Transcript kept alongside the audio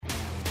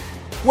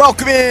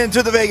Welcome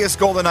into the Vegas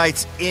Golden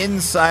Knights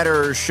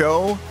Insider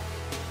Show.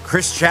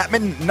 Chris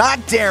Chapman, not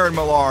Darren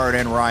Millard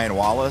and Ryan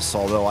Wallace,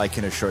 although I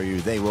can assure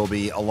you they will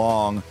be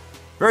along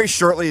very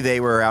shortly. They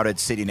were out at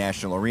City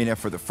National Arena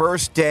for the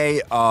first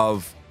day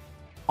of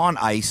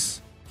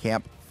on-ice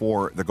camp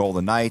for the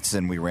Golden Knights,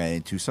 and we ran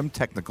into some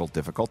technical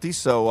difficulties.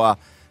 So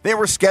they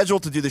were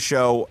scheduled to do the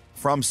show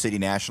from City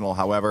National.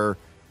 However,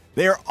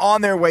 they are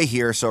on their way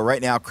here. So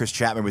right now, Chris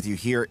Chapman with you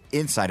here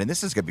inside. And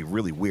this is going to be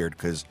really weird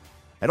because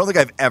I don't think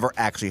I've ever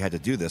actually had to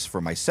do this for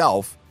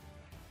myself.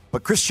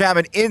 But Chris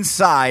Chapman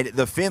inside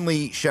the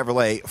Findlay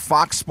Chevrolet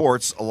Fox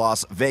Sports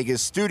Las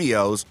Vegas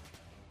studios.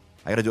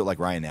 I got to do it like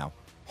Ryan now.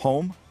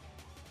 Home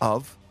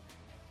of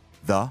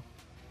the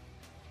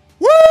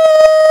Woo!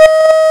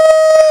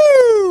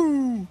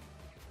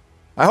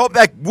 I hope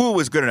that woo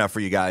was good enough for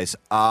you guys.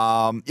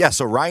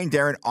 So Ryan,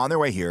 Darren on their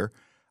way here.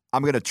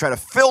 I'm going to try to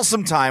fill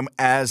some time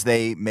as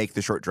they make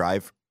the short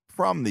drive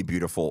from the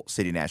beautiful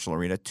City National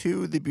Arena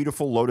to the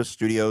beautiful Lotus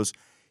Studios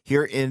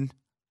here in,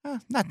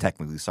 not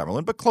technically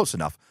Summerlin, but close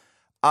enough.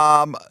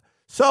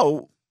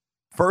 So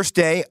first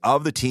day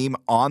of the team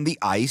on the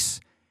ice,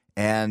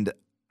 and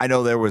I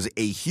know there was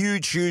a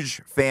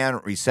huge fan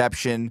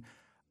reception.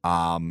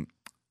 Kind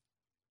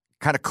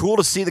of cool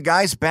to see the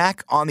guys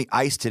back on the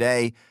ice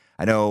today.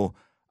 I know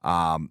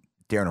Darren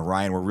and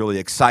Ryan were really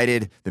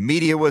excited. The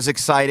media was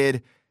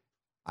excited.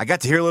 I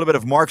got to hear a little bit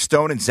of Mark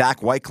Stone and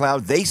Zach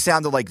Whitecloud. They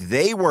sounded like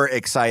they were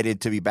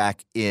excited to be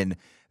back in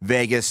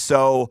Vegas.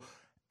 So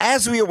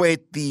as we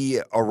await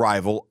the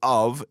arrival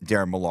of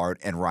Darren Millard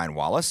and Ryan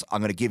Wallace, I'm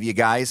going to give you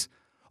guys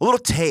a little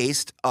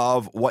taste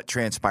of what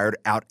transpired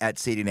out at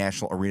City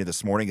National Arena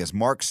this morning as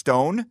Mark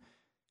Stone,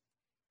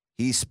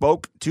 he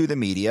spoke to the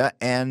media,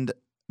 and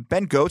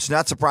Ben Goetz,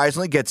 not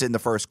surprisingly, gets in the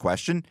first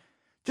question.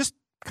 Just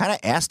kind of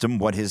asked him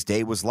what his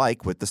day was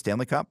like with the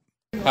Stanley Cup.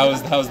 How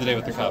was the day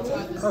with the Cup?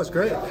 That was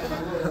great.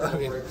 I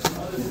mean,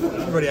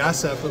 everybody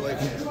asks that, but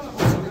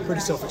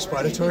pretty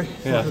self-explanatory.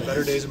 Yeah. One of the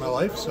better days of my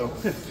life, so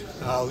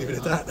I'll leave it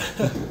at that.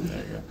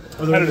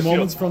 Are there any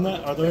moments from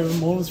that? Are there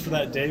moments for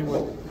that day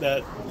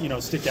that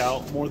stick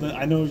out more than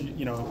I know?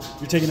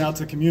 You're taking it out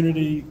to the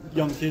community.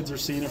 Young kids are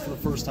seeing it for the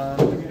first time.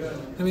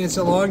 I mean, it's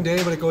a long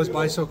day, but it goes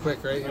by so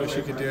quick, right? You wish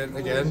you could do it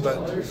again,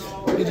 but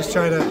you just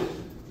try to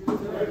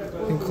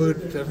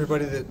include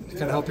everybody that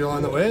kind of help you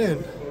along the way,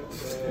 and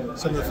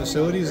some of the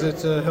facilities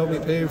that help me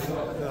pave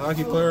the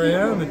hockey player I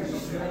am, and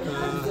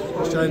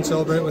just try and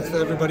celebrate with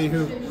everybody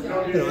who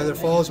either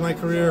follows my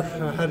career,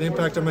 had an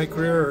impact on my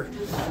career, or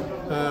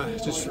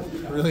just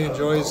really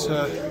enjoys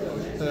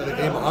the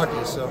game of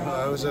hockey. So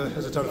it was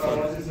a ton of fun.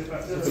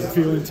 What's the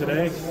feeling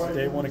today?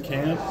 Day one of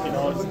camp, it's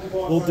a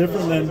little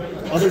different than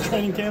other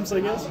training camps,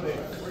 I guess?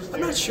 I'm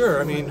not sure.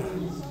 I mean,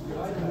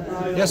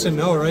 yes and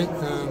no, right?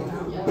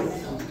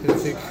 I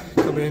think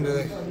coming into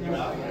the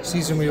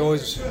season, we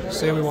always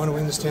say we want to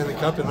win the Stanley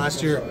Cup, and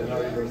last year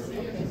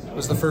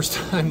was the first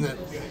time that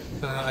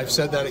I've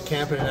said that at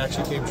camp, and it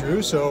actually came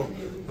true. So,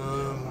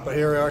 but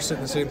here we are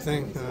sitting the same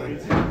thing.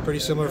 Pretty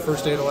similar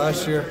first day to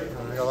last year.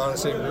 I got a lot of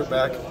the same group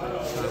back.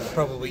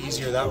 Probably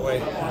easier that way,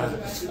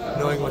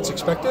 knowing what's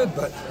expected.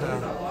 But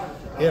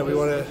we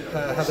want to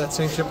have that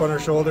same chip on our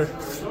shoulder.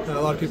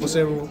 A lot of people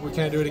say we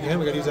can't do it again.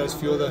 We got to use that as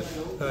fuel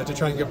to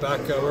try and get back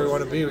where we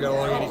want to be. We got a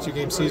long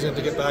 82-game season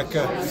to get back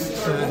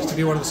to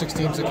be one of the 6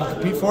 teams that can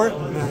compete for it,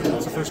 and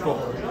that's the first goal.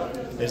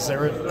 Is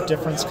there a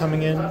difference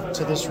coming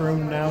into this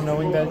room now,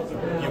 knowing that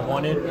you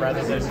won it,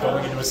 rather than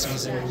going into a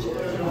season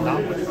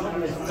not winning?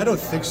 I don't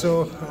think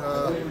so.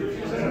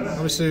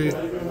 Obviously,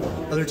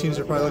 other teams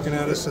are probably looking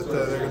at us that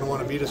they're going to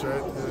want to beat us,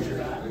 right?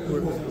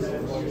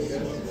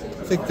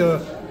 I think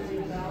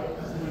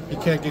you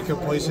can't get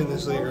complacent in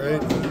this league,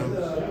 right?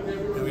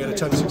 We had a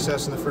ton of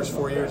success in the first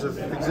 4 years of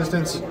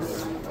existence.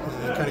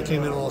 Kind of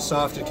came in a little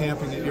soft at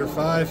camping at year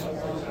 5.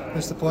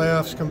 Missed the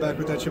playoffs, come back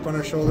with that chip on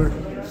our shoulder,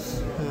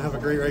 and have a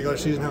great regular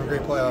season, have a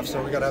great playoffs.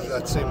 So we got to have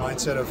that same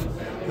mindset of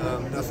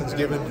nothing's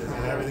given,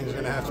 everything's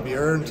going to have to be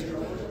earned.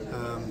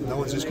 No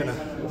one's just going to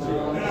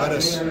let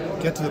us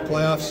get to the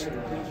playoffs.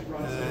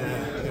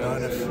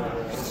 And if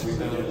we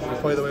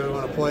play the way we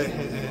want to play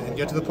and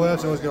get to the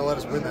playoffs, no one's going to let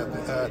us win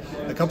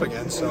the cup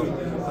again. So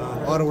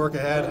a lot of work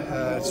ahead.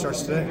 It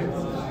starts today.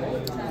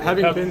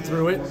 Having been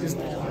through it, is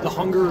the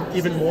hunger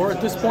even more at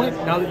this point,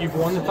 now that you've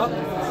won the cup?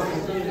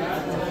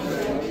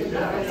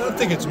 I don't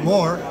think it's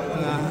more.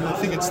 I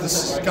think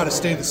it's got to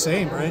stay the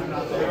same, right?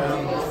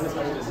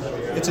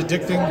 It's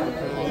addicting.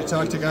 You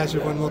talk to guys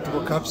who've won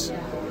multiple cups.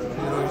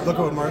 You look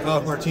at what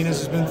Martinez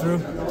has been through.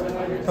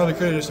 Probably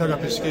could have just hung up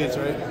his skates,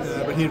 right?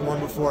 But he had won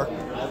before.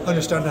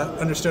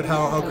 Understood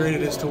how great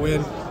it is to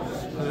win,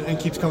 and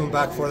keeps coming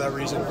back for that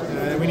reason.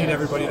 We need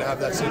everybody to have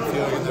that same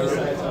feeling in the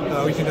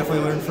room. We can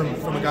definitely learn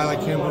from a guy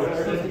like him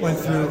who went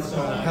through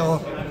hell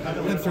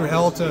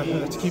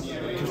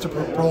to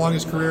prolong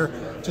his career,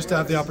 just to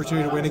have the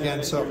opportunity to win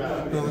again. So we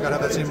got to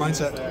have that same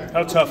mindset.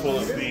 How tough will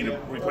it be to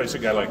replace a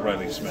guy like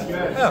Riley Smith?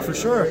 Yeah, for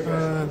sure.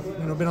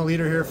 Been a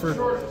leader here for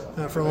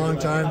a long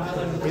time,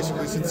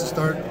 basically since the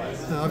start.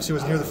 Obviously,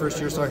 wasn't here the first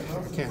year, so I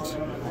can't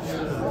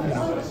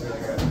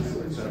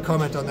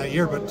comment on that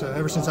year, but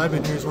ever since I've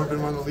been here, he's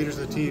been one of the leaders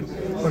of the team,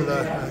 one of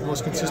the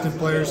most consistent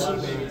players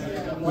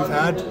we've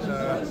had.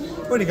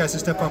 We need guys to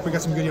step up. We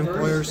got some good young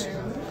players.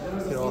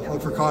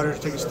 Look for Cotter to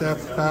take a step.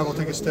 Pavel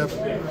take a step.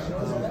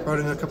 Brought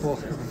in a couple,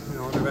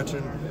 other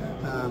veteran,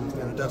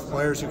 depth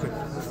players who could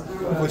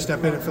hopefully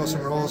step in and fill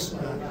some roles.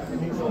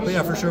 But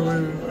yeah, for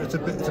sure, it's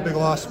a big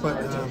loss.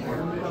 But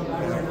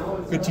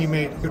good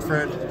teammate, good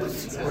friend.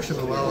 Wish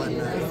him well,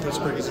 and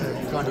Pittsburgh has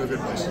gone to a good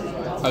place.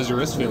 How's your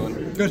wrist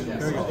feeling? Good,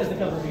 very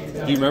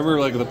good. Do you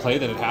remember the play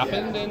that had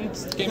happened in Game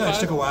 5? Yeah, I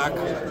just took a whack.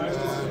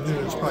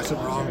 There's probably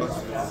something wrong, but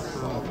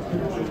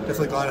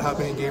definitely glad it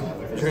happened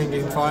during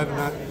Game 5 and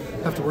not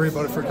have to worry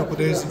about it for a couple of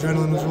days. The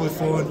adrenaline was really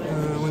flowing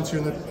once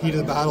you're in the heat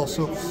of the battle,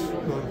 so it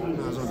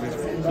was all good.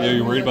 Yeah, are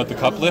you worried about the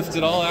cup lift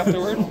at all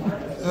afterward?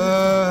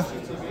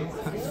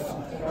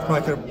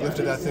 Probably could have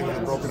lifted that thing with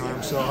a broken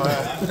arm, so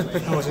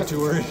I wasn't too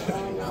worried.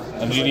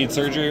 And do you need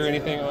surgery or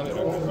anything on it?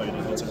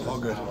 All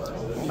good.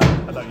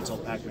 I thought you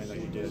told Pac-Man that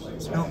you did.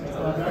 No.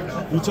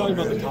 You talking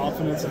about the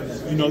confidence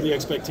and the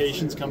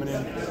expectations coming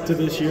in to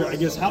this year. I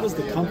guess how does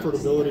the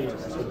comfortability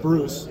of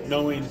Bruce,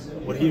 knowing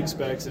what he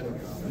expects and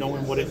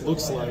knowing what it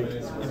looks like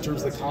in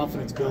terms of the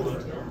confidence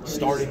building,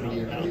 starting the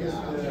year now?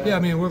 Yeah, I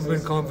mean we've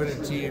been a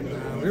confident team.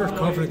 We were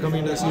confident coming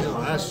into the season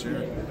last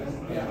year.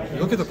 You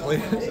look at the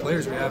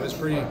players we have. It's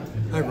pretty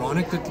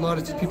ironic that a lot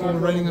of people were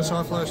writing us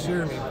off last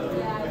year. I mean,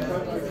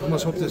 I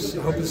almost hope the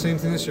same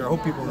thing this year. I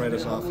hope people write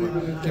us off.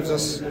 It gives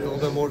us a little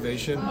bit of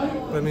motivation.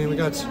 But I mean, we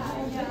got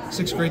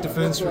 6 great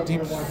defense. We're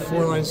deep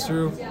 4 lines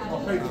through.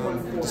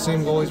 The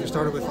same goalies we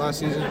started with last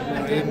season.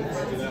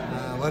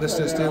 Aiden led us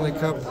to a Stanley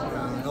Cup.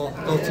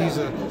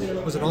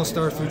 LT was an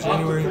all-star through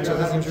January until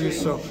his injuries.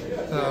 So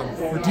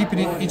we're deep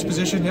in each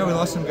position. Yeah, we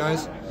lost some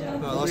guys.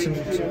 Lost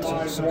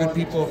some good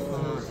people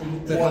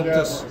that helped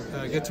us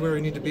get to where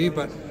we need to be.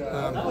 But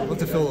we'll have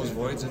to fill those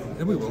voids,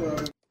 and we will.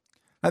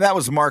 And that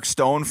was Mark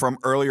Stone from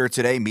earlier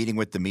today, meeting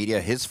with the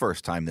media, his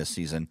first time this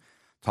season,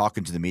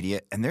 talking to the media.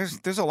 And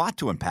there's a lot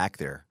to unpack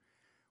there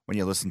when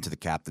you listen to the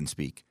captain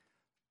speak.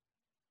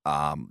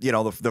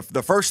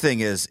 The first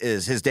thing is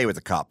his day with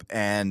the cup.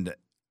 And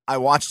I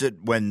watched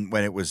it when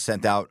it was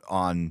sent out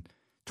on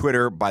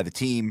Twitter by the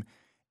team.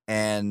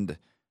 And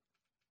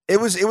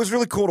it was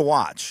really cool to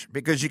watch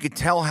because you could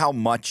tell how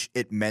much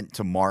it meant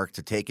to Mark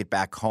to take it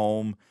back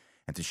home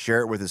and to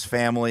share it with his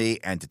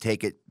family and to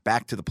take it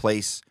back to the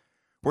place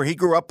where he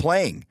grew up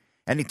playing.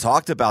 And he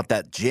talked about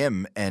that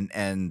gym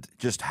and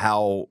just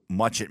how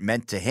much it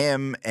meant to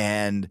him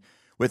and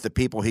with the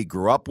people he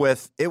grew up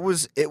with. It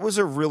was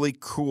a really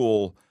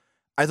cool,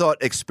 I thought,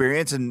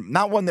 experience, and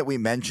not one that we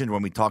mentioned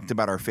when we talked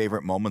about our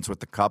favorite moments with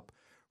the Cup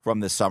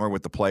from this summer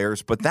with the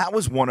players, but that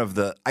was one of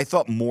the, I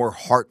thought, more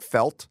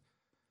heartfelt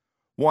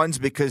ones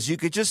because you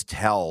could just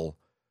tell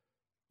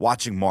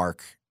watching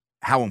Mark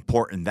how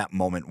important that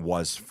moment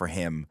was for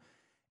him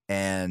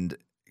and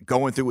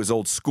going through his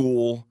old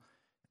school.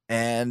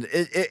 And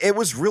it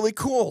was really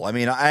cool. I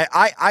mean,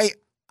 I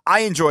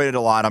enjoyed it a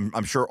lot.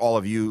 I'm sure all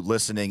of you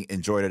listening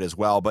enjoyed it as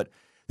well. But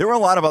there were a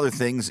lot of other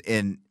things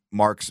in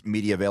Mark's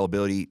media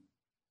availability.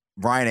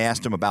 Brian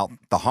asked him about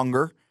the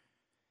hunger.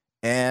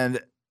 And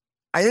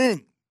I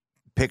didn't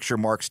picture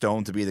Mark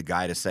Stone to be the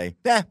guy to say,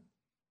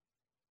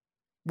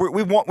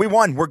 we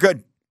won, we're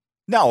good.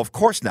 No, of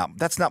course not.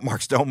 That's not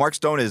Mark Stone. Mark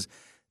Stone is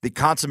the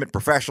consummate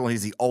professional.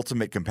 He's the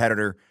ultimate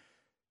competitor.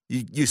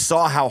 You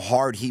saw how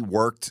hard he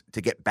worked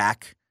to get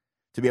back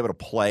to be able to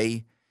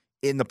play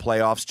in the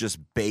playoffs just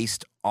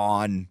based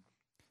on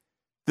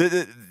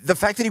the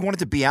fact that he wanted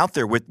to be out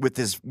there with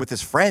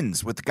his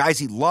friends, with the guys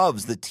he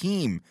loves, the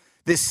team,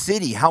 this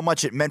city, how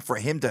much it meant for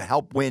him to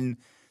help win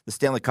the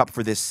Stanley Cup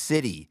for this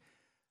city.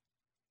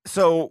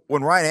 So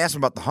when Ryan asked him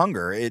about the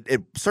hunger,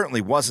 it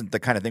certainly wasn't the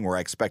kind of thing where I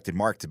expected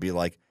Mark to be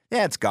like,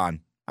 yeah, it's gone.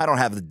 I don't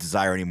have the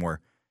desire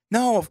anymore.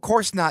 No, of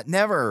course not.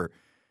 Never.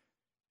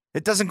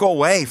 It doesn't go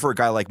away for a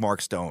guy like Mark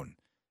Stone.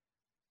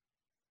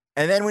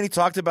 And then when he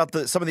talked about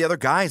some of the other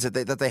guys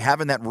that they have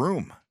in that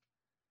room,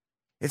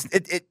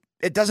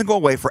 it doesn't go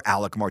away for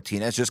Alec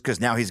Martinez just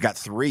because now he's got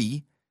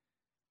 3.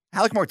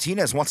 Alec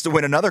Martinez wants to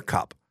win another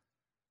cup.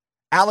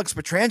 Alex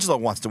Pietrangelo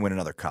wants to win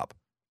another cup.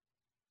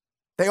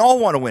 They all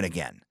want to win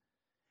again.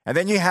 And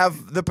then you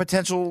have the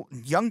potential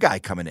young guy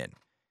coming in.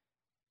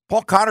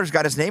 Paul Cotter's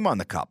got his name on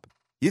the cup.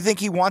 You think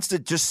he wants to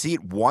just see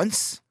it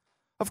once?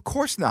 Of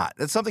course not.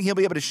 That's something he'll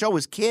be able to show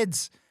his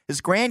kids,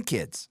 his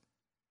grandkids.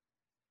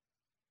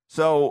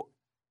 So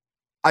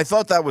I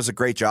thought that was a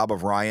great job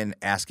of Ryan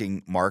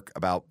asking Mark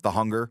about the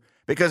hunger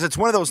because it's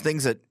one of those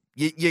things that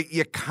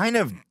you kind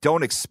of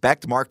don't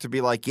expect Mark to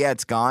be like, yeah,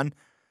 it's gone.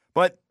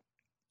 But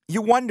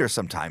you wonder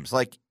sometimes,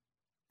 like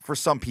for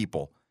some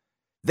people,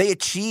 they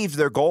achieved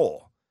their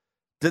goal.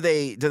 Do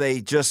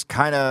they just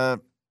kind of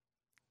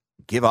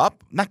give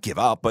up? Not give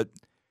up, but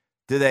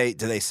do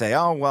they say,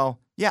 oh,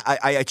 well, yeah,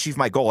 I achieved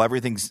my goal.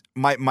 Everything's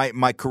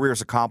my career's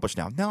accomplished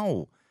now.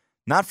 No,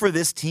 not for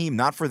this team,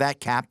 not for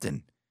that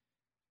captain.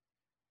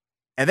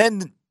 And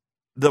then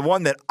the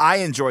one that I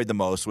enjoyed the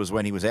most was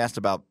when he was asked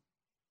about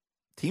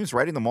teams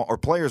writing them off, or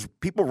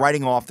people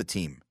writing off the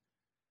team.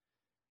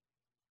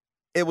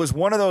 it was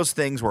one of those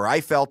things where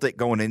I felt it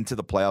going into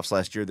the playoffs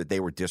last year that they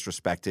were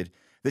disrespected.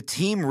 The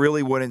team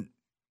really wouldn't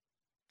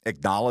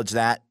acknowledge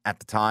that at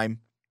the time.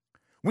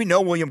 We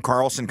know William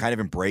Karlsson kind of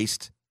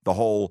embraced the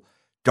whole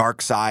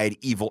dark side,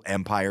 evil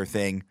empire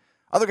thing.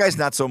 Other guys,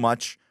 not so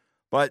much.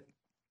 But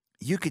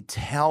you could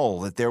tell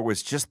that there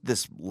was just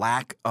this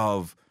lack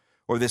of,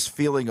 or this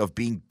feeling of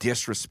being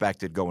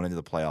disrespected going into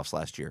the playoffs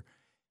last year.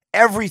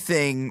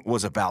 Everything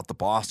was about the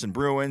Boston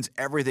Bruins.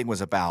 Everything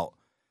was about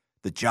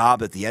the job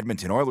that the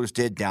Edmonton Oilers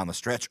did down the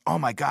stretch. Oh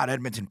my God,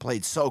 Edmonton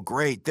played so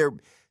great.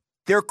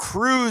 They're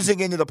cruising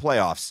into the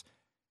playoffs.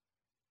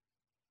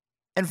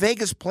 And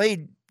Vegas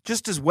played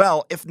just as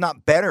well, if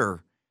not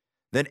better,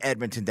 than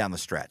Edmonton down the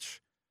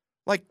stretch.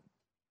 Like,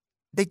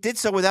 they did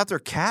so without their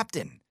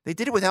captain. They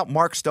did it without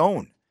Mark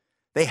Stone.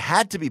 They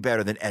had to be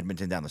better than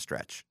Edmonton down the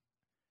stretch.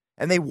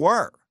 And they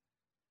were.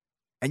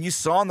 And you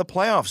saw in the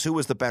playoffs who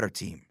was the better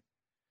team.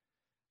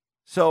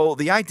 So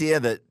the idea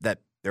that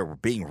they were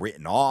being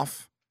written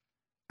off,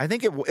 I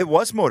think it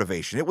was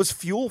motivation. It was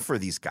fuel for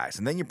these guys.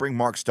 And then you bring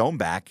Mark Stone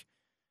back,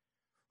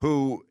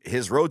 who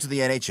his road to the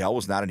NHL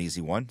was not an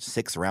easy one.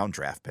 6th-round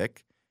draft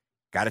pick.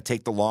 Got to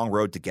take the long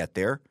road to get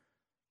there.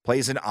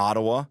 Plays in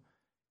Ottawa.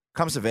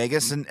 Comes to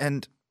Vegas.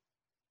 And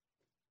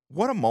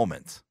what a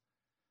moment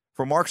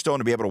for Mark Stone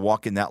to be able to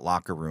walk in that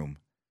locker room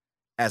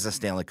as a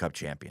Stanley Cup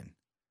champion.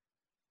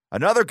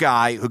 Another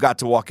guy who got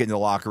to walk into the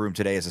locker room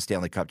today as a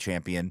Stanley Cup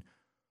champion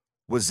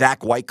was Zach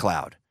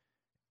Whitecloud.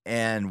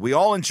 And we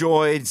all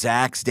enjoyed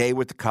Zach's day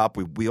with the Cup.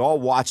 We all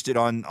watched it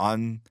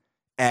on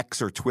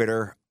X or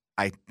Twitter.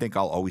 I think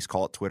I'll always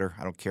call it Twitter.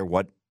 I don't care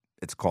what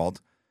it's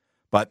called.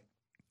 But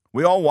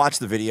we all watched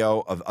the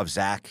video of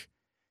Zach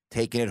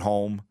taking it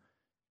home,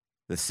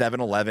 the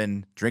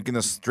 7-Eleven, drinking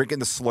the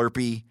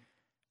Slurpee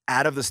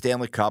out of the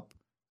Stanley Cup.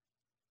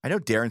 I know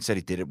Darren said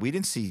he did it. We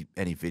didn't see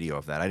any video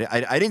of that.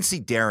 I didn't see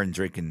Darren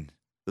drinking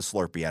the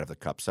Slurpee out of the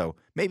cup. So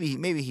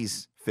maybe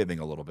he's fibbing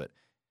a little bit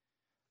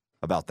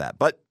about that.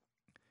 But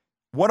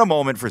what a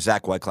moment for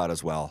Zach Whitecloud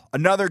as well.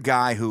 Another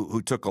guy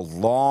who took a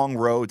long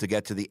road to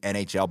get to the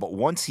NHL, but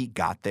once he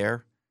got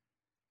there,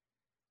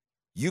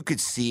 you could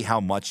see how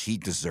much he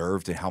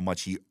deserved and how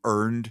much he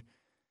earned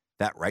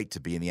that right to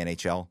be in the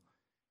NHL.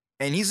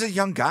 And he's a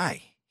young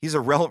guy. He's a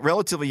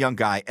relatively young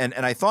guy. And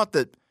I thought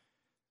that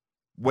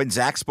when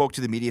Zach spoke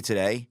to the media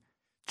today,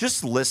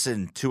 just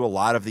listen to a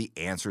lot of the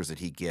answers that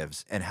he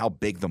gives and how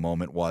big the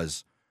moment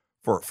was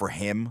for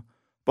him.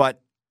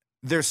 But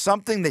there's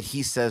something that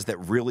he says that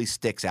really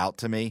sticks out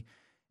to me,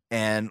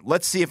 and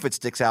let's see if it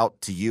sticks out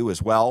to you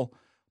as well.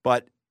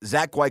 But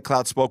Zach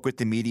Whitecloud spoke with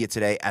the media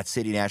today at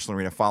City National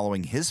Arena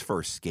following his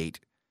first skate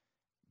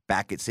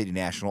back at City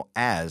National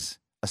as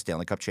a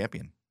Stanley Cup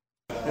champion.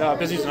 Yeah,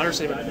 busy is an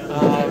understatement.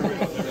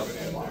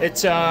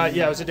 It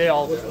was a day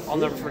I'll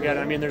never forget.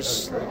 I mean,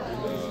 it's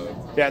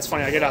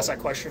funny. I get asked that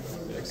question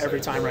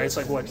every time, right? It's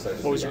like, what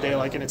was your day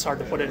like? And it's hard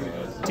to put it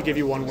to give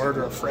you one word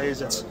or a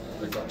phrase. It's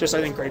just, I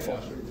think, grateful.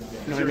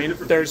 You know what I mean?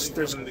 There's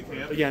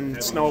again,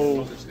 it's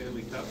no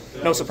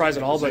surprise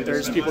at all, but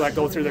there's people that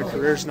go through their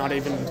careers not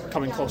even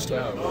coming close to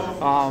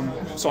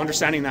it. So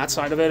understanding that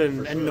side of it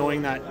and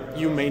knowing that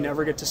you may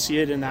never get to see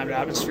it in that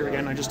atmosphere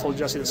again. I just told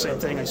Jesse the same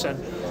thing. I said,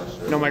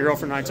 my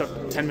girlfriend and I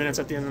took 10 minutes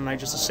at the end of the night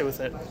just to sit with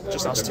it,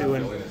 just us two,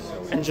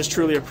 and just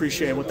truly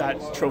appreciate what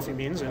that trophy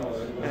means,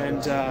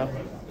 and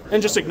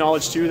just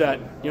acknowledge too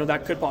that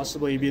that could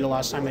possibly be the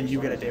last time that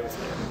you get a day with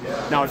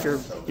it. Now, if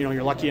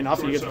you're lucky enough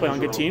and you get to play on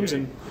good teams,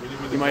 and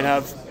you might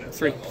have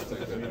 3.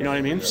 You know what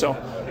I mean? So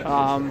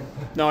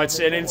no,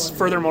 it's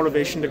further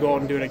motivation to go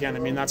out and do it again. I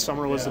mean, that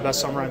summer was the best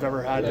summer I've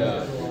ever had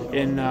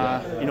in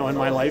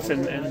my life,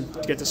 and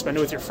to get to spend it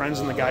with your friends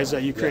and the guys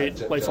that you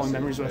create lifelong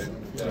memories with.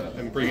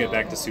 And bringing it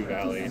back to Sioux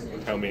Valley,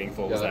 how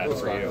meaningful was that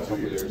for you?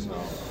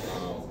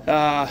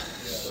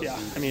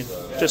 I mean,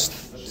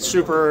 just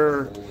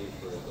super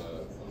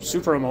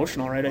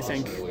emotional, right? I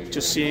think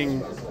just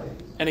seeing,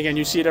 and again,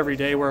 you see it every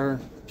day where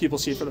people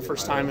see it for the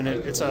first time, and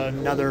it's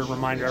another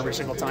reminder every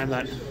single time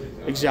that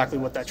exactly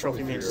what that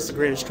trophy means. It's the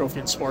greatest trophy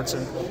in sports,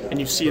 and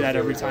you see that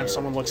every time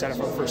someone looks at it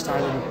for the first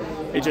time,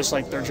 and it just,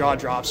 like, their jaw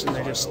drops, and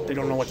they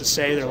don't know what to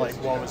say. They're like,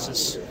 "Whoa, is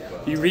this?"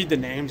 You read the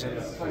names, and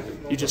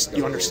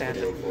you understand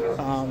it.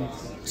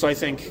 So I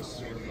think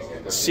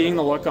seeing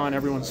the look on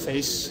everyone's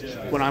face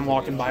when I'm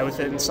walking by with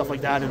it and stuff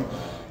like that,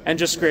 and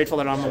just grateful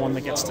that I'm the one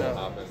that gets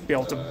to be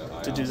able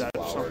to do that.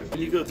 So. When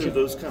you go through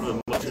those kind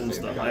of emotions,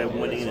 the high of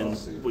winning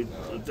and with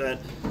that,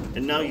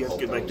 and now you have to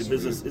get back to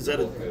business, is that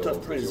a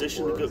tough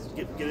transition to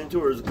get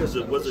into, or is it because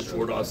it was a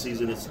short off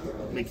season, it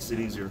makes it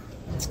easier?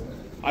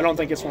 I don't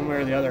think it's one way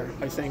or the other.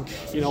 I think,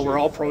 we're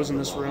all pros in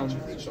this room.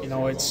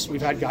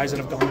 We've had guys that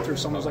have gone through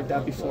something like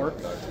that before.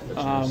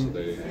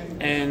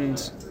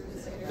 And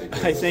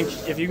I think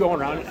if you go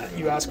around,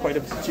 you ask quite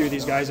a few of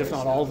these guys, if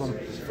not all of them,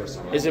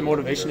 is it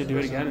motivation to do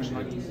it again? And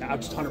like,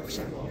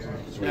 100%.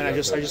 And I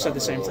just said the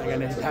same thing.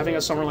 And having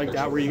a summer like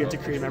that where you get to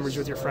create memories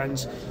with your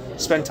friends,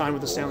 spend time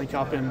with the Stanley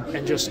Cup,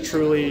 and just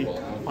truly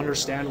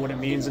understand what it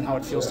means and how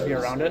it feels to be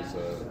around it,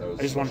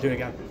 I just want to do it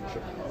again.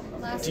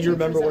 Do you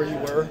remember where you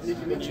were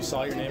when you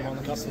saw your name on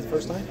the cup for the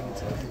first time?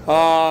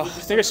 I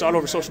think I saw it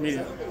over social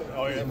media.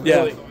 Oh, yeah. Yeah.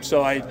 Really?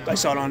 So I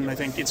saw it on, I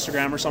think,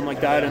 Instagram or something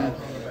like that,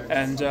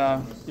 and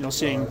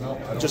seeing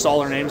just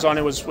all our names on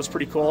it was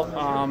pretty cool.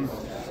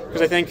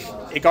 Because I think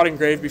it got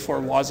engraved before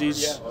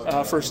Wazzy's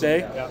first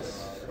day.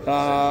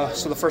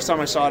 So the first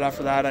time I saw it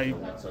after that, I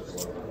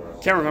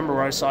can't remember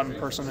where I saw it in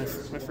person. I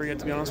forget,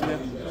 to be honest with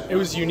you. It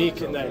was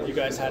unique in that you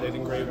guys had it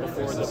engraved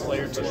before the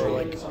player tour.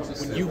 Like,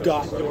 when you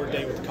got your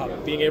day with the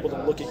cup, being able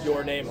to look at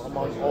your name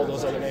among all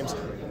those other names,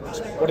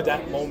 what did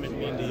that moment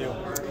mean to you?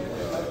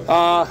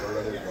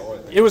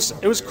 It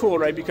was cool,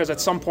 right? Because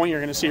at some point you're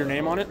going to see your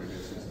name on it.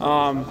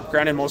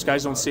 Granted, most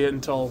guys don't see it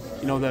until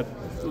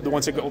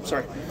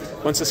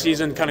once the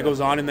season kind of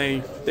goes on and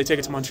they take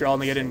it to Montreal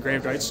and they get it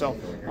engraved, right? So,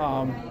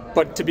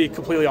 but to be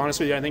completely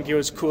honest with you, I think it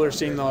was cooler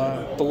seeing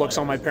the looks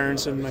on my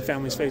parents and my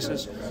family's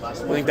faces. I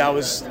think that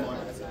was,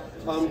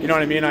 you know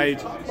what I mean?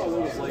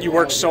 You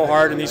work so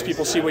hard, and these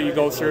people see what you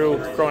go through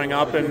growing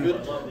up,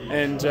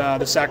 and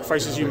the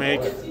sacrifices you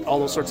make, all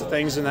those sorts of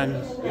things, and then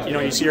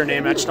you see your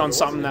name etched on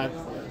something that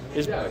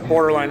is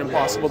borderline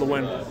impossible to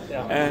win,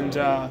 and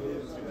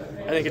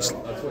I think it's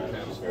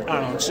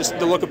just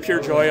the look of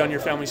pure joy on your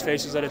family's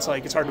faces that it's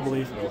hard to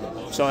believe.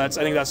 So I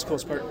think that's the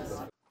coolest part.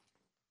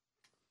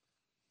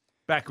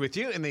 Back with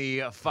you in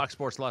the Fox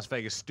Sports Las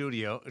Vegas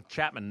studio.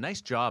 Chapman, nice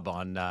job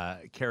on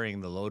carrying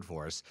the load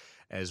for us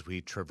as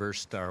we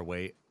traversed our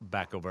way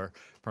back over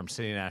from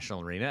City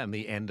National Arena and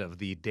the end of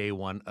the day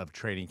one of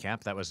training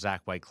camp. That was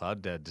Zach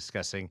Whitecloud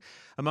discussing,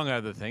 among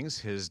other things,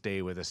 his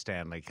day with the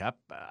Stanley Cup.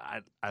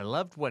 I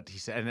loved what he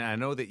said, and I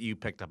know that you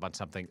picked up on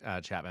something,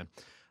 Chapman.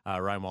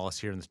 Ryan Wallace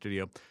here in the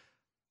studio.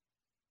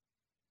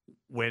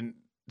 When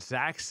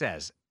Zach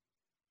says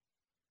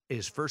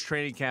his first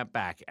training camp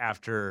back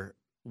after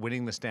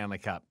winning the Stanley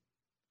Cup,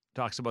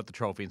 talks about the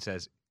trophy and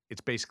says it's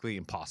basically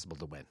impossible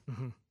to win.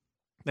 Mm-hmm.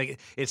 Like,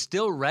 it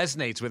still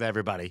resonates with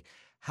everybody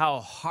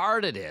how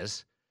hard it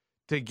is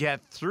to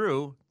get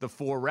through the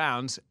 4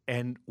 rounds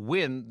and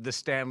win the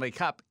Stanley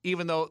Cup,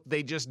 even though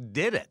they just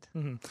did it.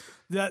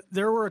 Mm-hmm.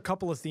 There were a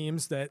couple of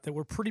themes that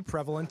were pretty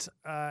prevalent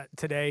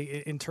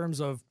today in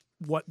terms of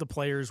what the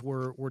players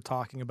were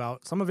talking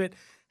about. Some of it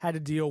had to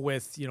deal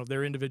with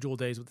their individual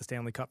days with the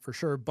Stanley Cup for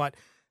sure, but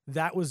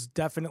that was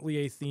definitely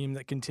a theme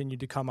that continued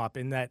to come up,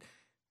 in that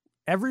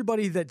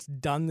everybody that's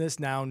done this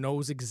now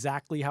knows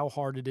exactly how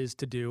hard it is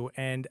to do,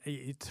 and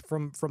it's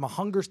from a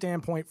hunger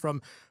standpoint,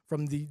 from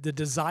the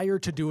desire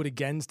to do it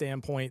again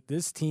standpoint,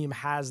 this team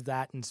has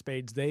that in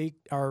spades. They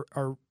are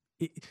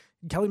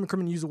Kelly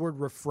McCrimmon used the word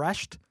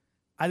refreshed.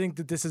 I think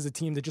that this is a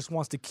team that just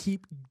wants to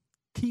keep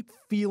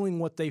feeling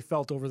what they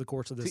felt over the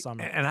course of this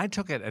summer. And I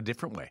took it a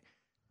different way.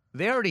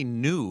 They already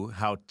knew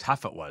how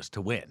tough it was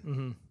to win.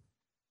 Mm-hmm.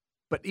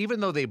 But even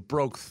though they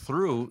broke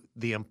through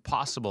the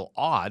impossible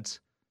odds,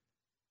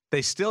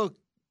 they still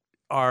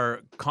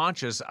are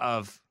conscious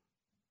of,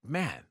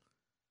 man,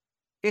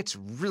 it's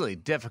really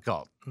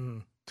difficult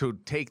to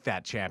take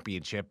that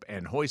championship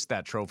and hoist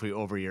that trophy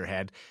over your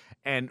head.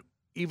 And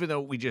even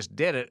though we just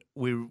did it,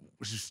 we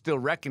still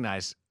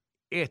recognize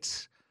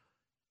it's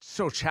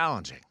so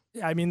challenging.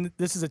 Yeah, I mean,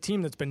 this is a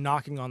team that's been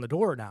knocking on the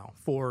door now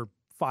for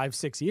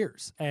 5-6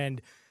 years.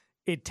 And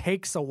it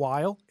takes a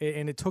while,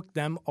 and it took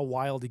them a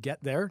while to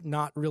get there.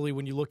 Not really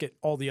when you look at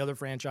all the other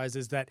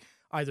franchises that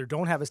either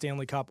don't have a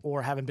Stanley Cup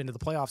or haven't been to the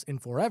playoffs in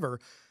forever.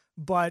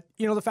 But,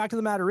 the fact of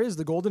the matter is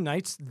the Golden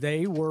Knights,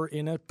 they were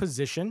in a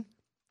position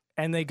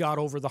and they got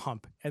over the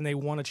hump and they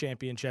won a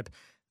championship.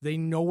 They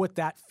know what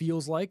that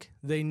feels like.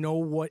 They know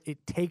what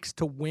it takes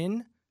to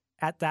win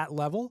at that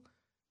level.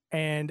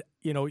 And,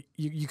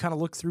 you kind of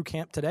look through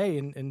camp today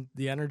and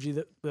the energy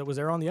that was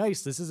there on the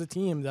ice. This is a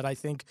team that I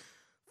think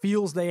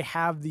feels they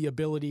have the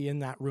ability in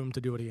that room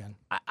to do it again.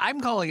 I'm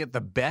calling it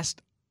the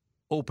best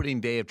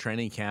opening day of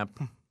training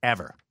camp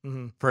ever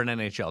for an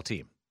NHL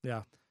team.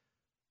 Yeah.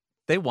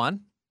 They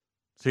won,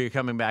 so you're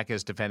coming back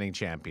as defending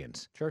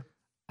champions. Sure.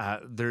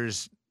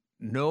 There's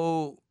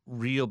no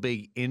real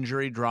big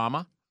injury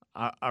drama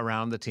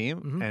around the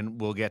team,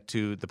 and we'll get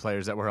to the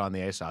players that were on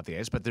the ice, off the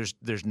ice, but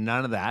there's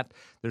none of that.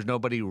 There's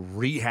nobody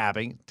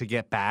rehabbing to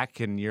get back,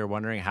 and you're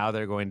wondering how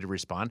they're going to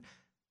respond.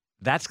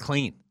 That's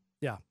clean.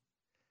 Yeah.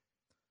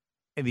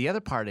 And the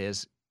other part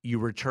is you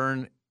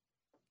return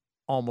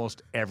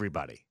almost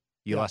everybody.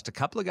 You lost a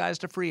couple of guys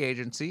to free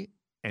agency,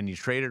 and you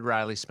traded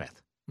Riley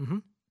Smith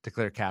to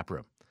clear cap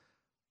room.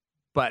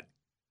 But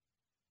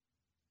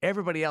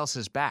everybody else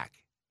is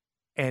back,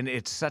 and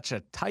it's such a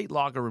tight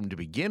locker room to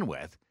begin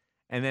with,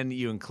 and then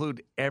you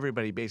include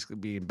everybody basically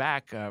being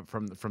back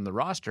from the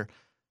roster.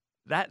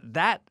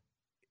 That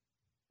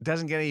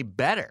doesn't get any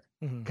better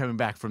coming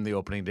back from the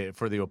opening day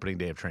for the opening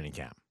day of training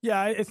camp. Yeah,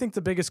 I think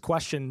the biggest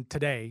question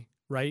today,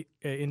 right,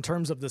 in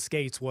terms of the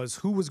skates, was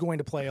who was going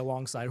to play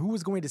alongside, who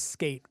was going to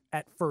skate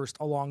at first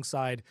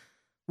alongside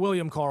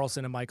William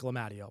Karlsson and Michael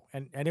Amadio.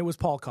 And it was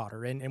Paul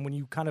Cotter. And when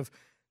you kind of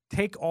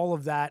take all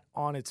of that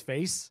on its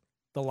face,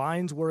 the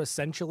lines were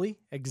essentially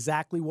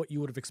exactly what you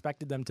would have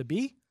expected them to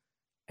be.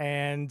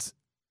 And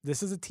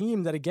this is a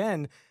team that,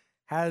 again,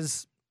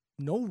 has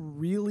no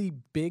really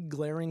big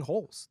glaring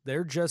holes.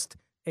 They're just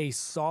a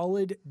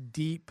solid,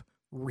 deep,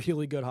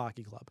 really good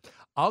hockey club.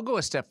 I'll go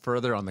a step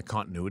further on the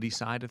continuity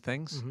side of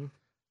things. Mm-hmm.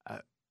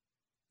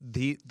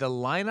 The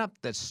lineup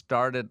that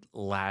started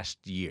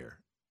last year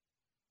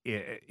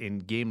in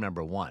game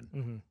number 1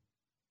 Mm-hmm.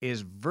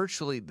 is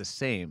virtually the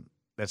same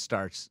that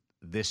starts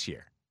this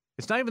year.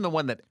 It's not even the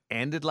one that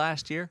ended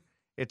last year.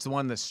 It's the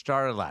one that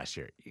started last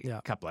year. Yeah.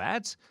 A couple of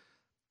ads.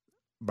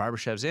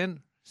 Barbershev's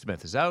in.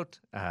 Smith is out.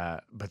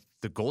 But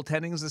the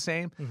goaltending is the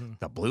same. Mm-hmm.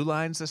 The blue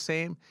line's the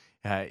same.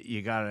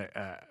 You got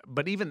to.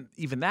 But even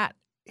that,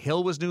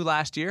 Hill was new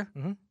last year.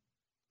 Mm-hmm.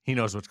 He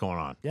knows what's going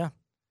on. Yeah.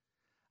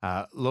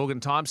 Logan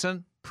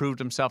Thompson proved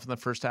himself in the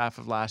first half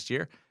of last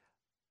year.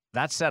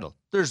 That's settled.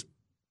 There's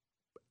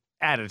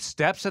added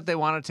steps that they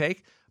want to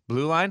take.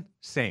 Blue line,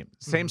 same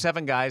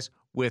 7 guys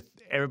with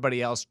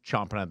everybody else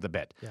chomping at the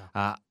bit.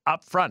 Yeah.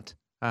 Up front,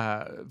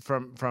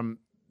 from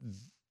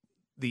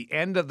the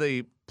end of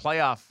the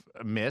playoff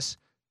miss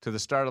to the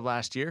start of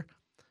last year,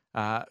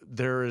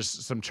 there is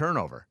some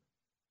turnover.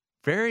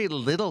 Very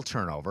little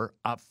turnover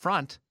up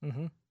front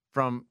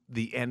from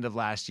the end of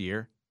last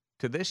year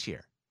to this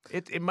year.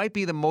 It might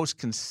be the most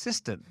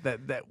consistent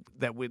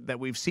that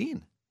we've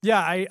seen.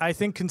 Yeah, I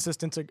think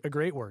consistent's a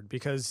great word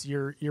because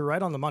you're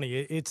right on the money.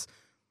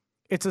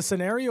 It's a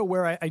scenario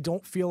where I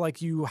don't feel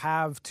like you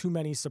have too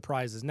many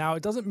surprises. Now,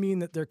 it doesn't mean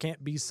that there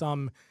can't be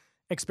some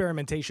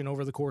experimentation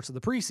over the course of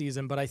the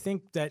preseason, but I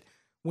think that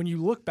when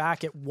you look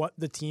back at what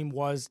the team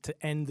was to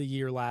end the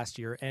year last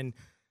year and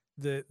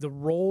the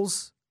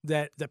roles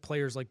that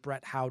players like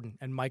Brett Howden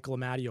and Michael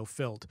Amadio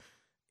filled,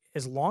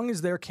 as long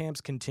as their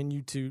camps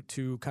continue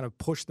to kind of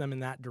push them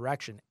in that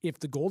direction, if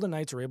the Golden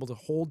Knights are able to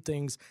hold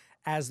things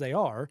as they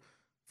are,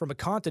 from a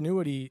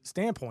continuity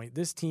standpoint,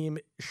 this team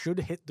should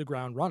hit the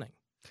ground running.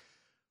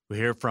 We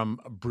hear from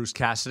Bruce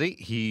Cassidy.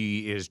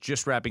 He is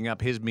just wrapping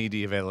up his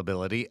media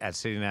availability at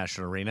City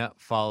National Arena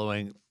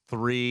following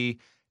 3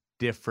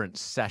 different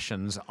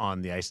sessions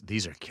on the ice.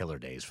 These are killer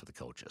days for the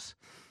coaches.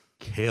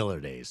 Killer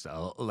days,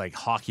 like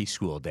hockey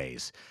school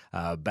days,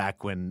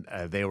 back when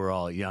they were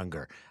all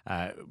younger,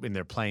 in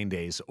their playing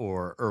days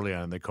or early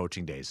on in their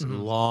coaching days. Mm-hmm.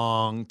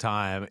 Long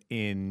time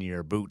in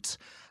your boots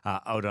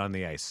out on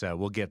the ice.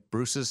 We'll get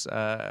Bruce's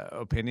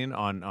opinion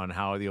on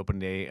how the open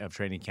day of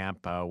training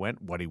camp went,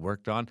 what he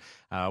worked on.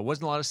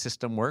 Wasn't a lot of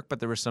system work,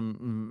 but there was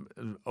some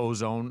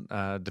ozone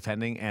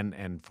defending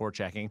and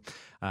forechecking,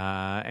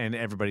 and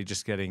everybody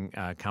just getting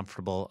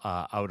comfortable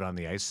out on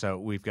the ice. So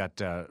we've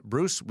got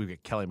Bruce, we've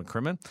got Kelly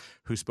McCrimmon,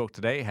 who spoke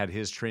today, had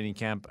his training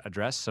camp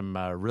address. Some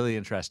really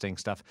interesting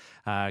stuff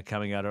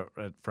coming out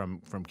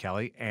from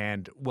Kelly.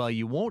 And while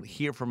you won't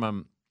hear from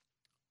him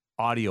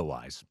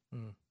audio-wise,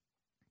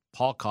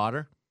 Paul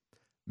Cotter,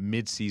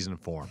 mid-season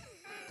form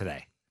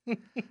today.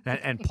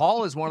 and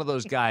Paul is one of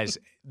those guys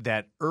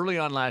that early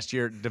on last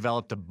year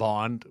developed a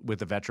bond with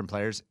the veteran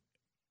players,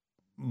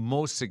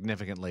 most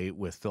significantly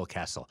with Phil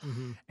Kessel.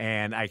 Mm-hmm.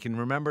 And I can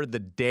remember the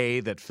day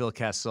that Phil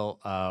Kessel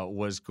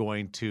was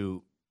going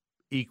to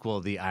equal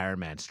the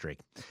Ironman streak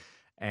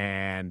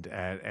and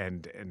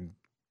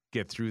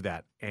get through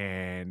that.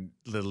 And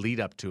the lead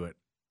up to it,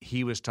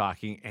 he was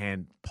talking,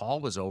 and Paul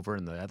was over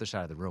in the other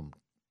side of the room,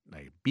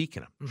 like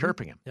beaking him,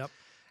 chirping him. Yep.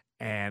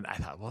 And I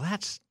thought, well,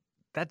 that's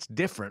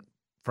different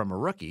from a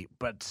rookie,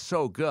 but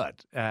so good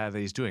that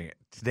he's doing it.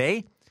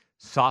 Today,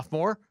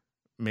 sophomore,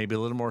 maybe a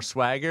little more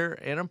swagger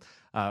in him.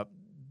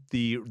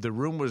 The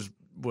room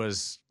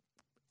was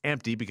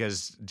empty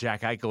because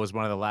Jack Eichel was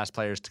one of the last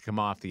players to come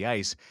off the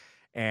ice,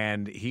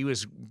 and he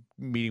was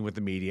meeting with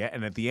the media.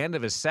 And at the end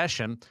of his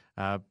session,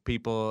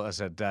 people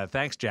said,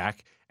 "Thanks,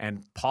 Jack."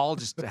 And Paul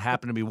just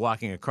happened to be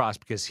walking across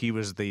because he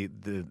was the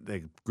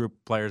group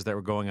of players that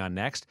were going on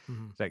next.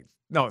 Mm-hmm. It's like,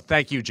 no,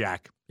 thank you,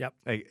 Jack. Yep.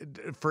 Like,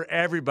 for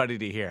everybody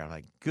to hear, I'm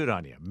like, good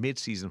on you.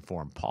 Mid-season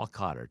form, Paul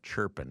Cotter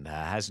chirping,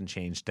 hasn't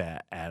changed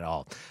at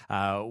all.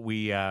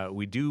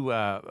 We do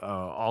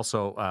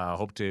also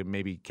hope to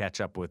maybe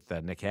catch up with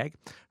Nick Hague,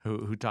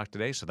 who talked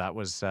today. So that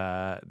was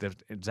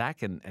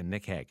Zach and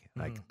Nick Hague.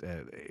 Like,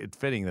 it's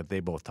fitting that they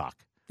both talk.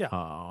 Yeah.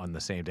 On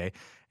the same day,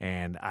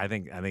 and I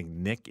think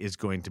Nick is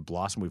going to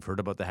blossom. We've heard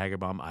about the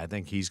Hagerbomb. I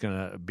think he's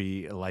going to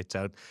be lights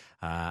out.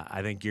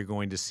 I think you're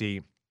going to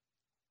see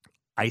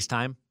ice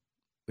time.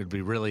 It'd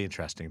be really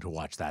interesting to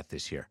watch that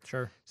this year.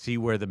 Sure. See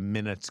where the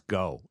minutes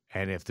go,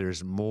 and if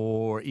there's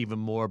even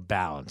more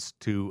balance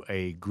to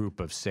a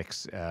group of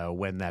 6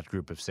 when that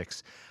group of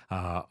 6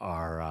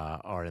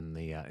 are in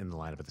the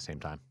lineup at the same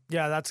time.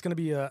 Yeah, that's going to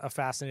be a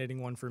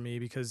fascinating one for me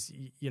because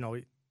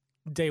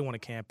day 1 of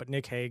camp, but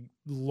Nick Hague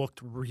looked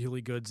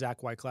really good.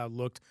 Zach Whitecloud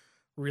looked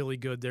really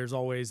good. There's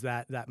always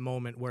that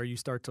moment where you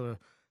start to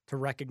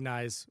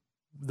recognize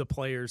the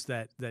players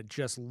that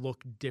just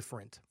look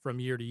different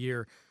from year to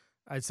year.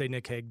 I'd say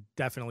Nick Hague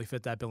definitely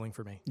fit that billing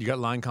for me. You got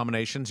line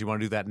combinations. You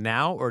want to do that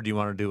now, or do you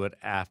want to do it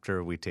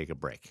after we take a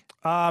break?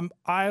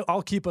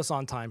 I'll keep us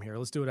on time here.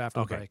 Let's do it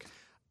after the break.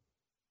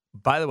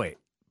 By the way,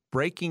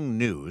 breaking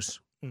news.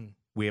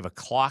 We have a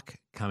clock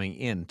coming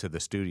into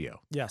the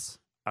studio. Yes.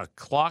 A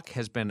clock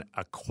has been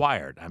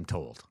acquired, I'm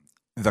told.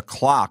 the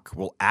clock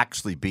will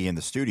actually be in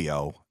the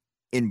studio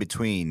in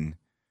between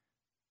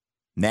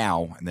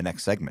now and the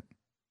next segment.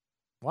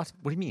 What?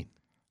 What do you mean?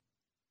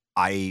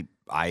 I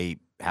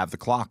have the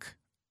clock.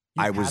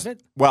 You have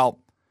it? Well,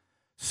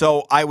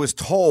 so I was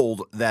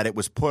told that it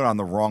was put on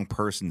the wrong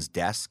person's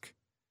desk.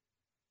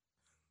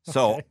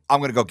 So Okay. I'm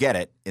going to go get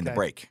it in the Okay.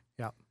 break.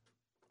 Yeah.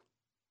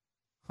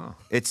 Huh.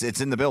 It's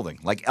in the building.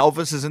 Like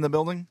Elvis is in the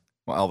building.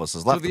 Well, Elvis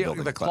has So left the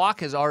building. the but-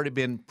 clock has already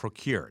been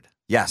procured.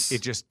 Yes,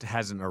 It just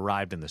hasn't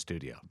arrived in the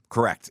studio.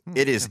 correct.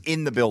 It is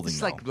in the building.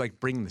 It's though. like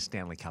bringing the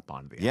Stanley Cup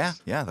onto the yeah,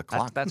 ice. yeah, the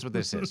clock. That's what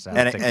this is.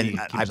 and to and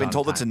keep I've been on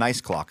told it's a time. nice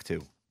clock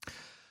too.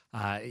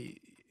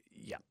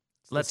 Yeah.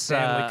 The Let's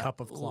Stanley Cup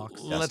of clocks.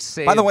 Let's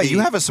say. By the way, you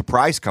have a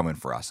surprise coming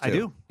for us. Too. I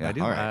do. Yeah, I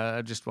do. all right.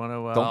 I just want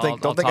to. Don't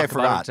think I talk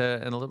about forgot.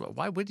 it, in a little bit.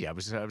 Why would you? I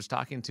was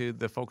talking to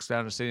the folks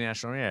down at City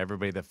National Arena.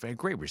 Everybody,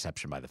 great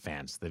reception by the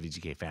fans, the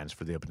VGK fans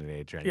for the opening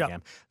day training Yeah.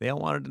 camp. They all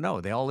wanted to know.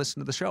 They all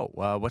listened to the show.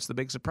 What's the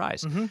big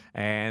surprise? Mm-hmm.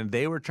 And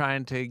they were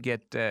trying to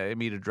get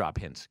me to drop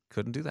hints.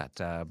 Couldn't do that.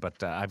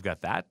 But I've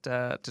got that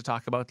to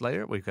talk about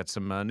later. We've got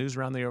some news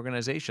around the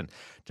organization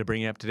to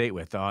bring you up to date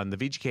with on the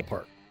VGK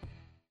part.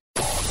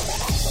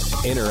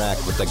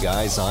 Interact with the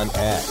guys on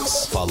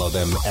X. Follow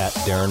them at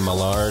Darren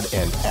Millard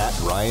and at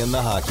Ryan the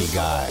Hockey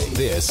Guy.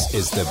 This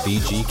is the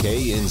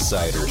VGK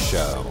Insider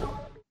Show.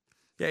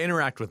 Yeah,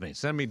 interact with me.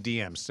 Send me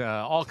DMs,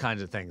 all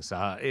kinds of things.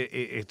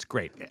 It's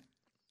great.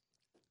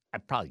 I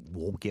probably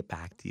won't get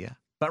back to you,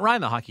 but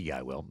Ryan the Hockey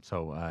Guy will.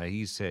 So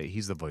he's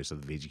the voice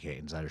of the VGK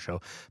Insider Show.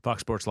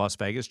 Fox Sports Las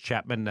Vegas.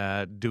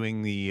 Chapman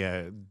doing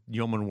the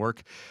yeoman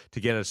work to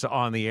get us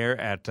on the air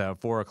at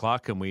 4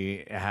 o'clock. And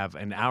we have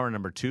an hour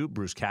number 2,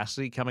 Bruce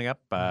Cassidy, coming up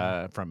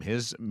from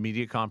his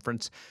media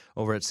conference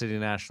over at City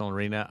National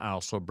Arena. I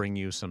also bring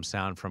you some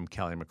sound from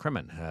Kelly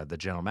McCrimmon, the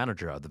general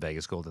manager of the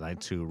Vegas Golden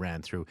Knights, who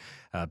ran through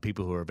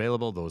people who are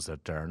available, those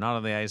that are not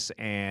on the ice,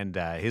 and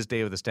his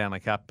day with the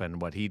Stanley Cup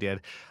and what he did,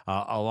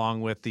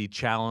 along with the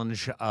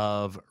challenge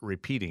of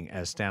repeating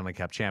as Stanley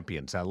Cup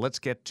champions. Let's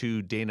get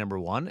to day number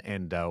 1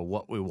 and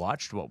what we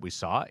watched, what we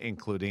saw,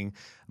 including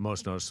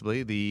most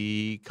noticeably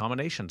the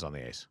combinations on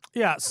the ice.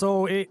 Yeah,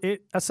 so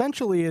it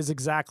essentially is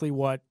exactly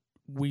what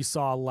we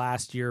saw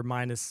last year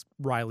minus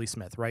Riley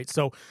Smith, right?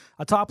 So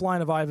a top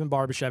line of Ivan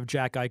Barbashev,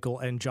 Jack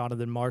Eichel, and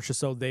Jonathan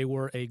Marchessault, they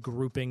were a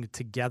grouping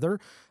together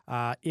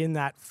in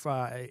that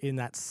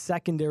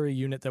secondary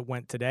unit that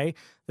went today.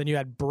 Then you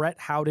had Brett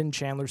Howden,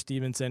 Chandler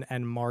Stevenson,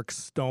 and Mark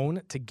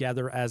Stone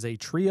together as a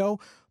trio.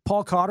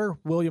 Paul Cotter,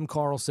 William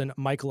Karlsson,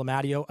 Michael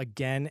Amadio,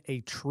 again a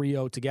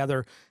trio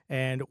together,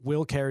 and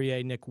Will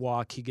Carrier, Nick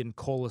Waugh, Keegan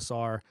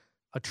Colasar,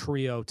 a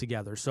trio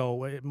together.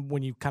 So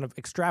when you kind of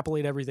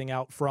extrapolate everything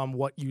out from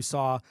what you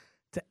saw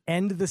to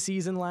end the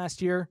season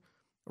last year,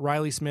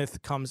 Riley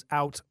Smith comes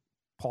out,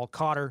 Paul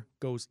Cotter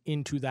goes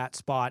into that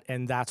spot,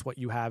 and that's what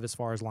you have as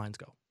far as lines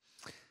go.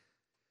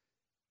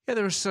 Yeah,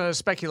 there was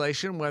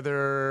speculation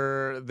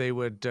whether they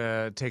would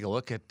take a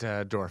look at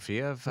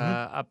Dorofeev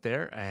up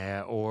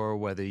there, or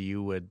whether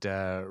you would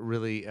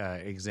really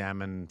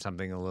examine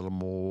something a little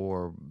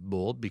more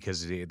bold,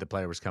 because the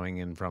player was coming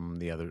in from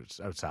the other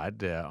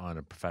outside on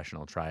a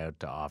professional tryout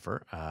to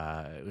offer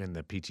in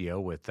the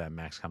PTO with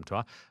Max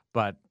Comtois.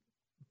 But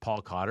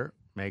Paul Cotter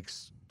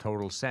makes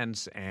total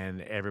sense,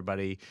 and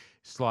everybody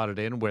slotted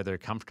in where they're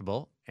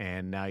comfortable,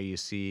 and now you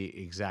see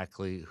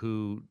exactly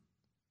who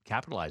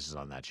capitalizes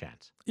on that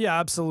chance. Yeah,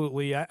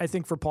 absolutely. I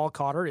think for Paul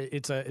Cotter,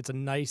 it's a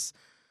nice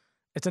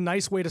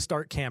way to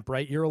start camp,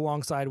 right? You're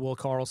alongside Will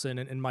Karlsson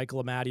and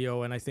Michael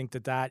Amadio, and I think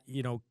that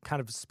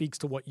kind of speaks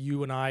to what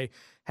you and I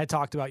had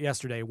talked about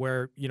yesterday,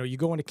 where you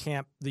go into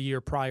camp the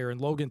year prior, and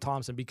Logan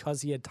Thompson,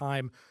 because he had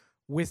time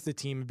with the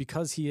team,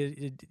 because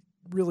he had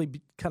really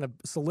kind of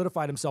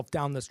solidified himself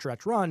down the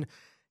stretch run,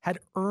 had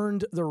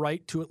earned the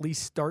right to at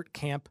least start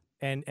camp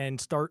and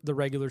start the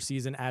regular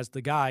season as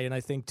the guy. And I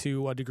think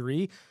to a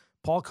degree,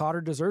 Paul Cotter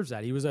deserves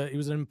that. He was an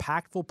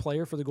impactful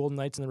player for the Golden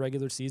Knights in the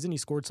regular season. He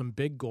scored some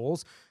big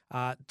goals,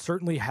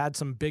 certainly had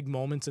some big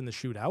moments in the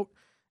shootout.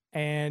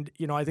 And,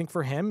 I think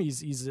for him,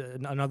 he's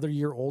another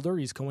year older.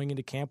 He's going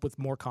into camp with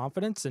more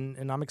confidence,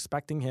 and I'm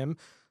expecting him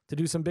to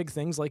do some big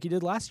things like he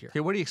did last year. Okay,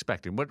 what are you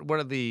expecting? What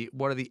are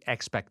the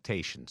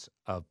expectations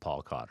of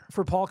Paul Cotter?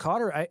 For Paul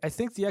Cotter, I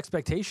think the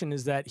expectation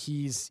is that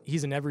he's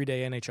an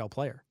everyday NHL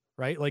player,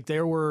 right? Like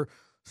there were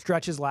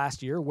stretches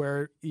last year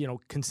where,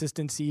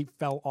 consistency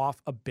fell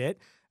off a bit.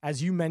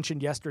 As you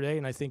mentioned yesterday,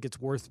 and I think it's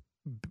worth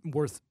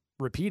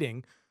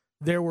repeating,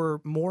 there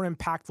were more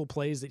impactful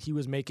plays that he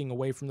was making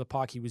away from the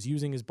puck. He was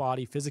using his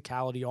body,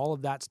 physicality, all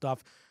of that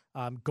stuff,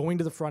 going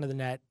to the front of the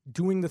net,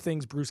 doing the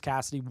things Bruce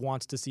Cassidy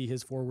wants to see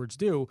his forwards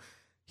do.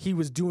 He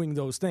was doing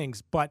those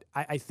things. But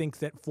I think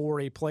that for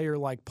a player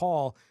like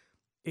Paul,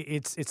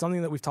 it's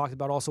something that we've talked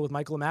about also with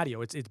Michael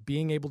Amadio. It's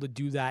being able to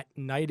do that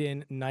night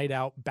in, night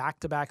out,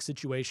 back-to-back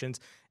situations,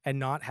 and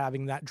not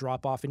having that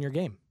drop-off in your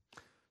game.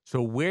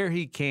 So where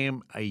he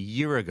came a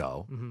year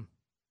ago,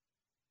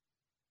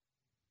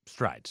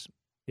 strides.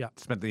 Yeah.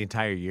 Spent the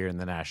entire year in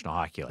the National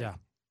Hockey League, Yeah.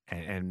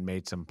 and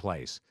made some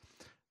plays.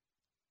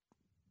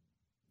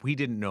 We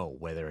didn't know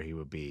whether he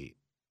would be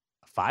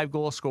a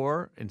 5-goal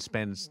scorer and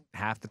spends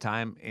half the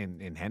time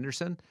in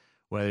Henderson,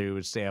 whether he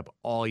would stay up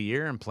all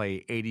year and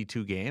play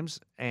 82 games,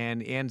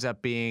 and he ends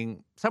up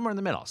being somewhere in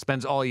the middle.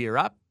 Spends all year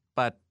up,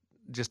 but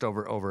just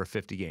over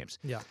 50 games.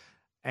 Yeah.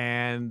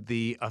 And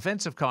the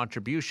offensive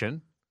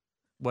contribution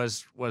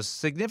was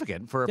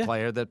significant for a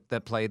player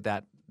that played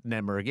that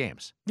number of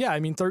games. Yeah, I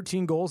mean,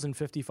 13 goals in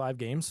 55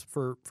 games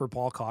for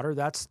Paul Cotter.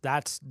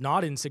 That's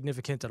not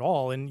insignificant at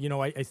all. And,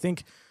 I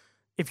think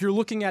if you're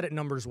looking at it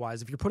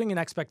numbers-wise, if you're putting an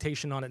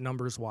expectation on it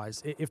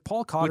numbers-wise, if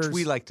Paul Cotter's... Which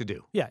we like to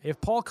do. Yeah, if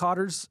Paul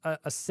Cotter's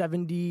a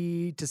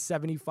 70 to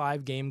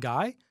 75 game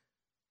guy,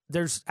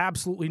 there's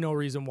absolutely no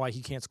reason why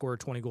he can't score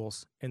 20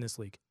 goals in this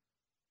league.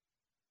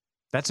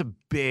 That's a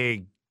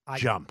big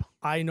jump.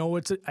 I know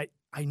it's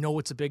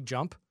a big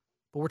jump,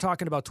 but we're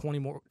talking about 20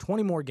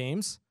 more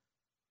games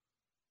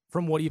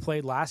from what he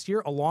played last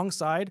year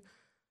alongside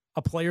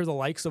a player the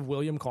likes of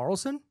William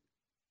Karlsson,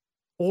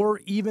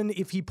 or even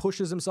if he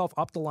pushes himself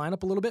up the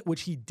lineup a little bit,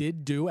 which he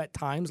did do at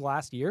times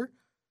last year.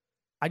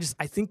 I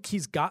think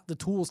he's got the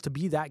tools to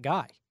be that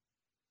guy.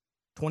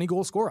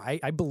 20-goal scorer.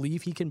 I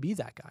believe he can be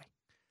that guy.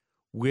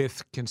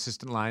 With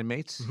consistent line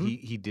mates,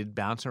 he did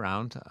bounce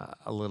around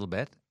a little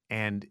bit,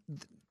 and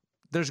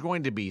there's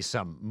going to be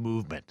some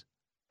movement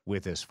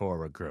with this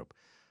forward group.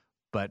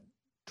 But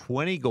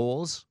 20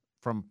 goals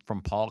from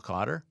Paul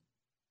Cotter,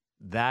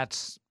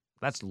 that's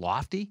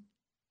lofty.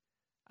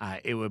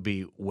 It would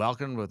be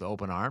welcomed with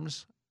open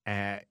arms.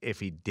 If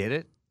he did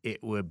it,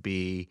 it would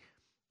be,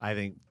 I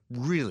think,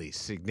 really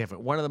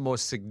significant. One of the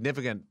most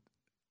significant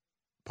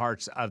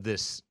parts of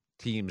this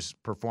team's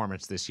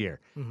performance this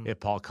year, if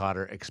Paul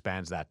Cotter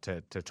expands that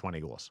to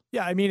 20 goals.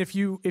 Yeah, I mean, if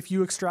you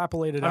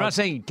extrapolate it out. I'm not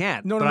saying you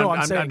can't. No,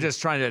 I'm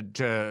just trying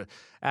to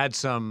add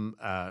some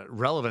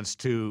relevance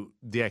to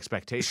the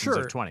expectations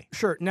of 20.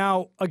 Sure.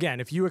 Now,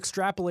 again, if you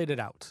extrapolate it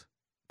out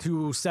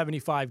to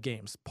 75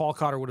 games, Paul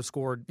Cotter would have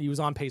scored, he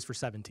was on pace for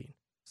 17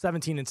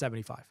 and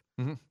 75.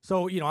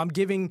 So, I'm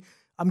giving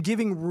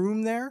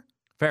room there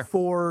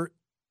for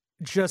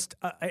just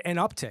an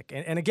uptick.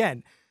 And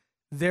again,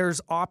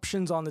 there's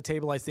options on the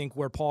table, I think,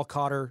 where Paul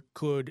Cotter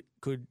could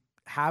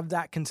have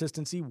that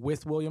consistency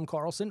with William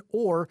Karlsson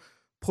or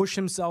push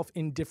himself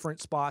in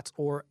different spots.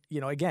 Or,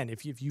 again,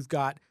 if you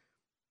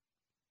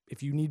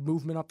need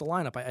movement up the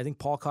lineup, I think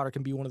Paul Cotter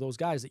can be one of those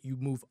guys that you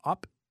move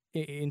up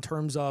in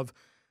terms of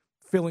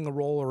filling a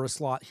role or a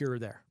slot here or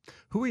there.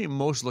 Who are you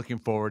most looking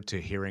forward to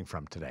hearing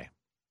from today?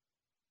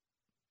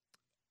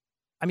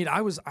 I mean,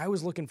 I was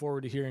looking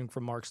forward to hearing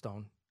from Mark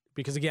Stone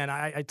because, again,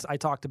 I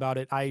talked about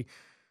it.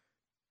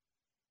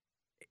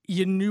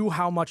 You knew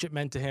how much it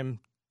meant to him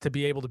to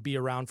be able to be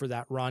around for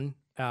that run.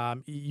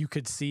 You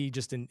could see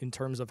just in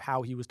terms of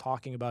how he was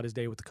talking about his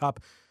day with the Cup,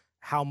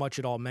 how much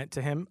it all meant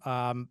to him.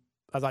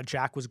 I thought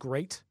Jack was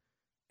great,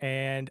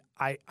 and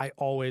I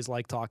always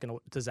like talking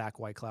to Zach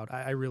Whitecloud.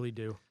 I really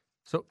do.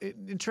 So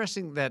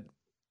interesting that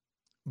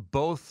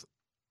both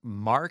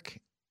Mark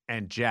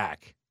and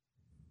Jack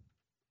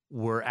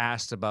were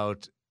asked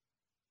about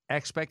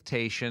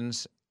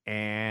expectations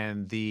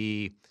and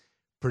the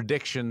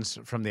predictions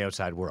from the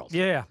outside world.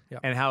 Yeah.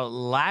 And how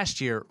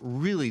last year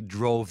really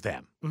drove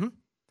them.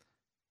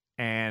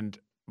 And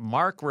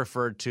Mark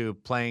referred to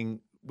playing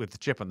with the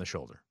chip on the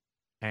shoulder.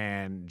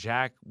 And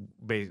Jack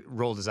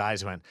rolled his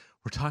eyes and went,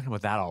 "We're talking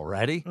about that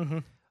already?"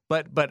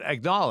 But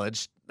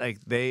acknowledged, like,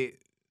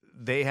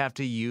 they have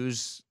to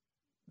use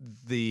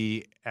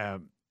the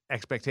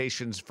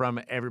expectations from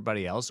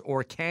everybody else,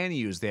 or can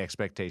use the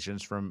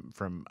expectations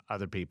from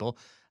other people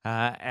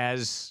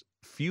as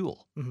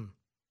fuel.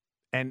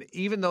 And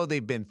even though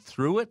they've been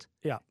through it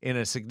in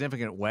a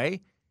significant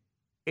way,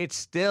 it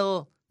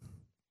still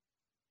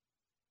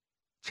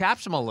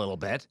chaps them a little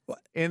bit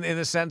in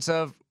the sense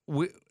of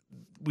we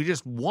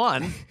just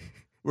won.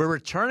 We're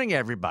returning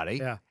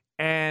everybody.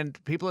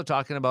 And people are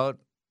talking about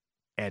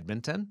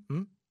Edmonton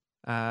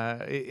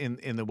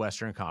in the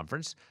Western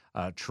Conference.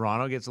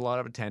 Toronto gets a lot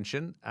of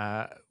attention,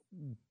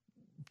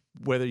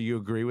 whether you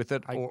agree with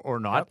it or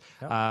not.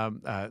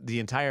 The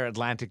entire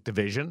Atlantic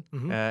Division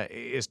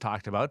is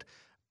talked about.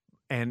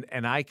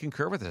 And I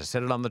concur with it. I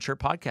said it on the Chirp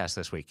podcast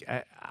this week.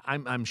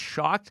 I'm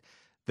shocked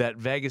that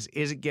Vegas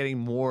isn't getting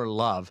more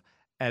love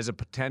as a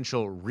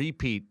potential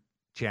repeat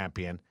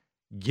champion,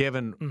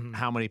 given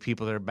how many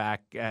people that are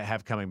back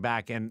have coming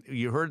back. And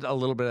you heard a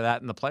little bit of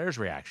that in the players'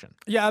 reaction.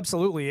 Yeah,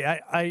 absolutely.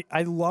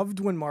 I loved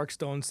when Mark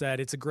Stone said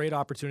it's a great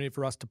opportunity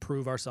for us to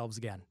prove ourselves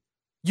again.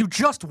 You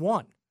just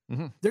won.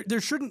 There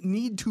shouldn't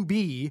need to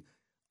be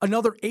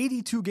another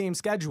 82-game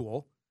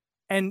schedule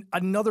and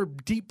another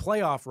deep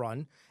playoff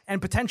run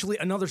and potentially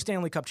another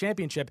Stanley Cup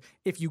championship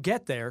if you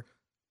get there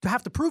to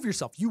have to prove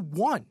yourself. You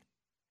won.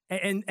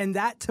 And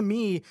that, to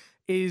me,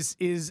 is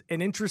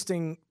an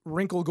interesting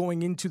wrinkle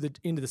going into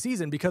the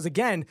season because,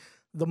 again,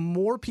 the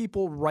more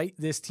people write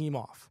this team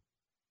off,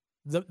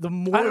 the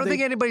more I don't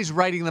think anybody's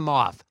writing them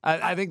off.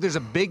 I think there's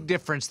a big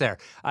difference there.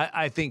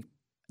 I think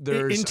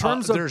there's in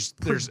terms of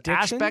there's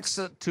aspects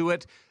to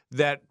it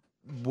that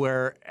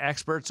where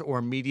experts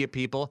or media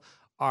people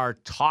are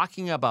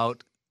talking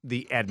about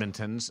the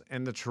Edmontons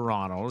and the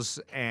Torontos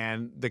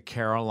and the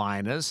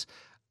Carolinas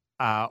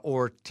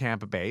or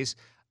Tampa Bays.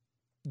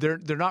 They're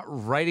not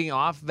writing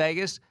off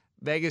Vegas.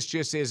 Vegas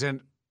just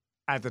isn't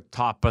at the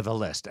top of the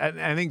list. And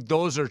I think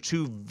those are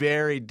two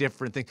very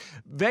different things.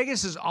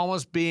 Vegas is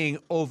almost being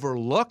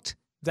overlooked.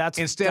 That's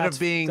fair.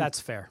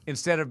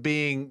 Instead of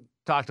being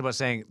talked about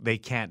saying they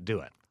can't do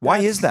it. Why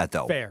is that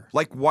though? Fair.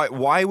 Like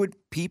why would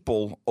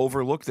people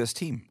overlook this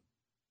team?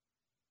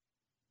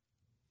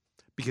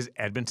 Because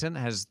Edmonton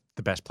has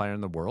the best player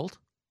in the world,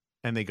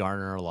 and they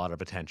garner a lot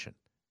of attention.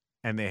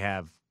 And they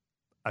have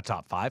a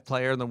top 5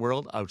 player in the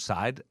world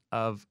outside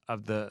of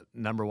the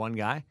number 1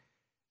 guy,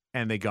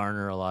 and they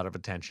garner a lot of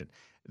attention.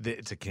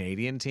 It's a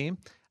Canadian team.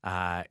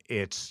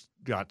 It's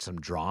got some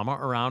drama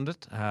around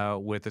it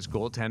with its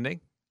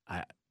goaltending.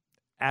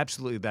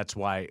 Absolutely, that's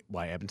why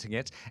Edmonton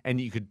gets. And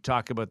you could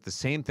talk about the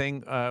same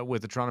thing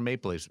with the Toronto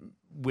Maple Leafs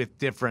with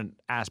different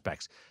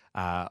aspects.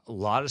 A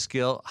lot of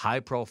skill,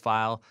 high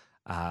profile,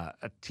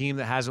 a team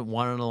that hasn't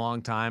won in a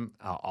long time,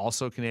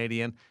 also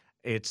Canadian.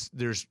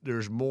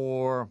 There's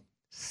more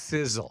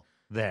sizzle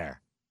there.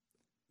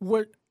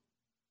 Were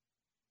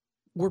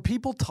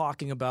people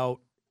talking about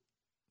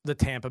the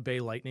Tampa Bay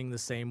Lightning the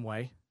same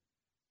way?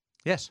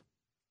 Yes.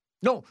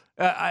 No,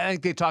 I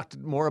think they talked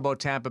more about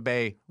Tampa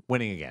Bay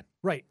winning again.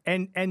 Right.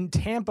 And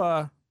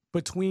Tampa,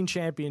 between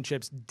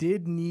championships,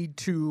 did need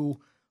to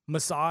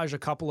massage a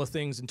couple of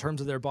things in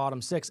terms of their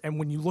bottom 6. And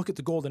when you look at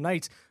the Golden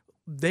Knights,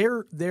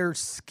 their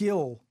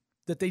skill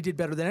that they did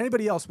better than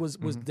anybody else was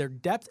their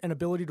depth and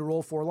ability to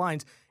roll 4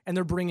 lines, and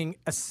they're bringing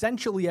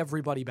essentially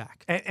everybody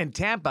back. And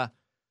Tampa,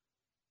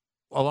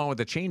 along with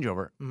the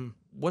changeover,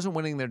 wasn't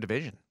winning their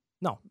division.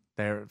 No.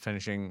 They're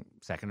finishing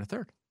second or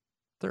third.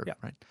 Yeah.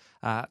 Right?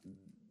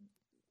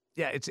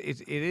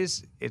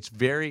 It's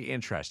very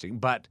interesting,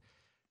 but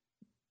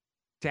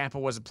Tampa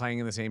wasn't playing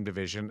in the same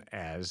division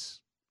as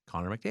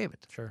Connor McDavid.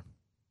 Sure.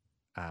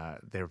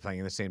 They were playing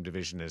in the same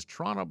division as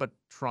Toronto, but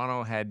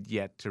Toronto had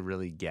yet to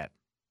really get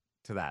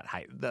to that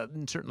height.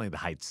 Certainly the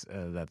heights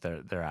that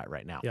they're at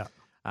right now. Yeah.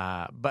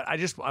 But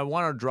I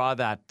want to draw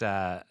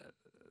that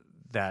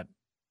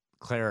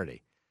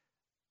clarity.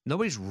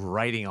 Nobody's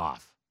writing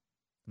off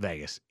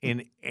Vegas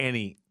in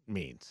any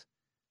means.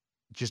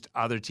 Just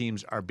other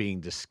teams are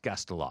being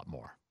discussed a lot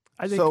more.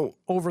 I think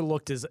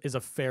overlooked is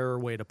a fairer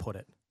way to put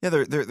it. Yeah,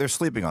 they're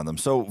sleeping on them.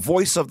 So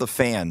voice of the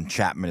fan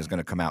Chapman is going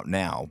to come out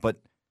now, but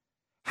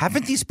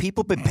haven't these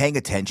people been paying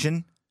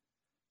attention?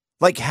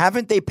 Like,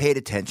 haven't they paid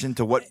attention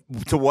to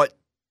what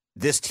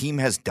this team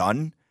has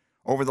done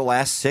over the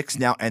last 6,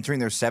 now entering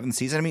their 7th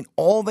season? I mean,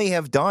 all they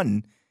have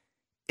done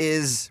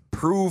is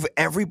prove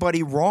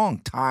everybody wrong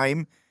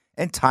time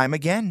and time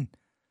again.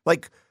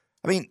 Like,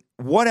 I mean,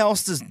 what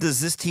else does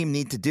this team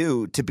need to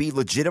do to be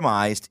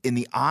legitimized in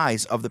the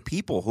eyes of the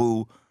people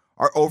who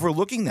are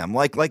overlooking them?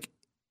 Like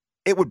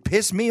it would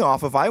piss me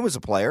off if I was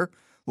a player.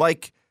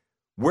 Like,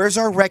 where's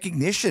our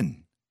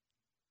recognition?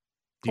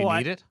 Do you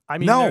need it? I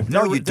mean, no,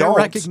 you their don't.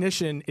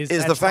 Recognition is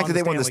the fact that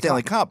they won the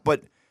Stanley Cup.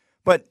 But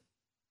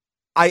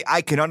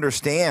I can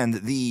understand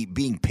the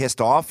being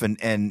pissed off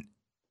and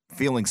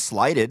feeling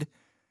slighted.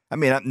 I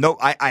mean,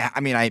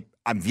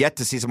 I'm yet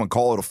to see someone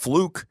call it a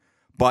fluke.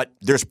 But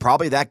there's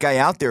probably that guy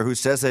out there who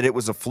says that it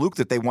was a fluke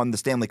that they won the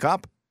Stanley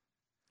Cup.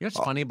 You know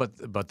what's funny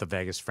about the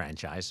Vegas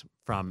franchise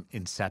from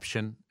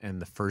inception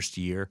and the first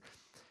year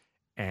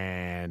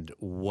and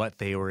what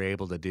they were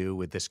able to do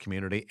with this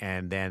community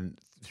and then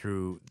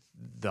through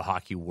the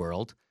hockey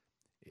world,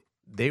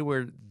 they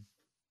were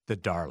the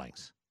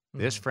darlings.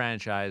 Mm-hmm. This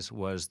franchise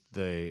was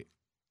the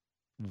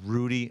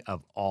Rudy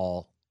of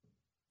all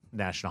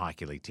National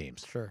Hockey League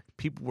teams. Sure.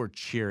 People were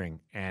cheering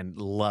and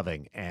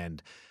loving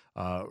and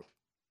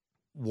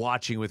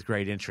watching with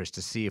great interest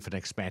to see if an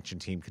expansion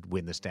team could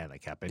win the Stanley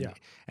Cup.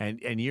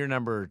 And year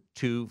number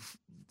 2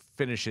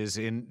 finishes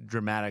in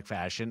dramatic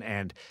fashion,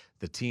 and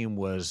the team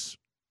was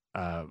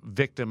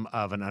victim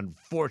of an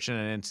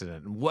unfortunate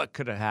incident. And what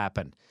could have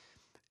happened?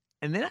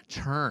 And then it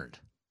turned,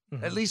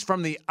 at least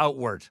from the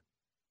outward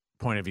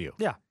point of view.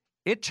 Yeah.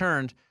 It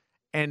turned,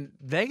 and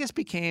Vegas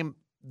became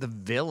the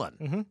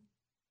villain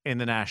in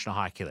the National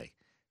Hockey League.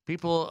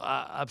 People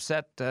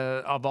upset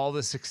of all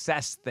the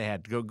success they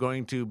had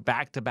going to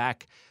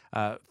back-to-back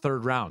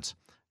third rounds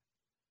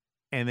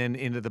and then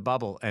into the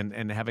bubble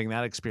and having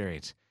that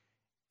experience.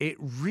 It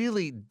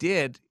really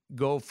did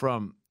go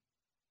from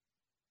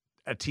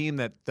a team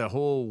that the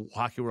whole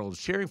hockey world was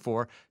cheering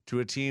for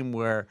to a team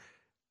where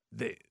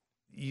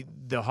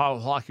the whole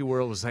hockey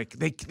world was like,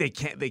 they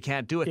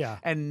can't do it. Yeah.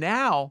 And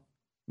now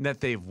that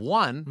they've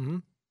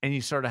won, and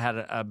you sort of had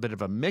a bit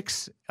of a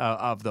mix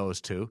of those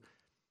two,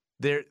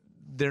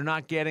 they're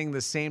not getting the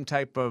same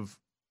type of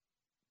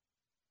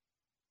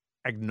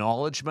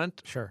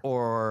acknowledgement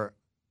or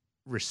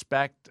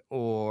respect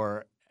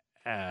or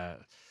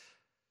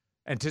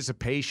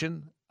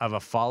anticipation of a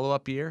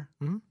follow-up year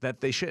that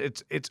they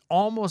should. It's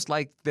almost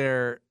like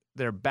they're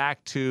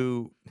back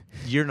to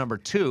year number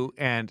 2,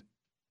 and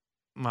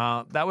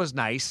that was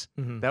nice,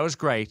 that was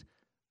great,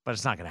 but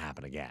it's not going to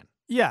happen again.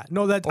 Yeah,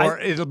 no,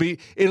 it'll be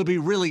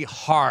really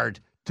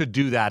hard to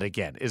do that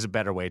again is a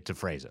better way to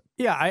phrase it.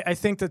 Yeah, I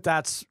think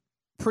that's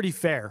pretty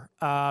fair.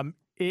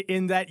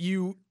 In that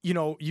you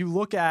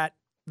look at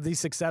the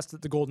success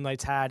that the Golden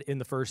Knights had in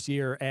the first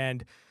year,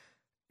 and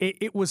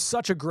it was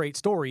such a great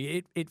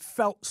story. It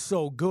felt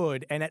so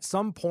good, and at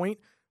some point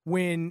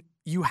when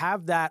you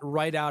have that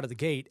right out of the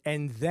gate,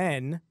 and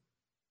then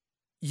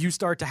you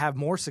start to have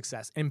more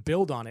success and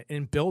build on it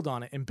and build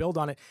on it and build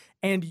on it,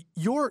 and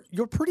you're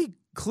pretty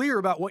clear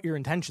about what your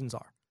intentions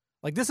are.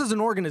 Like, this is an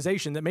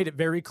organization that made it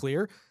very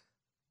clear,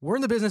 we're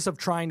in the business of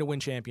trying to win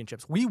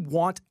championships. We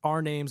want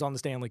our names on the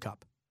Stanley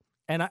Cup.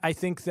 And I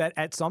think that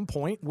at some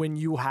point when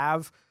you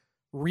have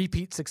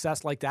repeat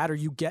success like that, or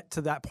you get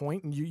to that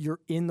point and you're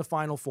in the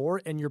Final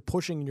Four and you're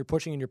pushing and you're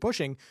pushing and you're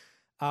pushing,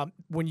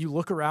 when you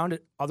look around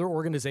at other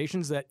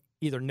organizations that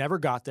either never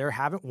got there,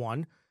 haven't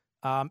won,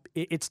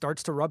 it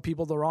starts to rub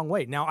people the wrong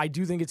way. Now, I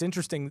do think it's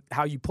interesting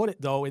how you put it,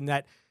 though, in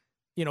that,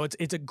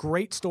 it's a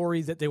great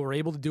story that they were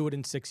able to do it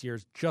in 6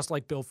 years, just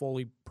like Bill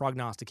Foley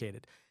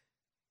prognosticated.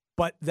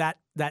 But that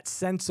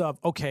sense of,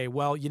 okay,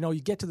 well,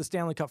 you get to the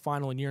Stanley Cup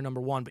final in year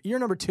number 1, but year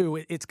number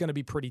 2, it's going to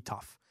be pretty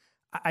tough.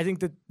 I think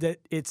that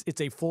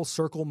it's a full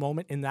circle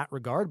moment in that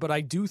regard, but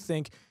I do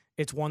think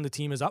it's one the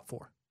team is up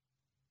for.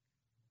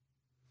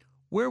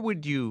 Where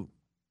would you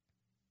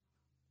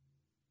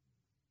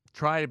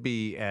try to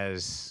be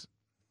as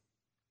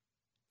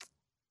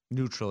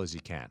neutral as you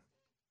can?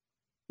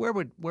 Where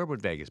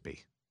would Vegas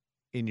be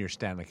in your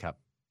Stanley Cup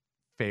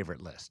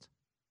favorite list?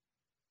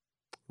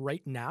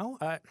 Right now?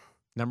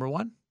 Number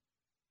 1?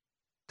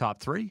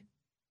 Top 3?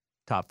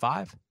 Top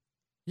 5?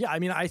 Yeah, I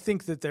mean, I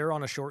think that they're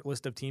on a short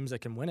list of teams that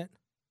can win it.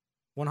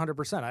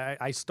 100%.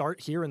 I start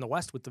here in the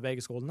West with the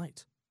Vegas Golden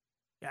Knights.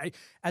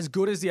 As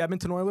good as the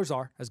Edmonton Oilers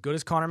are, as good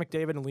as Connor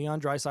McDavid and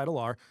Leon Draisaitl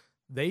are,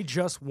 they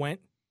just went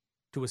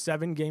to a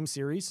 7-game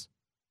series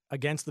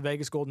against the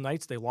Vegas Golden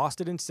Knights. They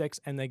lost it in 6,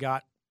 and they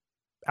got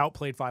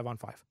outplayed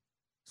 5-on-5.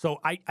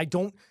 So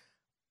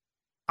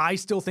I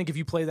still think if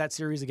you play that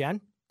series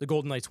again, the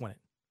Golden Knights win it.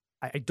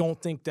 I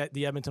don't think that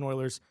the Edmonton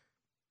Oilers,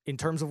 in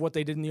terms of what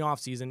they did in the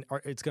offseason,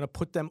 it's going to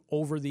put them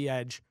over the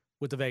edge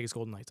with the Vegas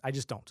Golden Knights. I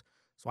just don't.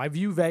 So I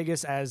view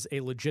Vegas as a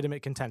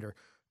legitimate contender.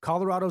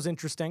 Colorado's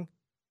interesting,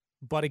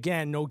 but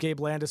again, no Gabe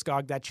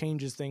Landeskog. That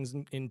changes things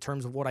in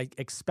terms of what I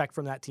expect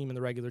from that team in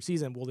the regular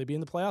season. Will they be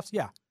in the playoffs?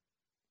 Yeah.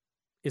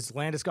 Is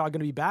Landeskog going to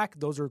be back?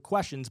 Those are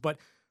questions. But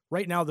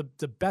right now,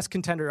 the best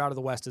contender out of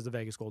the West is the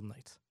Vegas Golden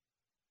Knights.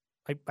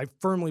 I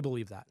firmly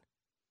believe that.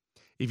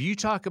 If you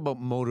talk about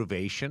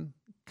motivation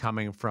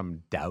coming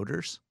from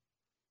doubters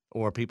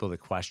or people that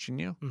question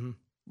you,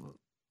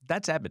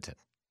 that's Edmonton.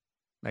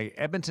 Like,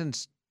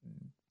 Edmonton's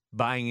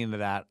buying into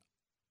that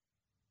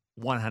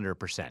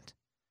 100%.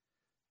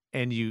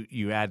 And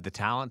you add the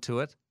talent to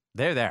it,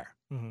 they're there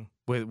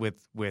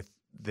with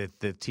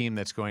the team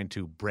that's going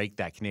to break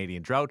that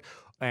Canadian drought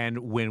and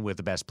win with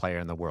the best player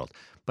in the world.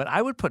 But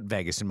I would put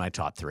Vegas in my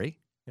top 3.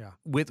 Yeah.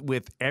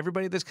 With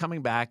everybody that's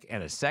coming back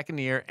and a second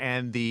year,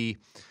 and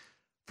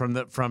from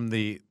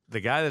the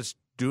guy that's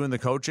doing the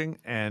coaching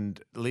and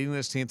leading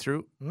this team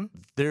through,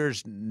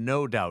 there's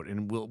no doubt,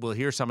 and we'll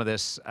hear some of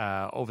this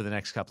over the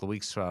next couple of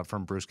weeks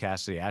from Bruce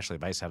Cassidy. Ashley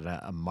Weiss had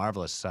a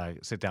marvelous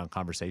sit-down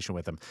conversation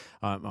with him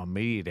on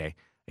Media Day.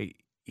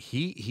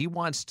 He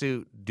wants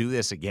to do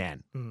this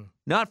again,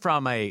 not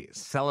from a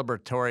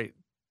celebratory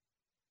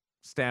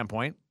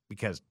standpoint,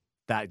 because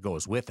that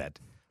goes with it,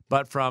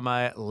 but from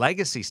a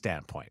legacy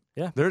standpoint.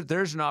 Yeah.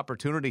 There's an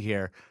opportunity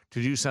here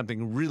to do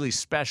something really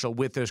special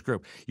with this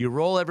group. You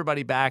roll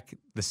everybody back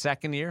the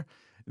second year,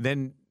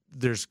 then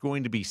there's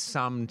going to be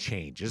some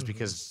changes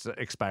because it's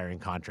expiring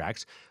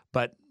contracts,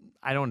 but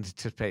I don't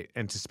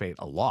anticipate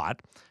a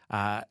lot.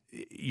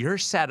 You're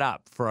set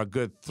up for a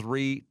good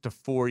 3 to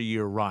 4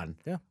 year run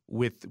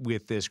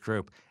with this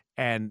group.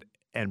 And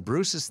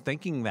Bruce is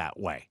thinking that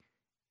way.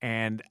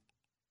 And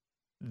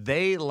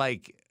they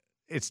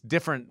it's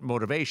different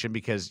motivation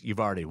because you've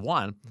already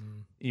won.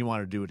 You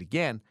want to do it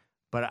again.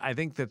 But I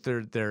think that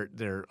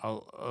they're a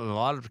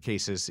lot of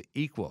cases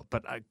equal.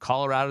 But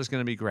Colorado is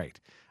going to be great.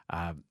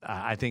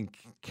 I think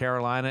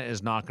Carolina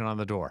is knocking on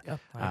the door. Yeah,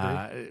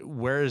 I agree.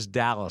 Where is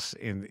Dallas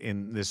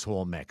in this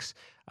whole mix?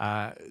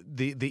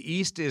 The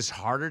East is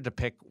harder to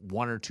pick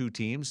 1 or 2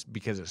 teams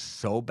because it's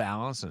so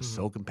balanced and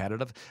so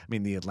competitive. I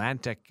mean, the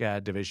Atlantic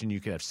division, you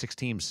could have 6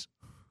 teams.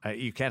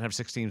 You can't have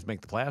 6 teams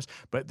make the playoffs,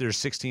 but there's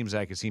 6 teams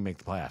that I could see make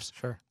the playoffs.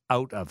 Sure.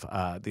 Out of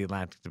the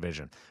Atlantic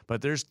division.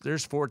 But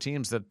there's 4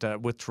 teams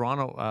that, with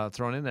Toronto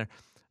thrown in there,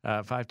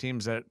 5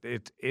 teams that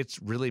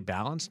it's really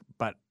balanced.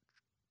 But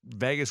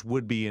Vegas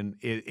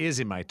is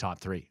in my top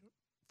 3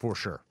 for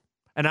sure.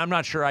 And I'm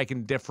not sure I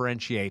can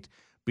differentiate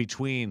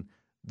between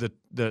the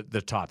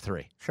top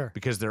 3. Sure.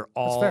 Because they're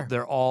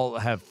all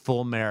have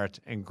full merit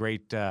and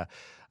great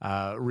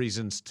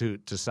reasons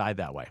to side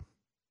that way.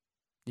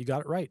 You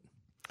got it right.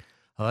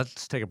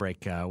 Let's take a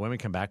break. When we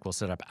come back, we'll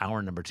set up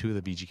hour number 2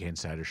 of the VGK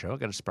Insider Show. I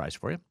got a surprise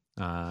for you.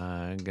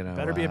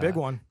 Better be a big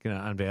one.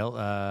 Gonna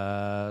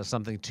unveil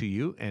something to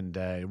you and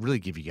really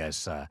give you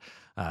guys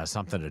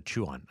something to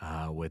chew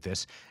on with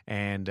this.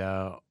 And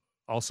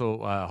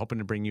also hoping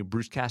to bring you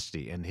Bruce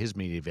Cassidy and his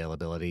media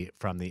availability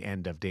from the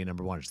end of day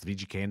number 1. It's the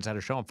VGK Insider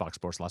Show on Fox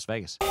Sports Las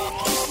Vegas.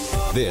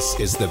 This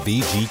is the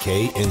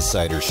VGK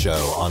Insider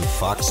Show on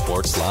Fox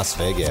Sports Las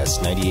Vegas,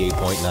 98.9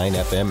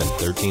 FM and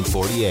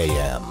 1340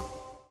 AM.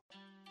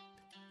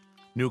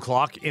 New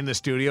clock in the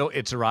studio.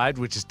 It's arrived,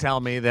 which is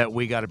telling me that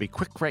we got to be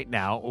quick right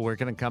now. We're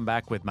going to come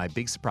back with my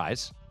big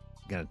surprise.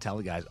 I'm going to tell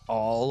the guys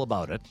all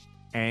about it,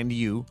 and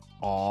you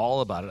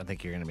all about it. I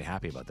think you're going to be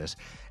happy about this.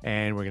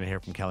 And we're going to hear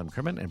from Kelly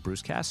McCrimmon and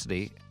Bruce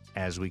Cassidy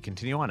as we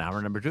continue on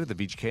hour number 2 of the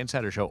VGK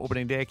Insider Show,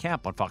 opening day of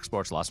camp on Fox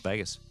Sports Las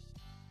Vegas.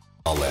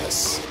 All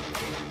this.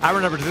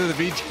 Hour number 2 of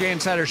the VGK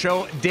Insider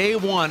Show, day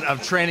 1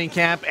 of training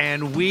camp,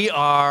 and we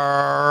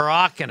are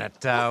rocking it.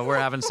 We're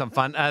having some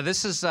fun.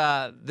 This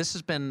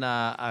has been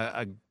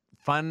a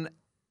fun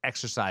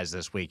exercise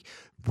this week.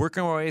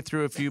 Working our way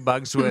through a few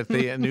bugs with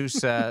the new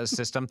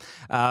system,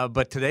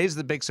 but today's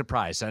the big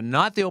surprise.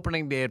 Not the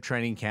opening day of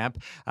training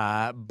camp,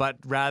 but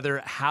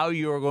rather how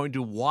you are going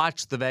to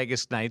watch the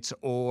Vegas Knights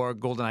or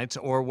Golden Knights,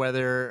 or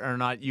whether or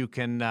not you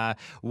can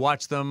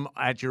watch them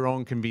at your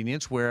own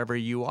convenience wherever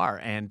you are.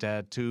 And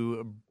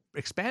to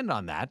expand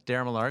on that,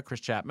 Darren Millard, Chris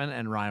Chapman,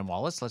 and Ryan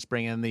Wallace. Let's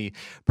bring in the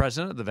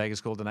president of the Vegas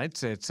Golden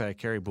Knights. It's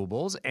Kerry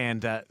Boubols.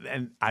 And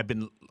I've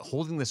been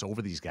holding this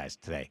over these guys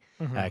today,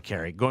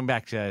 Kerry. Going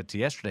back to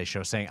yesterday's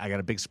show, saying I got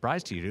a big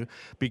surprise to you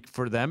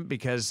for them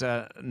because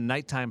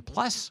Nighttime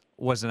Plus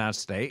was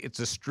announced today.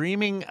 It's a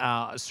streaming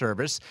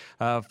service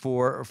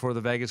for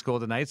the Vegas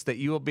Golden Knights that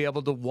you will be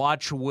able to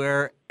watch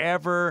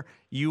wherever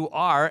you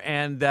are.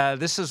 And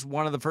this is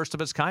one of the first of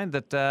its kind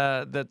that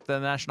the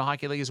National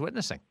Hockey League is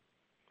witnessing.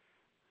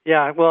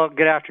 Yeah, well,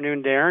 good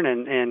afternoon, Darren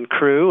and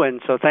crew,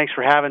 and so thanks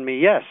for having me.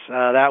 Yes,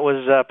 that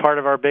was part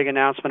of our big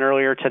announcement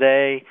earlier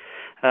today.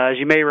 As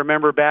you may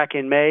remember, back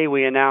in May,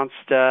 we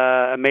announced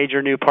a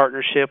major new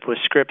partnership with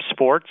Scripps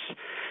Sports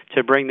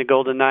to bring the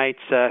Golden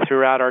Knights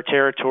throughout our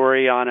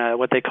territory on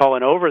what they call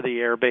an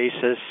over-the-air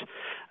basis.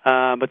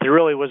 But there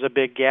really was a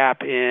big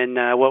gap in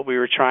what we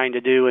were trying to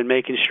do in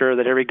making sure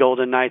that every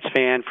Golden Knights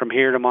fan from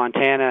here to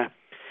Montana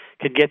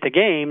could get the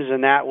games,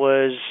 and that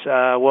was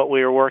what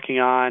we were working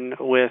on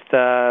with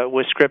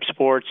Scripps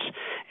Sports,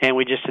 and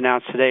we just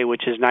announced today,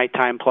 which is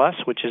Nighttime Plus,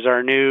 which is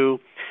our new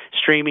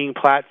streaming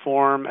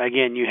platform.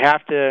 Again, you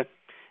have to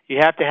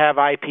have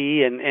IP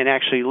and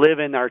actually live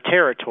in our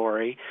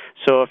territory.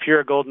 So if you're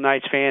a Golden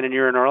Knights fan and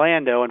you're in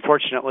Orlando,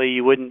 unfortunately,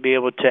 you wouldn't be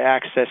able to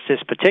access this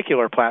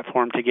particular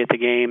platform to get the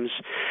games.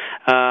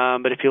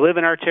 But if you live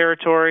in our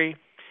territory,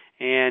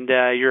 and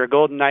you're a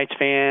Golden Knights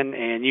fan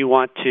and you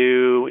want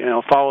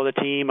to follow the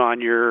team on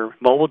your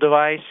mobile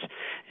device,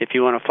 if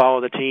you want to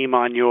follow the team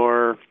on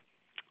your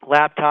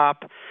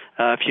laptop,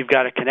 if you've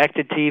got a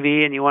connected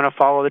TV and you want to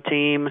follow the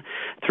team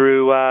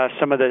through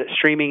some of the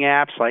streaming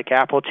apps like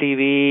Apple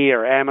TV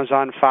or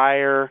Amazon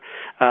Fire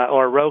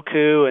or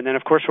Roku, and then,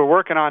 of course, we're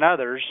working on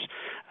others.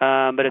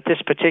 But at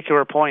this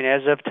particular point,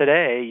 as of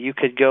today, you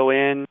could go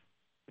in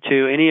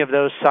to any of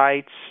those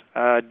sites,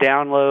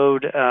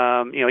 download.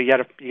 You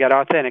got to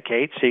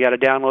authenticate, so you got to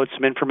download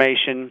some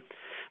information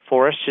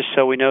for us, just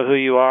so we know who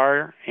you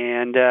are,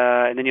 and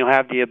then you'll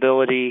have the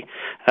ability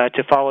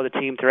to follow the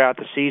team throughout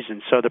the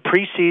season. So the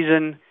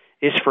preseason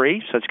is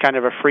free, so it's kind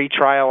of a free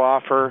trial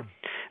offer.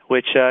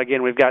 Which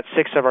again, we've got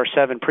 6 of our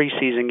 7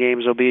 preseason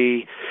games will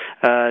be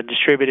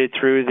distributed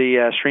through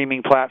the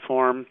streaming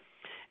platform.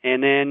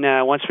 And then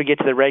once we get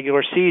to the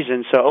regular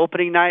season, so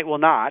opening night will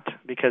not,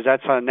 because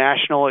that's a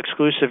national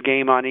exclusive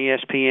game on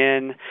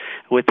ESPN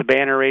with the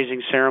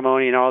banner-raising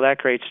ceremony and all that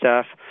great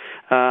stuff.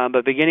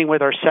 But beginning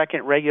with our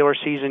second regular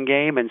season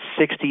game and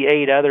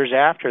 68 others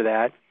after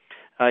that,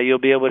 you'll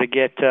be able to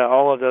get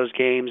all of those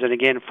games and,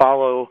 again,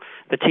 follow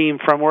the team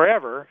from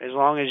wherever, as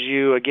long as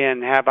you,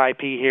 again, have IP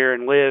here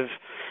and live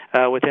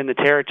within the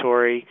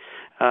territory.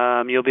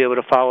 You'll be able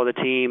to follow the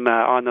team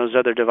on those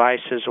other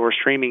devices or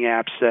streaming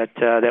apps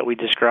that we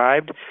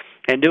described,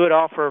 and do it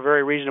all for a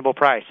very reasonable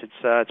price.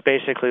 It's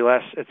basically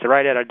less. It's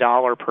right at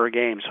 $1 per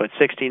game, so it's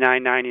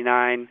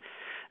 $69.99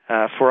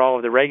 for all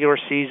of the regular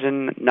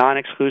season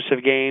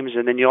non-exclusive games,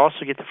 and then you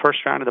also get the first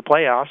round of the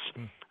playoffs,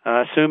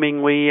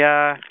 assuming we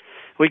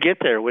get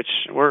there, which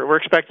we're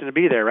expecting to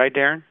be there, right,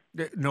 Darren?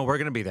 No, we're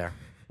going to be there.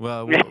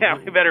 Well, we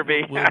better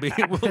be.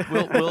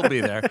 We'll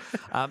be there.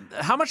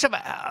 How much of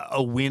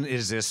a win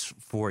is this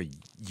for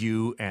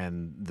you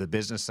and the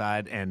business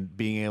side, and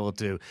being able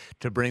to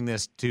bring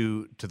this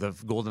to the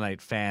Golden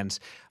Knight fans?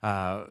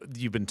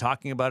 You've been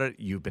talking about it,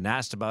 you've been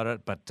asked about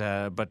it, but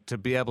to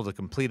be able to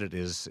complete it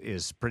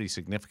is pretty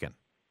significant.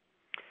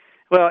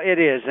 Well, it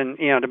is, and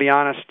to be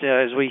honest,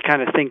 as we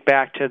kind of think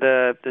back to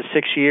the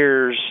 6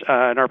 years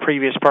and our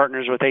previous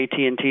partners with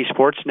AT&T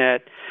Sportsnet.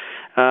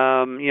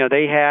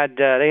 They had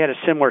a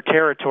similar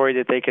territory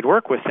that they could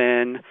work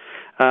within,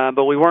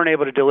 but we weren't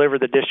able to deliver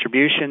the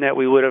distribution that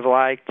we would have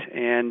liked.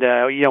 And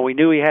we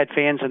knew we had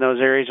fans in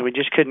those areas, and we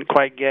just couldn't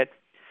quite get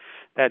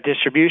that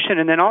distribution.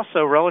 And then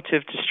also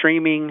relative to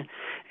streaming,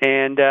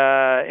 and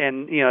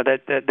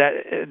that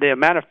the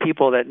amount of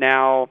people that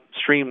now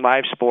stream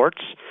live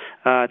sports,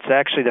 It's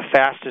actually the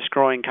fastest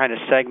growing kind of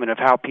segment of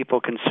how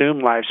people consume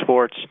live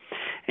sports.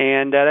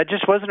 And that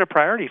just wasn't a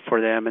priority for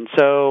them. And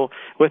so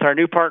with our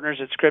new partners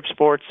at Scripps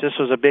Sports, this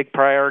was a big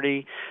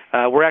priority.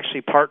 We're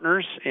actually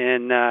partners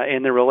in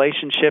the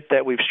relationship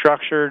that we've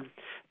structured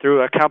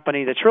through a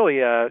company that's really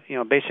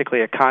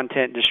basically a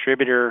content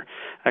distributor,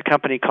 a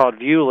company called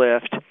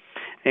ViewLift.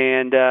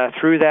 And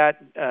through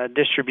that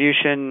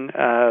distribution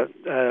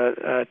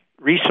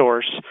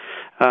resource,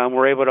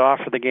 we're able to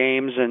offer the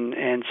games.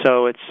 And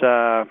so it's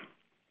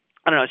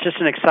I don't know, it's just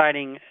an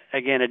exciting,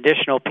 again,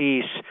 additional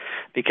piece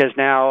because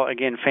now,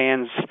 again,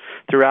 fans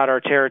throughout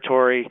our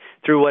territory,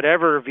 through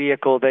whatever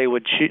vehicle they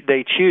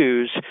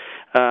choose,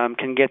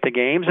 can get the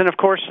games. And, of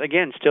course,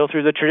 again, still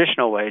through the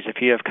traditional ways. If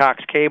you have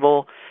Cox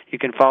Cable, you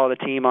can follow the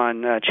team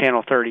on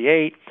Channel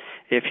 38.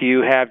 If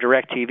you have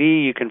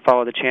DirecTV, you can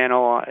follow the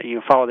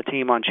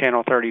team on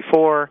Channel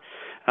 34.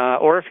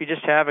 Or if you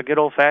just have a good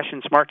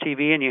old-fashioned smart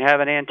TV and you have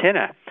an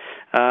antenna,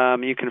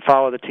 you can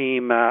follow the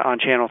team on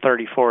Channel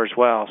 34 as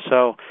well.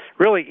 So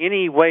really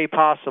any way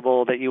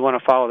possible that you want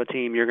to follow the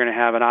team, you're going to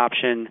have an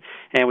option,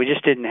 and we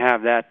just didn't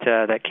have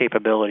that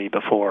capability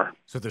before.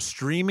 So the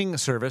streaming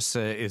service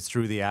is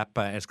through the app.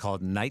 It's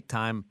called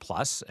Nighttime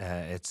Plus.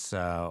 It's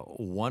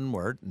one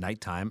word,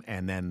 Nighttime,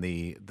 and then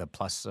the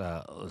plus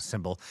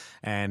symbol,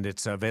 and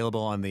it's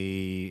available on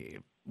the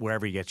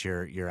wherever you get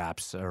your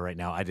apps right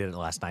now. I did it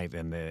last night,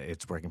 and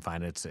it's working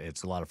fine. It's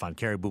a lot of fun.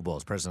 Kerry Bubol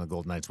is president of the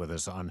Golden Knights with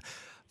us on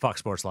Fox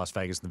Sports Las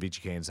Vegas and the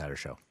VGK Insider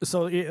Show.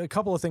 So a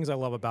couple of things I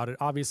love about it.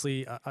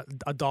 Obviously,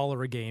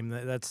 $1 a game,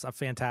 that's a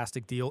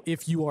fantastic deal.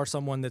 If you are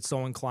someone that's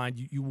so inclined,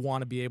 you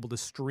want to be able to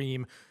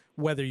stream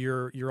whether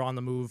you're on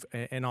the move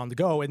and on the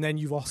go. And then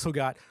you've also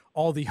got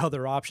all the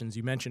other options.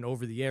 You mentioned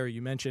over the air.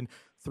 You mentioned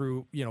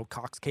through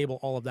Cox Cable,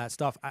 all of that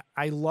stuff.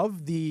 I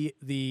love the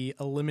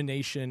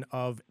elimination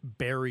of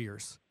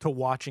barriers to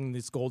watching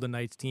this Golden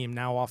Knights team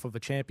now off of a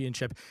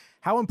championship.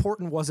 How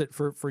important was it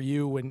for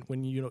you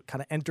when you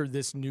kind of entered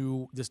this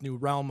new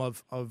realm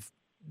of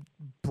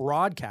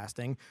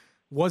broadcasting?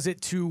 Was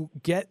it to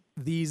get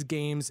these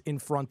games in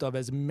front of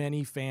as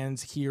many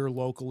fans here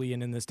locally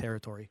and in this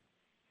territory?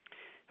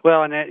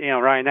 Well, and that,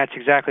 Ryan, that's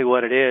exactly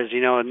what it is.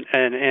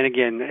 And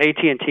again,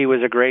 AT&T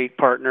was a great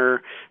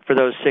partner for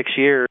those 6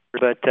 years,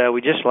 but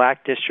we just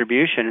lacked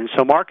distribution. And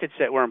so markets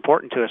that were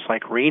important to us,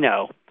 like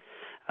Reno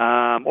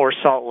or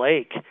Salt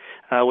Lake,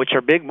 which are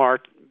big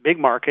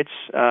markets,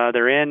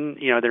 they're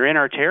in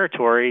our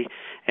territory,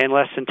 and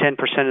less than 10%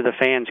 of the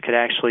fans could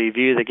actually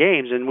view the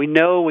games. And we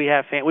know we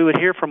have fans. We would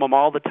hear from them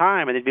all the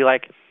time, and they'd be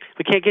like,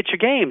 "We can't get your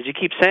games. You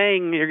keep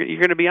saying you're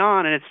going to be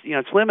on, and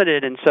it's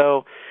limited." And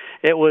so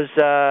it was,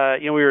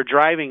 we were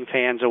driving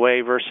fans away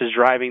versus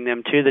driving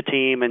them to the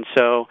team. And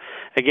so,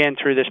 again,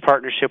 through this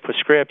partnership with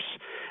Scripps,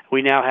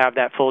 we now have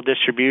that full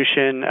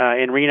distribution.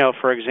 In Reno,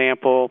 for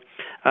example,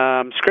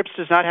 Scripps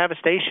does not have a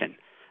station,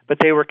 but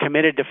they were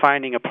committed to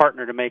finding a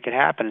partner to make it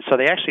happen. And so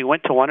they actually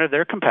went to one of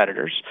their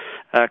competitors,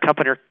 a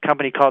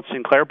company called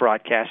Sinclair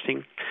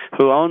Broadcasting,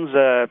 who owns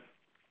a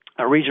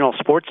regional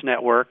sports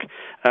network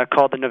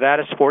called the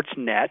Nevada Sports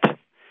Net.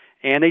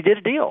 And they did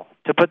a deal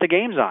to put the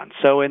games on.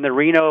 So in the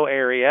Reno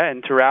area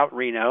and throughout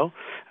Reno,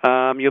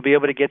 you'll be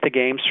able to get the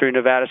games through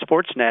Nevada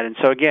Sportsnet. And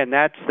so, again,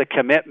 that's the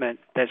commitment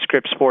that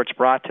Scripps Sports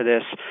brought to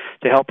this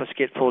to help us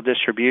get full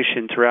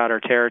distribution throughout our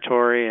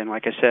territory. And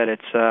like I said,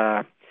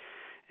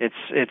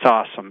 it's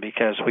awesome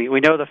because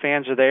we know the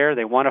fans are there.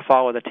 They want to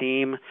follow the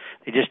team.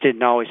 They just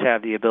didn't always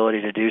have the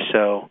ability to do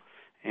so,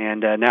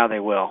 and now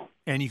they will.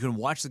 And you can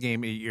watch the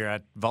game. You're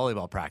at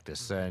volleyball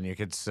practice, and your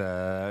kid's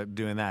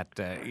doing that.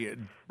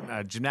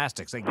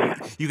 Gymnastics. Like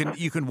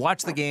you can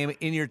watch the game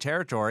in your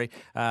territory.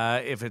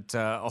 If it's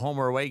a home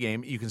or away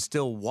game, you can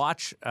still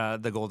watch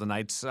the Golden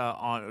Knights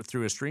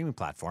through a streaming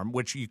platform,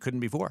 which you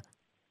couldn't before.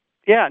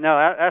 Yeah, no,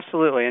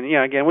 absolutely. And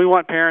again, we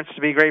want parents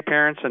to be great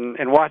parents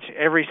and watch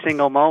every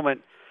single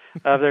moment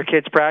of their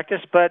kids'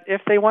 practice. But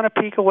if they want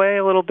to peek away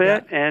a little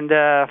bit and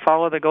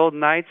follow the Golden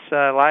Knights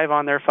live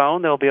on their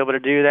phone, they'll be able to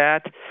do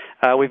that.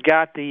 We've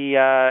got the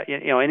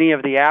any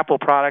of the Apple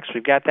products,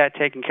 we've got that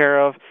taken care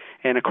of,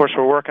 and of course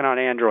we're working on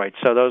Android.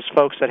 So those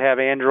folks that have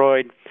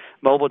Android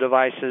mobile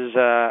devices,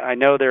 I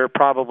know they're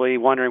probably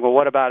wondering, well,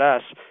 what about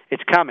us?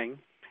 It's coming.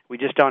 We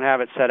just don't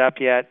have it set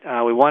up yet.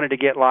 We wanted to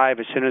get live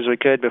as soon as we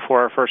could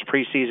before our first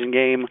preseason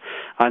game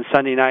on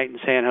Sunday night in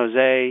San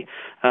Jose,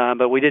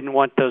 but we didn't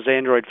want those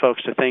Android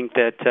folks to think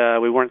that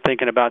we weren't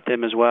thinking about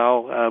them as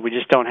well. We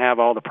just don't have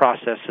all the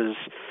processes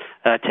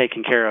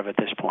taken care of at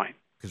this point.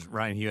 Because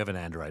Ryan, you have an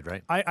Android,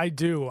 right? I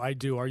do.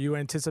 Are you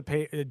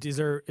is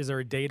there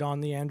a date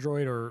on the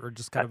Android or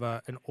just kind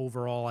of an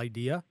overall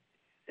idea?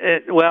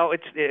 Well,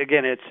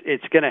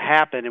 it's going to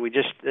happen, and we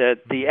just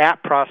the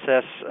app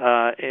process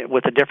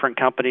with the different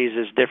companies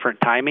is different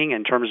timing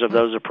in terms of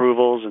those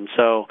approvals, and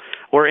so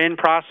we're in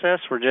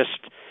process. We're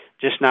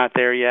just not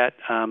there yet,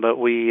 but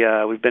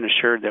we've been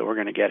assured that we're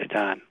going to get it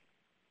done.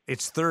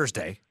 It's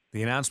Thursday.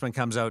 The announcement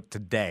comes out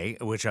today,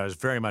 which I was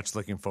very much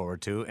looking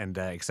forward to, and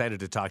excited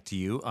to talk to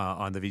you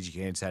on the VGK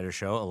Insider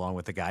Show along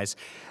with the guys.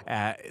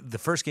 The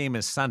first game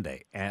is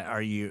Sunday.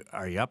 Are you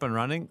up and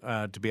running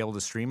to be able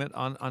to stream it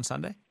on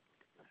Sunday?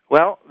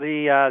 Well,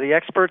 the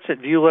experts at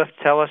ViewLift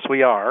tell us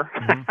we are,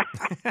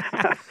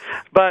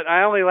 but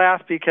I only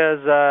laugh because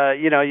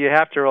you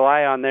have to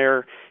rely on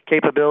their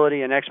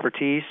capability and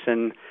expertise,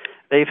 and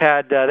they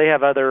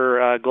have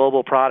other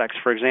global products.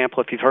 For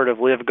example, if you've heard of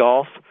Live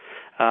Golf,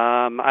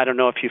 I don't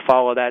know if you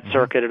follow that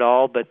circuit at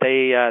all, but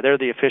they're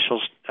the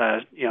official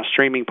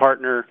streaming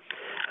partner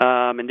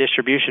and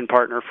distribution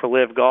partner for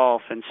Live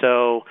Golf, and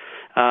so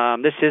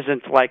this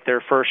isn't like their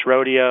first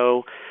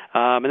rodeo.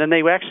 And then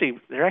they're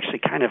actually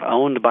kind of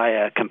owned by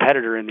a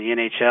competitor in the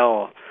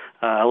NHL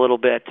a little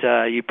bit.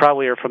 You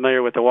probably are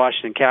familiar with the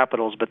Washington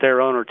Capitals, but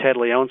their owner, Ted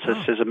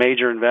Leonsis, is a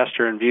major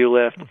investor in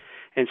ViewLift.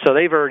 And so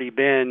they've already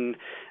been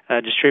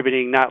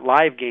distributing not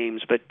live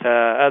games, but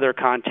other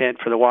content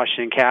for the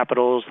Washington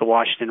Capitals, the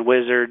Washington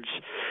Wizards.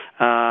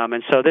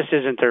 And so this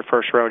isn't their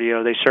first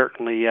rodeo. They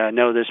certainly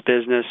know this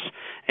business,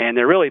 and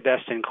they're really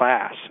best in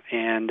class.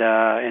 And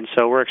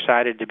so we're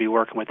excited to be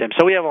working with them.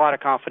 So we have a lot of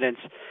confidence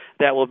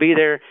that will be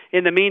there.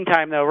 In the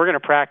meantime, though, we're going to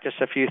practice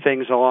a few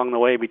things along the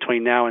way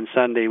between now and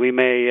Sunday. We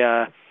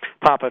may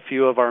pop a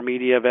few of our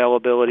media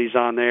availabilities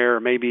on there, or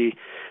maybe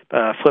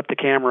flip the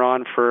camera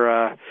on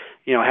for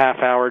half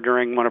hour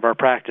during one of our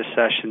practice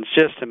sessions,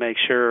 just to make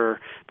sure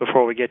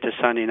before we get to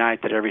Sunday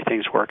night that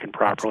everything's working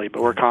properly.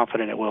 But we're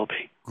confident it will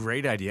be.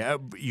 Great idea.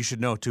 You should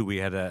know, too, we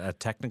had a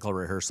technical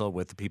rehearsal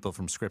with the people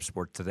from Script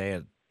Sport today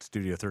at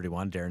Studio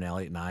 31, Darren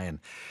Elliott and I,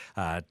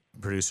 and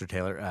producer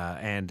Taylor,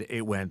 and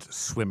it went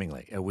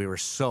swimmingly. We were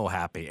so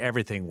happy.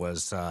 Everything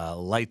was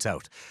lights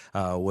out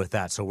with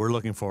that. So we're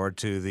looking forward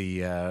to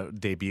the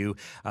debut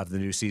of the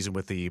new season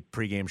with the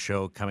pregame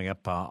show coming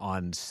up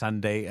on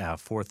Sunday,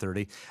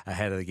 4:30,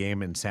 ahead of the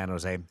game in San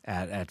Jose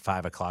at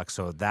 5 o'clock.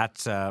 So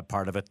that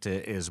part of it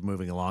is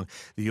moving along.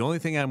 The only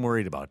thing I'm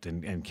worried about,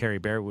 and Carrie,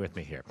 bear with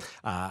me here,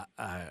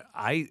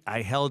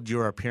 I held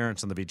your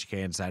appearance on the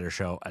VGK Insider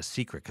Show a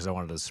secret because I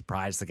wanted to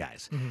surprise the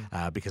guys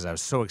because I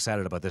was so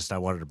excited about this and I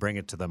wanted to bring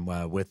it to them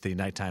with the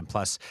Nighttime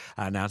Plus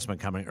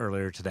announcement coming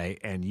earlier today.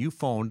 And you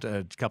phoned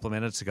a couple of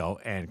minutes ago,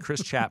 and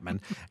Chris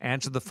Chapman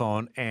answered the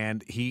phone,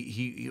 and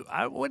he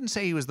I wouldn't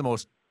say he was the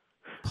most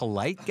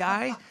polite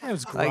guy. It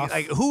was gruff.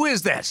 Like, who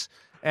is this?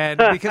 And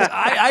because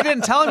I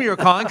didn't tell him you were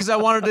calling because I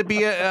wanted to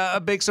be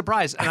a big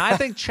surprise. And I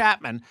think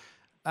Chapman,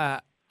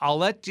 I'll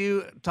let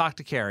you talk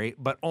to Carrie,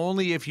 but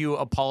only if you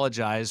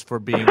apologize for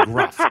being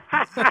gruff.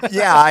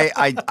 Yeah,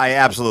 I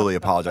absolutely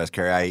apologize,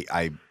 Carrie.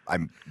 I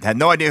had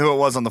no idea who it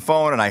was on the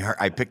phone, and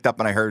I picked up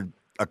and I heard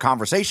a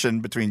conversation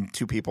between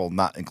two people,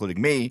 not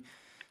including me.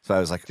 So I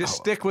was like, just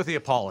stick with the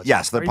apology.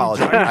 Yes, the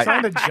apology. Are you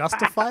trying to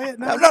justify it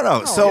now?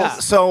 No.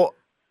 So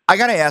I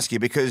got to ask you,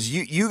 because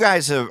you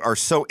guys are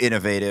so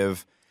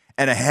innovative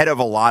and ahead of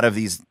a lot of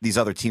these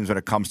other teams when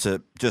it comes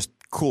to just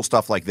cool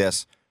stuff like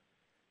this.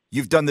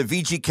 You've done the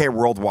VGK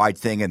Worldwide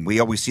thing, and we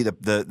always see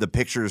the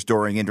pictures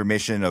during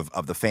intermission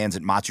of the fans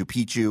at Machu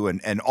Picchu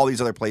and all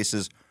these other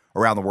places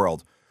around the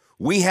world.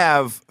 We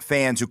have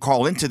fans who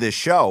call into this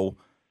show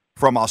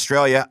from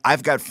Australia.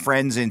 I've got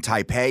friends in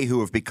Taipei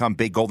who have become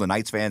big Golden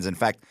Knights fans. In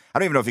fact, I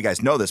don't even know if you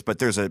guys know this, but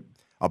there's a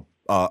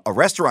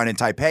restaurant in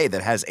Taipei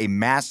that has a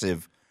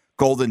massive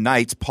Golden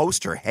Knights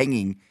poster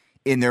hanging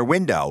in their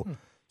window.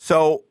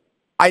 So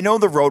I know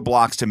the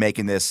roadblocks to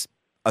making this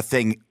a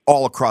thing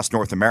all across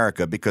North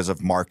America because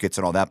of markets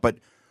and all that. But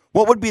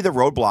what would be the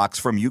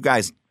roadblocks from you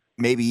guys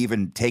maybe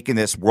even taking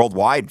this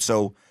worldwide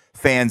so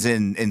fans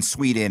in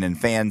Sweden and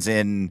fans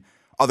in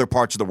other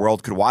parts of the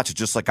world could watch it,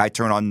 just like I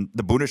turn on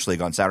the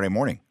Bundesliga on Saturday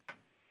morning?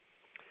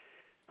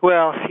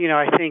 Well,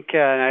 I think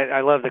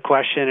I love the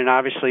question, and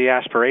obviously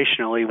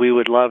aspirationally we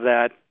would love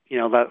that,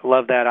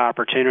 love that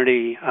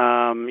opportunity.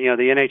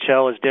 The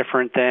NHL is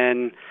different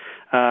than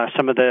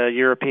some of the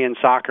European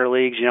soccer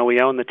leagues. We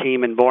own the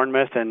team in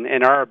Bournemouth,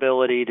 and our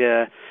ability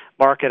to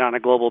market on a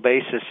global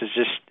basis is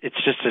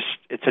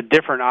it's a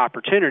different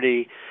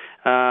opportunity.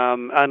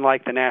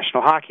 Unlike the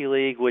National Hockey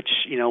League, which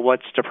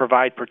what's to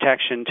provide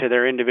protection to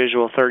their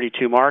individual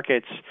 32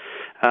 markets,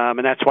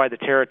 and that's why the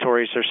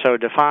territories are so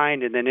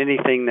defined. And then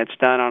anything that's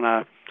done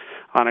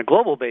on a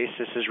global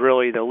basis is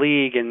really the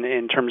league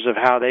in terms of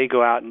how they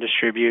go out and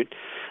distribute.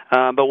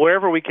 But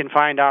wherever we can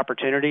find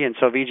opportunity, and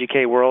so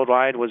VGK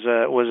Worldwide was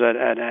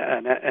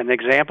an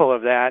example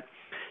of that,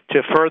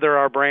 to further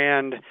our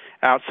brand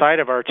outside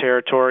of our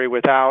territory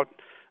without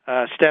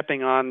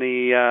stepping on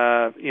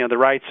the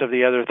rights of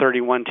the other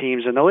 31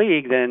 teams in the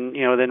league, then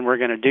we're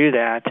going to do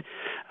that.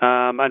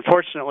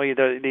 Unfortunately,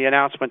 the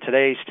announcement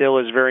today still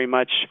is very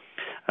much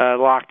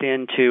locked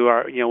into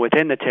our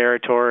within the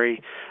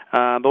territory,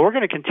 but we're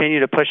going to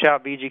continue to push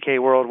out VGK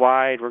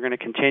Worldwide. We're going to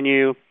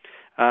continue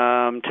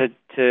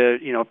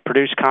to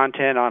produce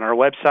content on our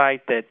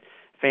website that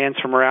fans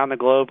from around the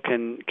globe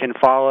can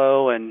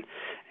follow, and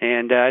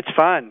it's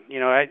fun.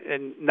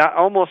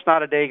 Almost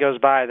not a day goes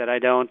by that I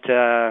don't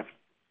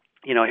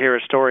hear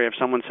a story of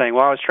someone saying,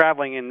 "Well, I was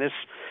traveling in this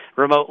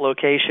remote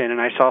location,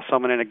 and I saw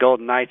someone in a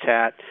Golden Knights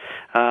hat.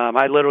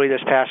 I literally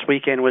this past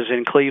weekend was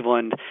in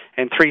Cleveland,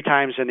 and 3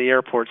 times in the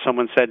airport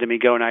someone said to me,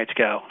 "Go Knights,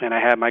 go!" And I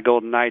had my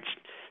Golden Knights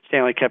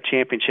Stanley Cup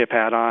championship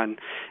hat on,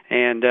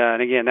 and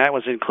again, that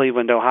was in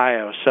Cleveland,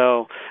 Ohio.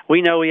 So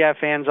we know we have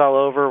fans all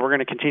over. We're going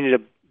to continue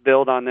to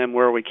build on them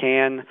where we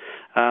can,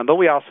 but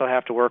we also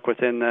have to work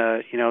within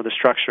the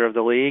structure of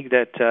the league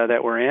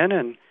that we're in,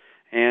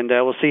 and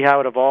we'll see how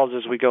it evolves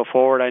as we go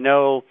forward. I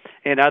know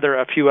in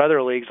a few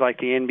other leagues like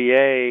the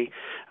NBA,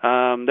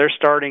 they're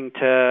starting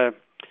to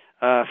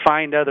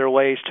find other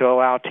ways to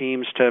allow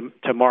teams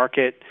to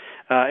market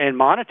and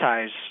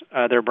monetize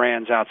their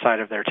brands outside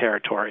of their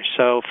territory.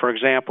 So, for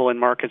example, in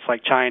markets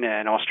like China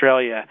and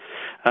Australia,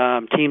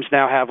 teams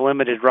now have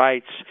limited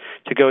rights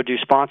to go do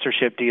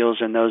sponsorship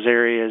deals in those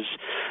areas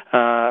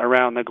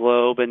around the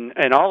globe.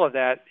 And all of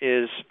that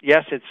is,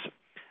 yes, it's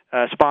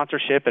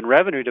sponsorship and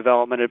revenue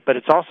development, but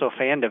it's also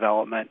fan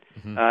development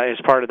as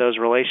part of those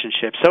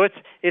relationships. So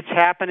it's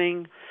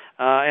happening.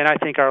 And I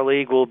think our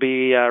league will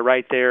be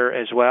right there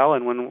as well.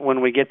 And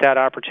when we get that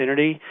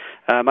opportunity,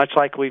 much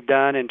like we've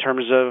done in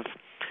terms of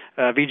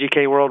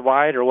VGK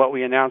Worldwide or what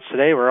we announced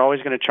today, we're always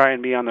going to try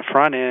and be on the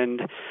front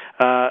end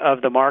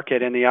of the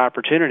market and the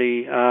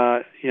opportunity,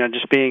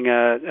 just being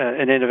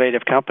an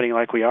innovative company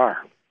like we are.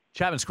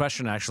 Chapman's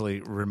question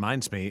actually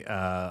reminds me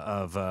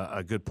of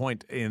a good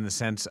point in the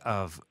sense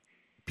of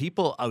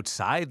people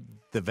outside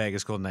the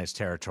Vegas Golden Knights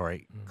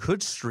territory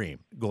could stream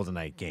Golden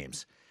Knight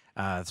games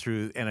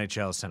through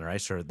NHL Center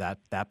Ice or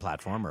that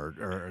platform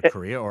or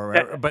Korea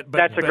but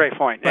that's a great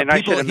point, and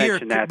I should have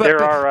mentioned that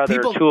there are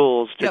other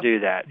tools to do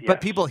that. Yes. But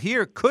people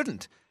here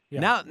couldn't.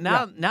 Yeah.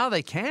 Now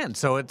they can.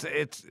 So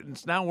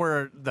it's now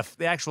where the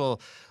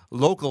actual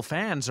local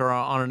fans are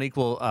on an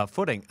equal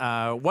footing.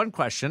 One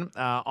question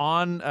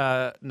on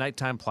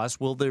Nighttime Plus: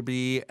 will there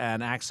be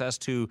an access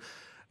to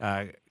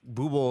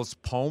Bubol's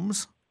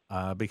poems?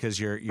 Because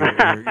you're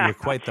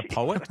quite the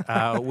poet.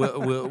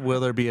 Will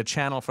there be a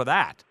channel for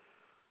that?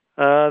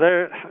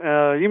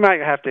 You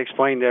might have to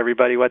explain to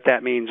everybody what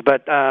that means,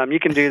 but you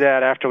can do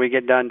that after we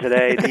get done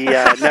today.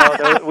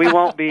 No, we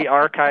won't be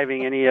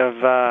archiving any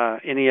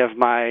of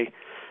my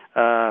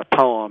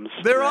poems.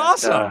 They're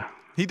awesome.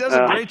 He does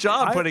a great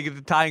job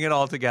tying it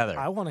all together.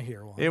 I want to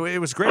hear one. It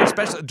was great,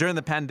 especially during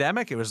the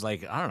pandemic. It was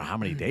like, I don't know how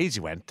many days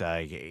you went.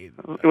 It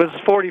was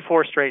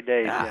 44 straight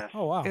days, yes.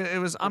 Oh, wow. It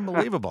was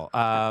unbelievable.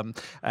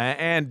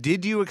 And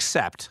did you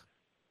accept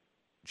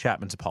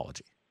Chapman's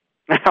apology?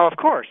 Of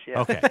course,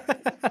 yeah. Okay.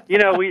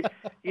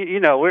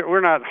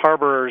 We're not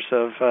harborers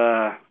of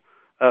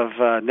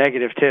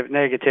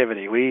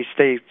negativity. We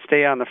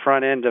stay on the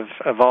front end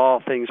of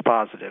all things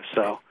positive.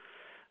 So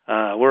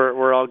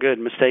we're all good.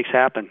 Mistakes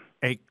happen.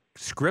 Hey,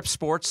 Scripps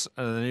Sports,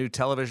 the new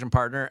television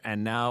partner,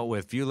 and now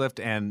with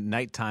ViewLift and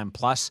Nighttime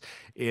Plus,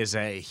 is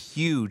a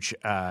huge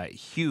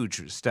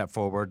step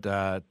forward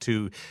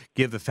to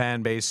give the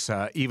fan base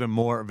even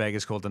more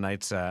Vegas Golden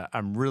Knights.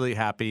 I'm really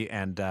happy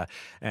and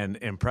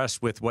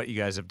impressed with what you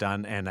guys have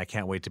done, and I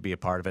can't wait to be a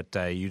part of it.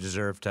 You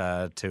deserve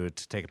to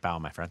take a bow,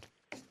 my friend.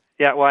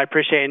 Yeah, well, I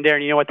appreciate it. And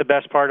Darren, you know what the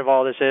best part of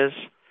all this is?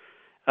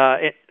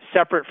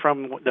 Separate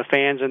from the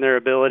fans and their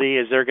ability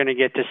is they're going to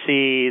get to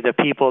see the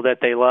people that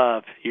they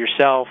love.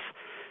 Yourself,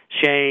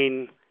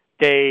 Shane,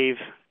 Dave,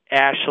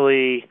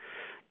 Ashley,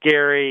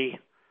 Gary,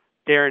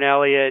 Darren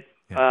Elliott,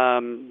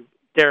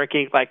 Derek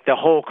Inc. Like the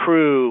whole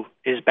crew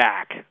is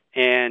back.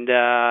 And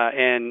at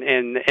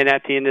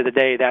the end of the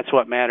day, that's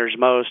what matters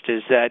most,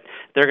 is that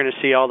they're going to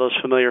see all those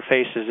familiar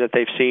faces that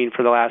they've seen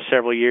for the last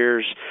several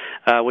years,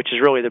 which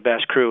is really the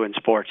best crew in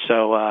sports.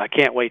 So I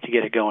can't wait to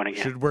get it going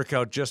again. Should work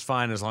out just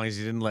fine as long as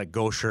you didn't let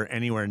Gosher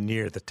anywhere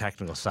near the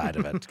technical side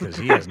of it, because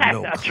he has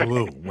no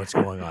clue what's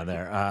going on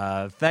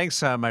there.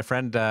 Thanks, my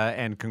friend,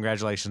 and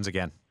congratulations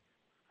again.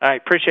 I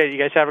appreciate it. You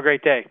guys have a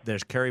great day.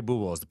 There's Kerry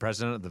Bubel, the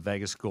president of the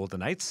Vegas Golden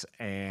Knights,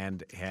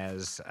 and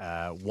has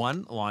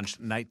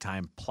launched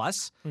Nighttime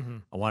Plus.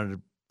 I wanted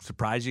to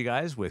surprise you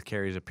guys with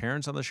Kerry's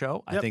appearance on the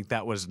show. Yep. I think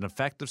that was an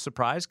effective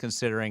surprise,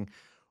 considering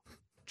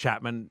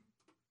Chapman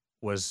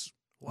was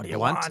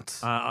blunt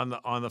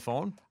on the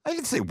phone. I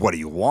didn't say, "What do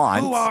you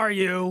want?" Who are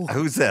you?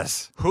 Who's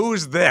this?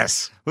 Who's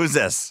this? Who's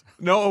this?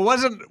 No, it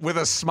wasn't with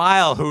a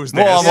smile. Who's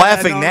this? Well, I'm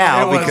laughing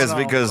now because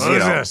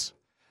who's this?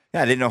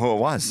 Yeah, I didn't know who it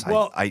was.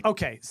 Well,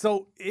 okay,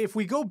 so if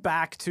we go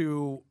back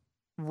to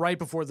right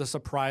before the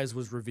surprise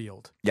was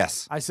revealed.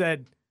 Yes. I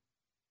said,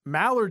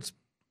 Mallard's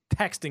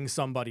texting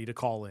somebody to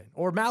call in,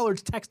 or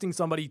Mallard's texting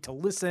somebody to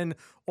listen,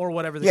 or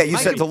whatever. Yeah, you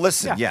said to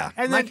listen, yeah.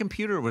 And my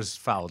computer was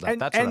fouled up.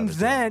 That's what I was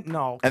doing.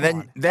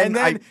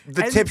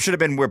 The tip should have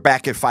been, we're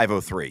back at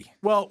 5:03.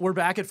 Well, we're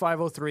back at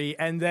 5:03,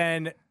 and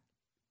then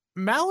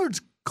Mallard's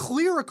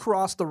clear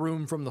across the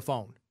room from the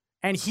phone.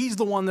 And he's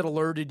the one that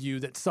alerted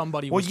you that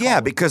somebody was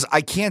calling. Because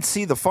I can't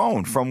see the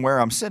phone from where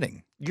I'm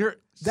sitting. You're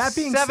that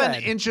being 7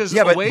 said, inches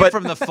away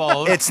from the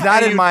phone. It's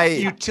not in my...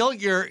 You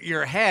tilt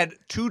your head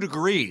 2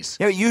 degrees.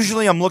 Yeah,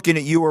 usually I'm looking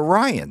at you or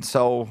Ryan,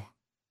 so...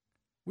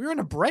 We were in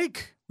a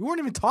break. We weren't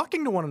even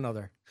talking to one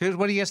another.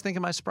 What do you guys think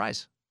of my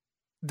surprise?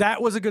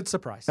 That was a good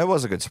surprise. That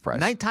was a good surprise.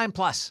 Nighttime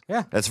Plus.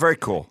 Yeah. That's very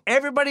cool.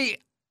 Everybody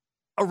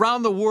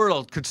around the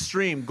world could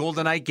stream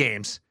Golden Knight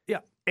games. Yeah.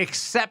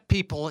 Except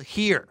people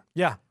here.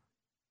 Yeah.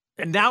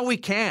 And now we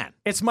can.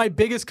 It's my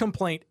biggest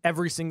complaint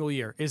every single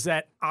year is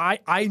that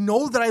I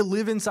know that I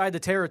live inside the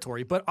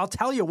territory, but I'll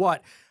tell you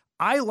what,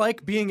 I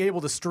like being able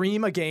to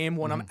stream a game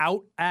when I'm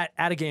out at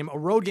a game, a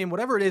road game,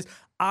 whatever it is.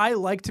 I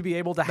like to be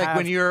able to have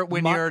Like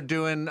when you're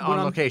doing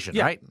on location,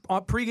 right?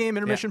 Pregame,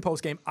 intermission,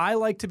 postgame. I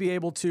like to be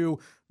able to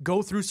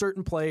go through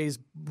certain plays,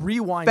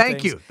 rewind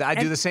Thank things. you. I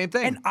do the same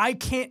thing. And I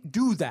can't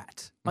do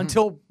that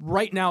until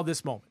right now,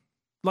 this moment.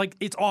 Like,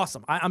 it's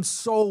awesome. I'm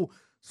so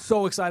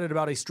excited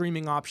about a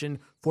streaming option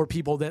for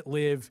people that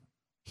live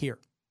here.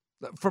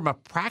 From a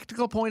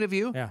practical point of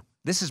view,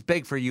 this is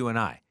big for you and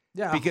I.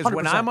 Yeah, because 100%.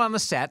 when I'm on the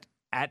set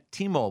at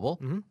T-Mobile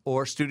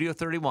or Studio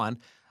 31,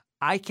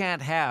 I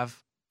can't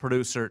have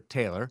producer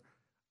Taylor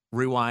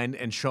rewind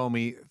and show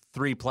me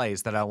 3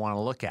 plays that I want to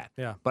look at.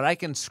 Yeah. But I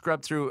can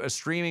scrub through a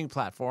streaming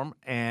platform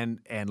and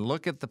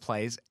look at the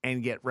plays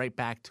and get right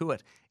back to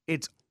it.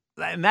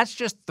 And that's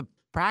just the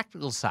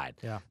practical side.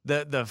 Yeah.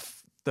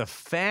 The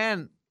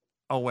fan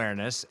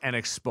awareness and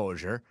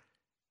exposure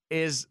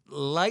is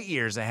light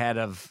years ahead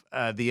of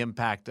the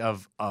impact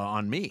of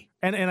on me.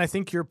 And I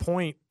think your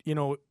point,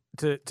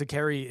 to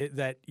carry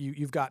that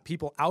you've got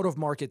people out of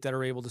market that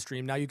are able to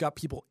stream. Now you've got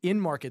people in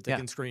market that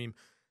can stream.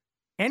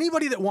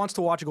 Anybody that wants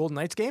to watch a Golden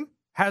Knights game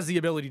has the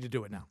ability to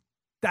do it now.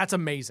 That's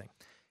amazing.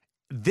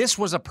 This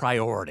was a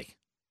priority.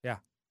 Yeah.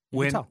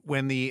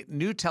 When the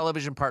new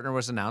television partner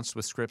was announced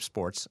with Scripps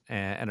Sports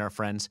and our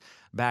friends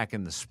back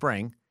in the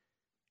spring,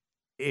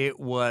 it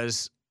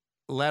was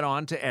led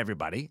on to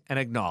everybody and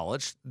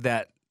acknowledged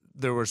that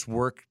there was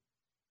work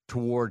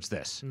towards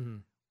this. Mm-hmm.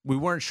 We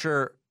weren't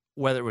sure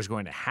whether it was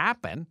going to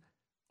happen,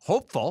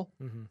 hopeful,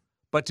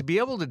 but to be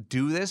able to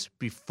do this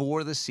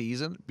before the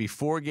season,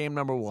 before game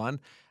number 1,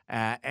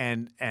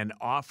 and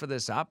offer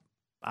this up,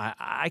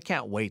 I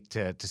can't wait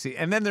to see.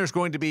 And then there's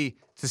going to be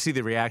to see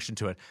the reaction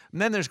to it.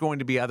 And then there's going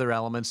to be other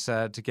elements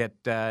to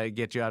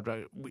get you out.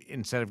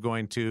 Instead of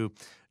going to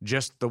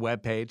just the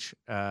webpage,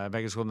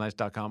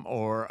 VegasGoldenKnights.com,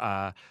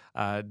 or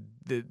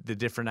the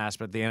different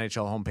aspect, the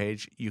NHL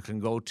homepage, you can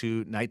go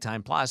to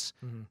Nighttime Plus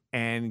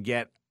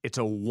and it's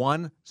a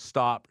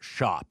one-stop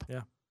shop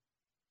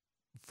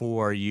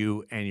for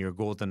you and your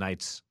Golden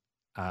Knights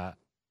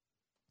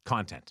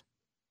content.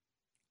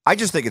 I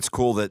just think it's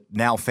cool that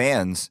now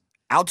fans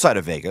outside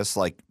of Vegas,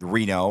 like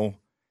Reno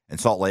and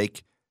Salt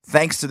Lake,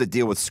 thanks to the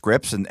deal with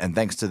Scripps and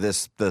thanks to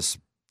this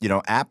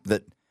app,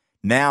 that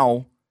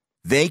now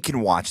they can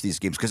watch these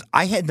games. Because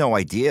I had no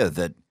idea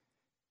that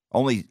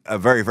only a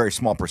very, very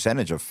small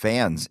percentage of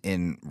fans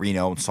in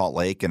Reno and Salt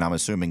Lake, and I'm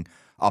assuming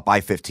up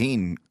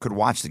I-15, could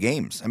watch the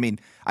games. I mean,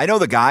 I know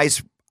the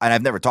guys, and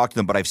I've never talked to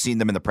them, but I've seen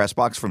them in the press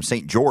box from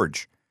St.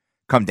 George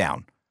come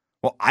down.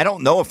 Well, I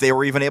don't know if they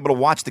were even able to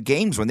watch the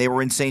games when they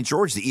were in St.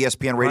 George, the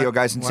ESPN radio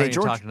guys in St.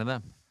 George. Why are you talking to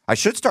them? I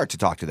should start to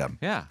talk to them.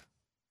 Yeah.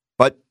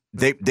 But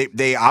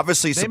they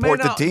obviously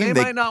support the team.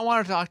 They might not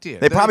want to talk to you.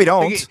 They probably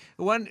don't.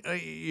 One,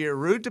 you're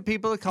rude to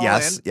people that call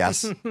in.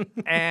 Yes.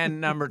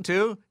 And number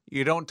 2,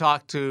 you don't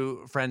talk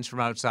to friends from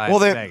outside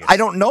Vegas. I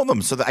don't know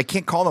them, so I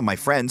can't call them my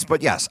friends.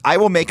 But yes, I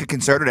will make a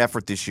concerted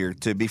effort this year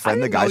to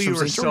befriend the guys from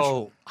St. George. You were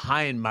so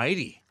high and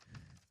mighty.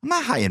 I'm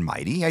not high and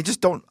mighty. I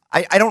just don't.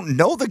 I don't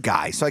know the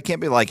guy, so I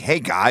can't be like, "Hey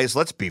guys,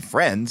 let's be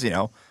friends."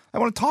 I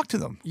want to talk to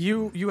them.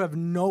 You have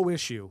no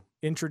issue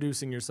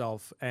introducing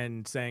yourself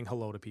and saying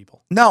hello to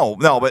people. No,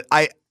 but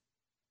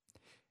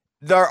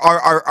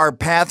our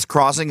paths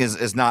crossing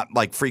is not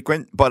like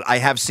frequent, but I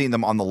have seen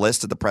them on the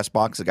list at the press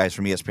box. The guys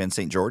from ESPN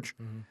St. George.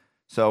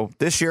 So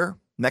this year,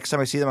 next time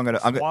I see them, I'm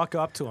gonna walk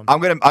up to them.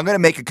 I'm gonna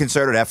make a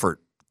concerted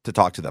effort to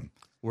talk to them.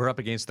 We're up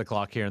against the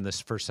clock here in this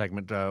first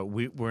segment.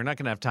 We're not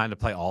going to have time to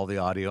play all the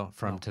audio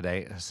from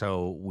today,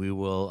 so we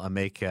will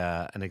make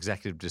an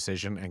executive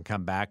decision and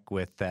come back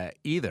with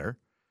either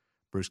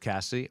Bruce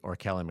Cassidy or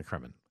Kelly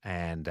McCrimmon,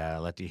 and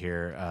let you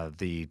hear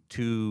the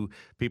 2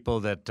 people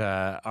that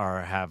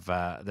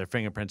have their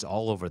fingerprints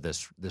all over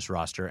this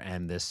roster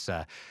and this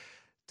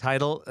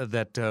title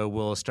that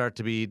will start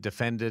to be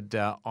defended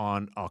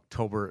on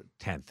October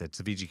 10th. It's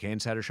the VGK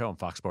Insider Show on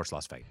Fox Sports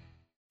Las Vegas.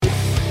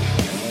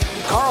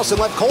 Carlson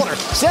left corner,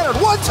 centered,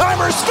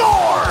 one-timer,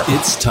 score!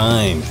 It's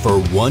time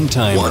for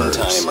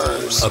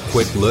One-Timers. A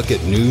quick look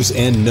at news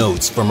and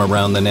notes from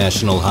around the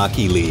National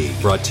Hockey League.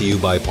 Brought to you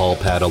by Paul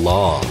Pata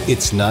Law.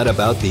 It's not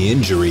about the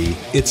injury,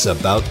 it's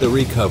about the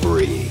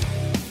recovery.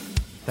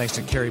 Thanks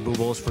to Carrie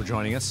Boobles for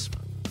joining us.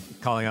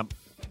 Calling up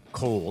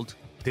cold.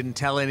 Didn't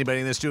tell anybody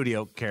in the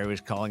studio Carrie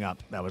was calling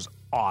up. That was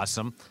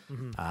awesome.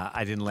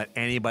 I didn't let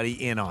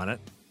anybody in on it,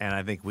 and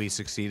I think we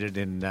succeeded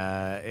in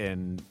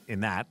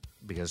that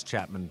because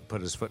Chapman put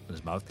his foot in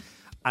his mouth.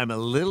 I'm a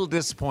little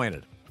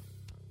disappointed,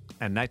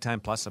 and Nighttime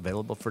Plus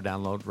available for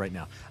download right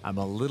now. I'm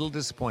a little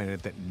disappointed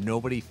that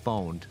nobody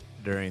phoned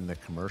during the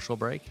commercial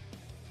break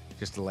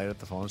just to light up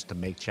the phones to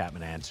make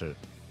Chapman answer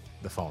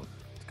the phone.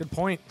 Good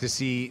point. To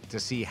see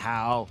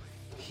how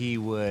he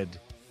would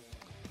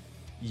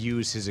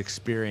use his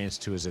experience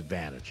to his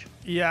advantage.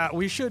 Yeah,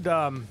 we should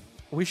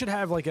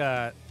have like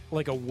a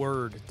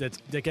word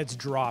that gets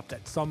dropped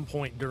at some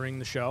point during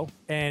the show,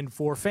 and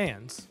for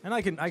fans, and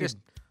I can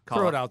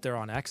throw it out there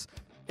on X.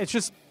 It's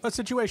just a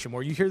situation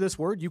where you hear this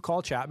word, you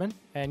call Chapman,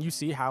 and you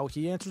see how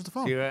he answers the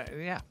phone.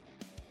 Yeah,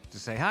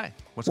 just say hi.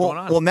 What's going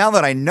on? Well, now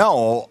that I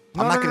know,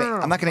 No,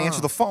 I'm not gonna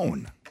answer the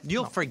phone.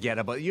 You'll forget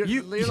about it.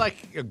 You're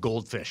like a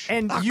goldfish.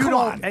 And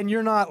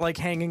you're not like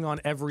hanging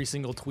on every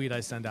single tweet I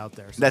send out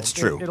there. So That's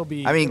true. It'll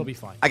be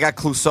fine. I got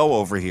Clouseau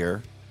over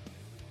here.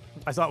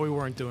 I thought we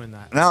weren't doing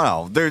that.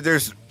 No.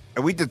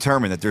 We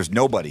determined that there's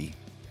nobody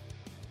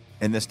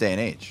in this day and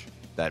age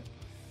that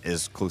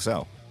is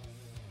Clouseau.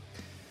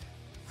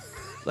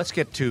 Let's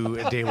get to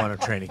day one of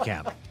training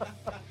camp.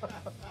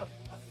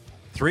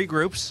 3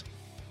 groups.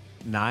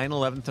 9,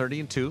 11,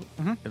 30, and 2.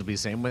 It'll be the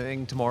same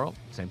thing tomorrow,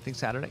 same thing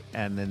Saturday.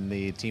 And then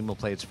the team will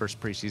play its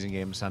first preseason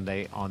game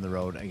Sunday on the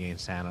road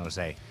against San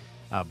Jose.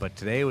 But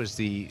today was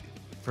the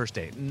first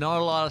day. Not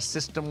a lot of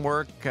system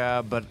work,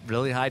 but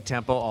really high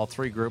tempo, all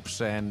 3 groups.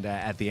 And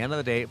at the end of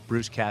the day,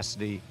 Bruce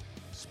Cassidy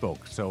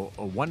spoke. So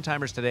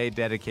one-timers today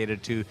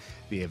dedicated to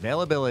the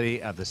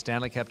availability of the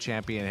Stanley Cup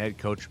champion head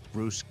coach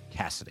Bruce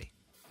Cassidy.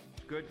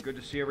 Good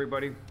to see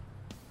everybody.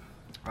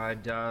 I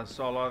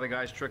saw a lot of the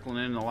guys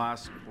trickling in the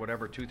last,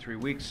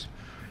 2-3 weeks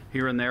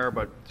here and there,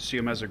 but to see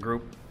them as a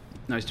group,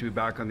 nice to be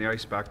back on the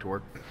ice, back to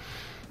work.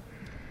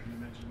 You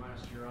mentioned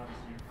last year,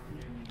 obviously, you're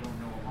coming in, you don't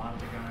know a lot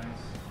of the guys.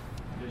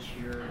 This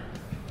year,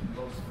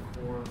 most of the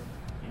core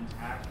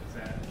intact. Is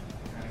that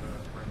kind of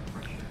a breath of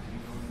fresh air to you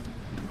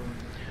going?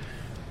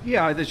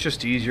 Yeah, it's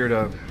just easier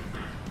to,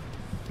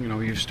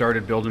 you've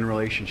started building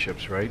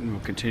relationships, right? And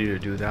we'll continue to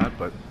do that,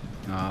 but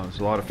there's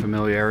a lot of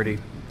familiarity.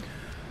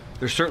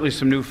 There's certainly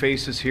some new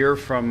faces here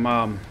from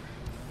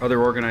other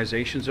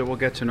organizations that we'll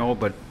get to know,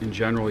 but in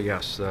general,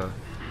 yes,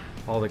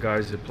 all the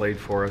guys that played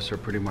for us are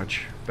pretty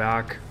much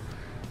back.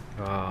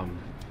 We'll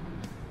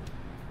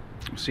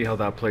see how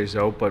that plays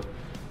out, but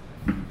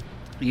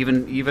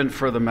even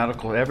for the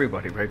medical,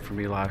 everybody, right, for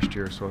me last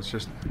year, so it's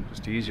just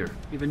easier.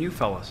 Even you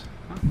fellas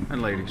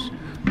and ladies.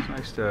 It's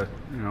nice to,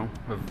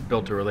 have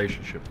built a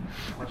relationship.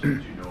 How much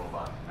did you know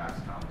about Max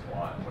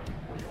Comtois and what do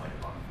you like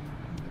about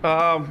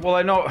him? Well,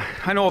 I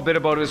know a bit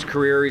about his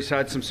career. He's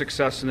had some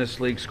success in this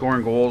league,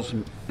 scoring goals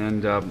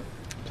and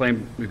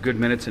playing good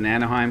minutes in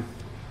Anaheim.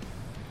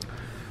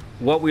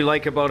 What we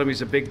like about him,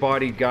 he's a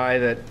big-bodied guy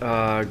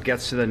that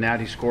gets to the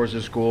net. He scores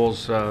his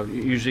goals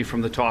usually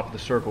from the top of the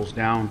circles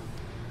down.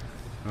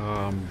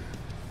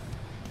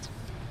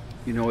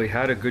 He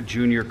had a good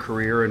junior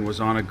career and was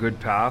on a good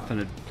path and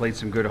had played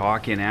some good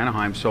hockey in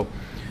Anaheim. So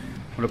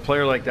when a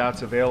player like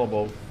that's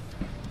available,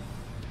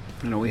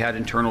 we had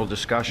internal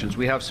discussions.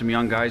 We have some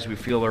young guys we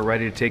feel are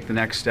ready to take the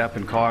next step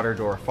in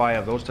Cotter or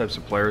Faya, those types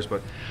of players,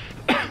 but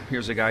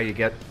here's a guy you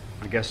get,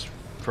 I guess,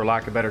 for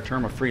lack of a better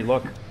term, a free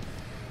look.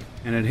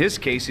 And in his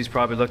case, he's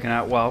probably looking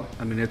at,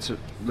 it's a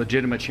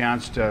legitimate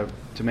chance to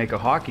make a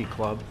hockey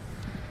club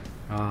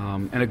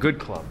and a good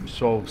club.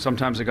 So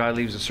sometimes a guy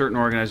leaves a certain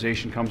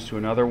organization, comes to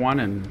another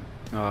one, and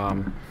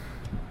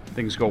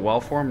things go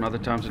well for him, and other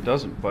times it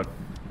doesn't. But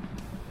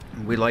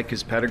we like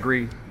his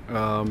pedigree.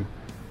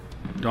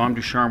 Dom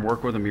Ducharme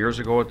worked with him years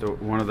ago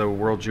at one of the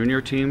World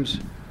Junior teams.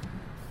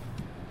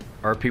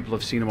 Our people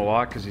have seen him a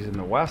lot because he's in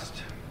the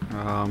West.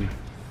 So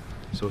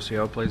we'll see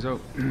how it plays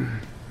out. You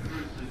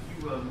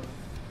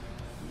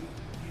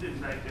didn't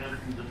back down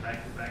from the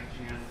back-to-back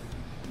chance.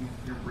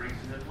 You're bracing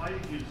it. Why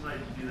did you decide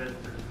to do that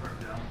instead of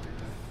start down?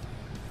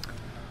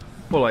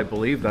 Well, I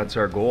believe that's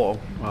our goal.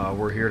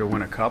 We're here to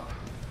win a cup.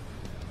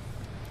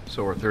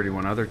 So are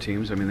 31 other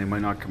teams. They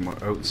might not come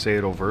out and say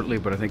it overtly,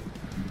 but I think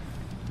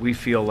we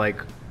feel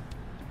like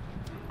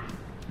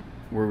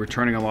we're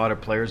returning a lot of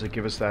players that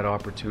give us that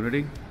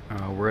opportunity.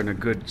 We're in a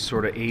good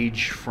sort of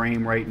age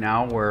frame right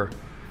now where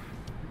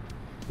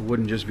it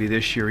wouldn't just be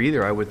this year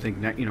either. I would think,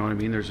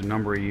 there's a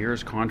number of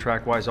years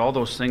contract-wise. All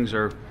those things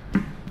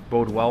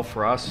bode well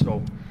for us.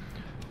 So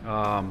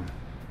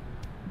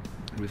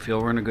we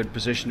feel we're in a good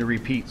position to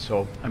repeat.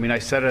 So, I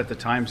said it at the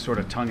time sort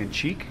of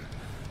tongue-in-cheek,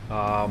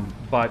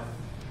 but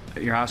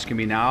you're asking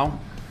me now,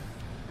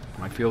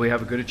 I feel we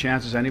have as good a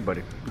chance as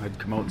anybody. I'd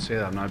come out and say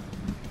that.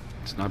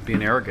 It's not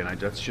being arrogant.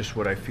 That's just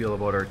what I feel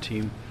about our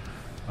team,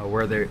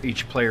 where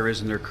each player is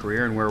in their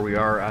career and where we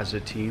are as a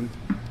team.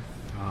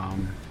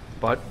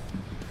 But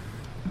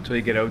until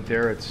you get out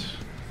there,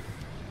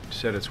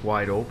 it's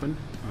wide open.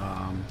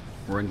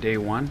 We're in day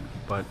one,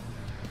 but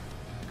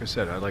like I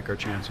said, I like our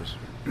chances.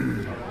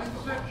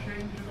 Mindset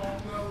change at all,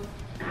 though,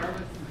 now that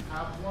you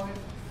have won it,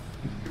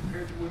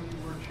 compared to when you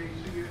were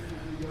chasing it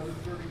with the other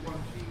 31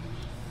 teams?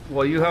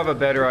 Well, you have a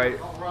better idea.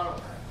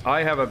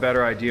 I have a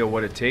better idea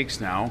what it takes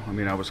now.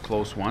 I was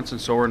close once, and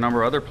so were a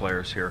number of other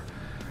players here.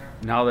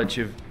 Now that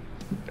you've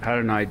had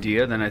an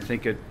idea, then I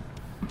think it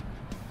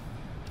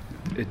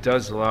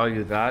does allow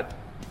you that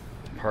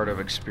part of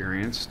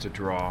experience to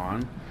draw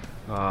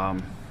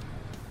on.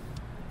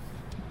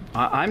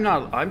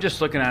 I'm just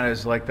looking at it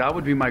as like that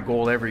would be my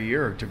goal every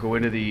year, to go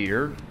into the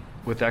year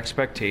with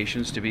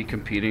expectations to be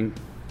competing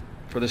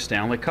for the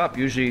Stanley Cup.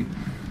 Usually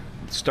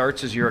it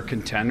starts as you're a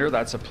contender.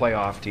 That's a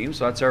playoff team.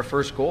 So that's our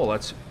first goal.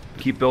 Let's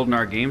keep building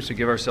our games to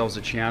give ourselves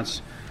a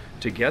chance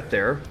to get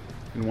there.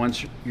 And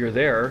once you're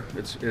there,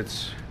 it's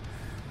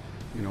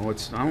I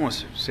don't want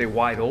to say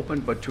wide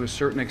open, but to a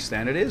certain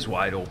extent it is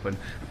wide open.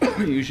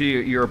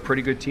 Usually you're a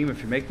pretty good team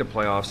if you make the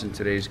playoffs in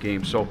today's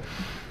game. So,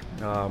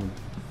 but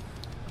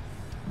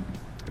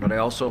I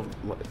also,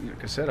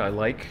 like I said, I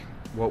like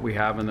what we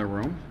have in the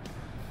room.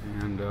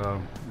 And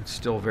it's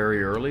still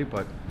very early,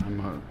 but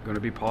I'm going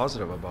to be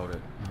positive about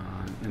it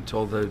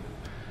until the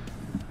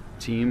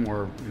team,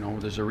 or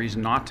there's a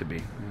reason not to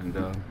be. And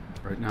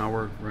right now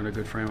we're in a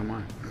good frame of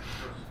mind.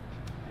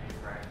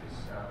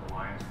 The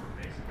Lions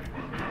were basically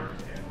what they were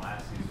in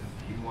last season.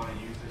 Do you want to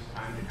use this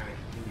time to kind of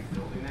continue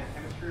building that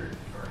chemistry,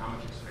 or how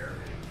much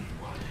experimenting do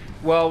you want to do?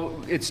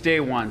 Well, it's day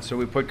one, so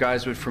we put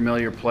guys with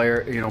familiar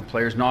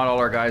players. Not all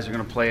our guys are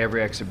going to play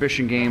every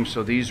exhibition game,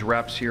 so these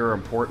reps here are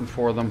important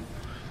for them.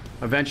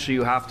 Eventually,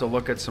 you have to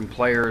look at some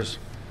players.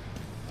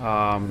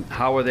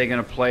 How are they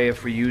going to play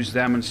if we use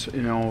them, and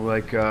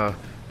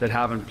that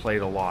haven't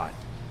played a lot.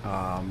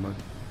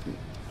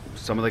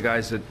 Some of the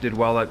guys that did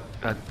well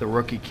at the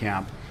rookie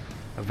camp.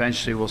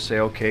 Eventually, we'll say,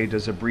 okay,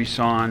 does a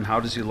Brisson?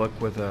 How does he look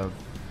with an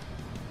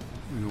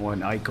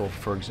Eichel,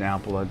 for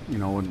example?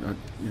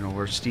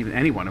 Or Steven,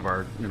 any one of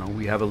our,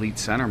 we have elite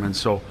centermen.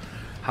 So,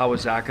 how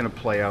is that going to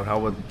play out? How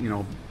would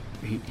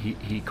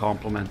he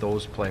complement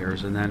those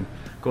players, and then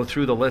go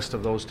through the list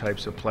of those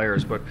types of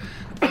players. But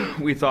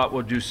we thought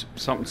we'll do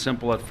something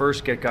simple at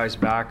first, get guys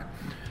back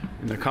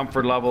in the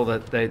comfort level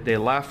that they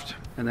left,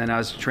 and then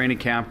as training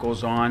camp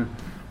goes on,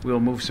 we'll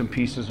move some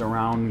pieces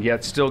around,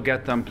 yet still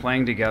get them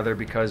playing together,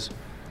 because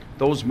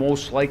those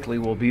most likely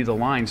will be the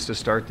lines to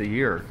start the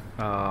year.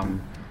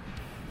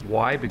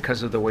 Why?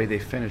 Because of the way they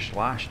finished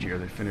last year.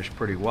 They finished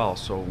pretty well,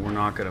 so we're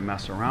not going to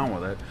mess around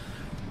with it.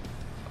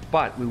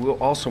 But we will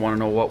also want to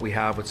know what we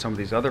have with some of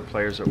these other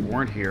players that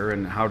weren't here,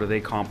 and how do they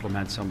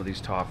complement some of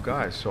these top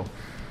guys. So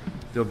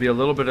there'll be a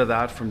little bit of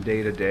that from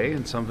day to day,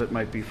 and some of it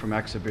might be from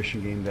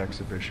exhibition game to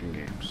exhibition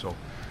game. So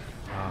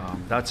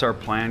that's our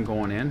plan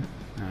going in,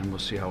 and we'll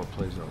see how it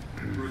plays out.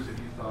 Bruce, have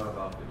you thought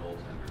about the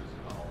goaltenders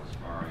at all, as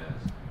far as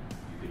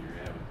you think you're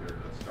going to have a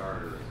clear-cut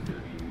starter? Is it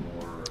going to be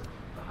more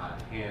the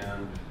hot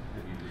hand?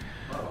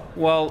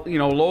 Well,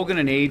 Logan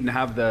and Aiden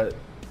have the,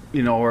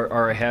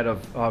 are ahead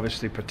of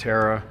obviously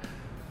Patera.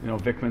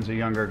 Vikman's a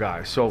younger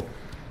guy. So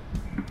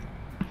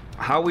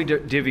how we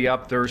divvy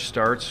up their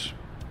starts,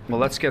 well,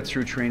 let's get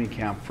through training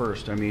camp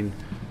first. I mean,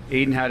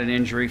 Aiden had an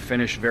injury,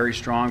 finished very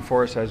strong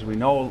for us. As we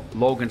know,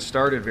 Logan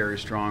started very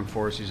strong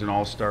for us. He's an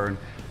all-star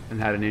and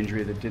had an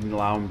injury that didn't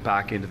allow him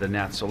back into the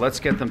net. So let's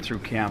get them through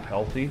camp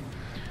healthy.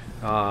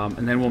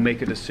 And then we'll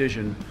make a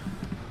decision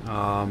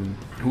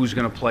who's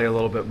going to play a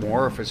little bit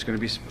more, if it's going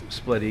to be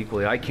split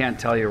equally. I can't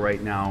tell you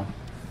right now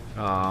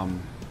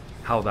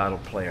how that'll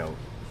play out.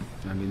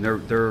 I mean,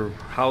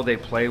 how they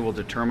play will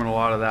determine a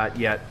lot of that,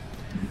 yet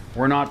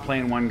we're not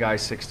playing one guy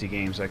 60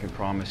 games, I can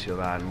promise you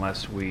that,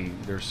 unless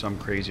there's some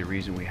crazy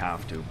reason we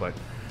have to. But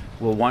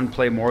will one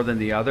play more than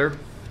the other?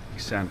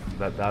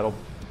 That'll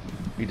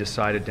be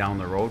decided down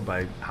the road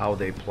by how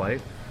they play.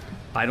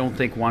 I don't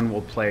think one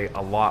will play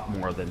a lot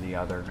more than the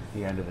other at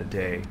the end of the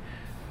day,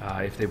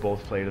 if they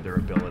both play to their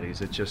abilities.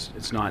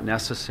 It's not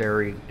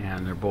necessary,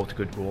 and they're both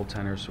good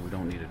goaltenders, so we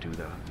don't need to do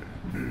that.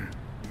 You mentioned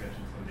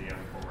some of the young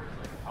forwards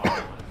like Paul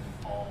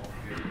and Paul.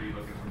 You're going to be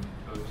looking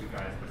for those two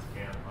guys this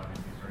camp.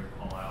 Obviously, starting to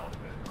Paul out with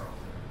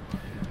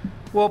Carlson.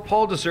 Well,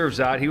 Paul deserves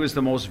that. He was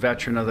the most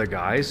veteran of the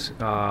guys.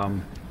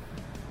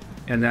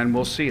 And then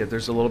we'll see it.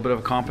 There's a little bit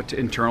of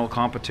internal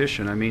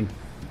competition. I mean,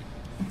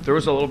 there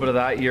was a little bit of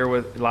that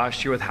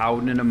last year with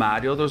Howden and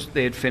Amadio.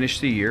 They had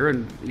finished the year,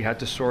 and you had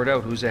to sort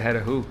out who's ahead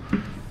of who.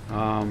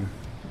 And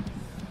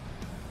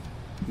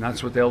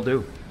that's what they'll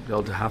do.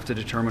 They'll have to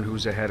determine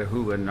who's ahead of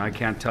who. And I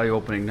can't tell you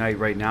opening night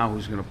right now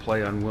who's going to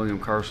play on William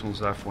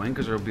Carson's left wing,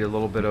 because there'll be a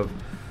little bit of,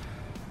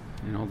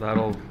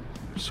 that'll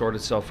sort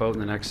itself out in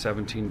the next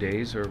 17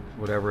 days or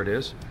whatever it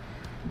is.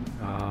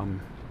 And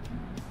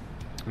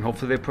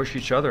hopefully they push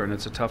each other, and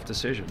it's a tough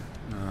decision.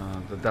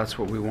 But that's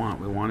what we want.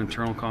 We want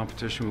internal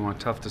competition. We want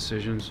tough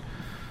decisions.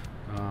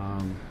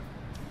 And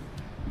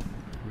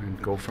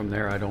go from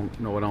there. I don't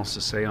know what else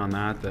to say on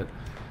that. That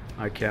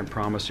I can't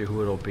promise you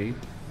who it'll be.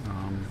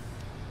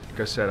 Like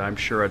I said, I'm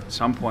sure at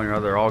some point or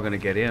other they're all going to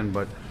get in,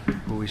 but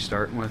who we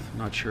starting with,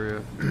 not sure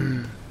yet.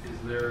 Is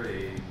there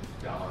a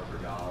dollar for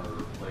dollar,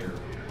 player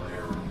for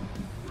player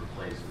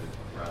replacement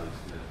of Riley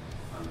Smith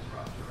on this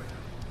roster right now?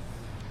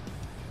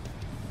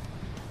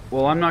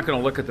 Well, I'm not going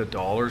to look at the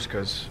dollars,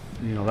 because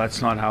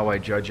that's not how I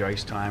judge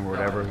ice time or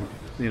whatever.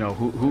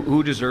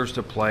 Who deserves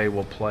to play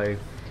will play.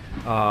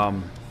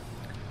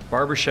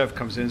 Barbashev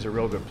comes in as a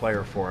real good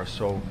player for us.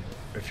 So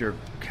if you're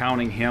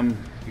counting him,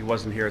 he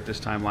wasn't here at this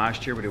time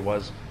last year, but he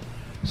was.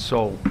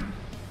 So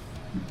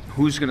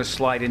who's going to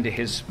slide into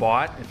his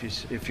spot?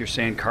 If you're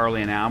saying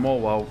Carly and Amo,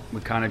 well, we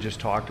kind of just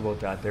talked about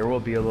that. There will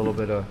be a little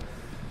bit of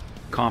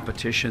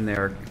competition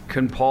there.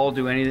 Can Paul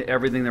do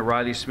everything that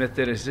Riley Smith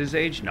did at his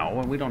age? No,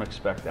 and we don't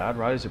expect that.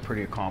 Riley's a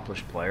pretty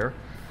accomplished player.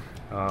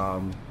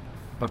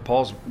 But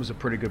Paul was a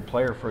pretty good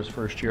player for his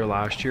first year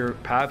last year.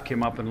 Pav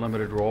came up in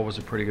limited role, was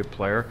a pretty good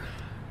player.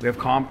 We have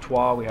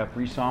Comtois, we have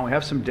Brisson, we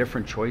have some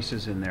different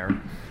choices in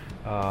there.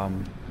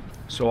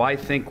 So I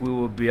think we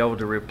will be able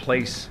to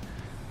replace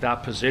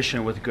that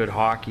position with good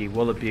hockey.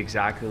 Will it be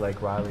exactly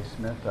like Riley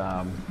Smith?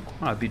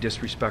 It'd be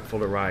disrespectful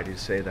to Riley to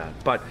say that.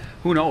 But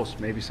who knows?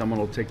 Maybe someone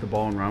will take the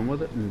ball and run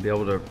with it and be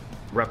able to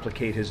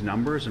replicate his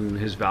numbers and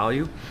his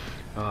value.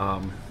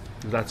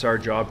 That's our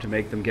job, to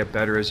make them get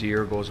better as the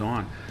year goes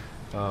on.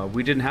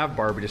 We didn't have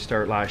Barbie to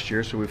start last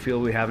year, so we feel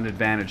we have an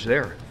advantage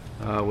there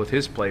with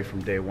his play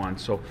from day one.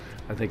 So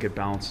I think it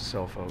balances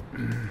itself out.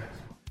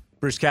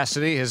 Bruce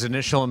Cassidy, his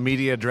initial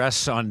media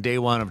address on day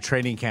one of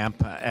training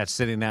camp at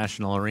City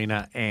National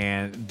Arena,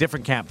 and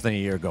different camp than a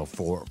year ago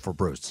for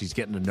Bruce. He's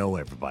getting to know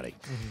everybody.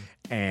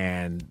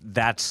 And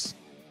that's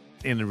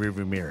in the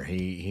rearview mirror.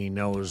 He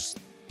knows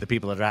the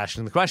people that are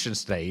asking the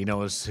questions today. He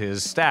knows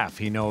his staff.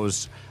 He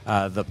knows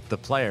the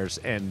players,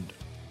 and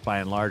by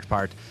and large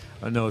part,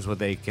 knows what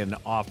they can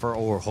offer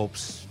or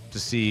hopes to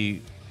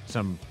see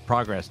some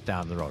progress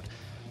down the road.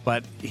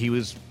 But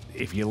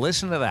if you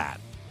listen to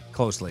that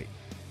closely,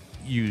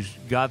 you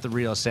got the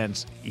real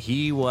sense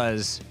he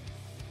was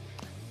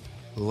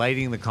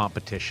lighting the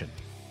competition.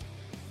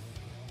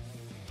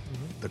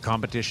 The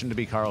competition to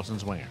be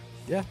Carlson's winger.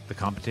 Yeah. The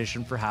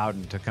competition for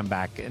Howden to come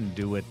back and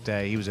do what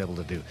he was able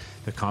to do.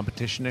 The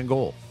competition in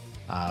goal.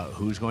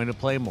 Who's going to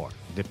play more,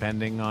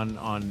 depending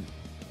on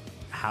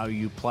how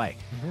you play.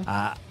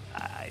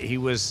 He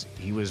was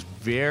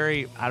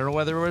very, I don't know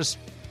whether it was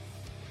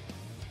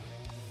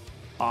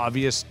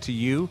obvious to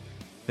you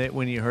that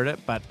when you heard it,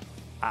 but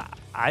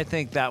I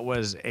think that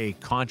was a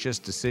conscious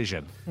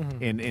decision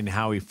in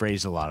how he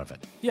phrased a lot of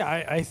it. Yeah,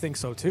 I think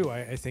so too.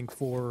 I think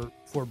for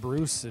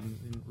Bruce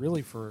and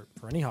really for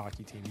any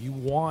hockey team, you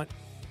want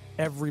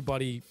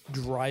everybody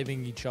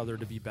driving each other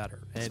to be better.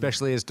 And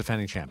especially as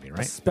defending champion,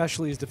 right?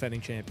 Especially as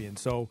defending champion.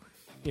 So,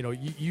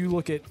 you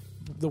look at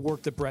the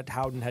work that Brett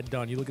Howden had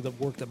done. You look at the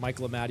work that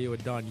Michael Amadio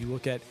had done. You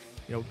look at,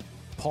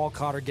 Paul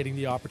Cotter getting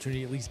the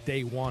opportunity at least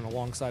day one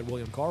alongside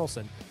William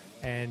Karlsson.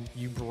 And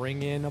you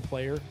bring in a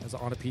player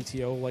on a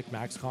PTO like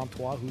Max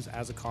Comtois, who's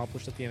as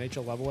accomplished at the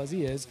NHL level as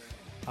he is.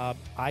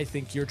 I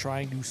think you're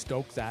trying to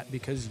stoke that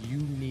because you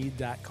need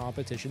that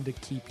competition to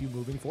keep you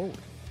moving forward.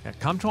 Yeah,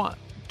 Comtois,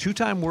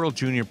 two-time World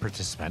Junior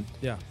participant.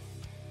 Yeah.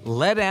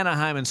 Led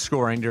Anaheim in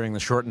scoring during the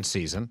shortened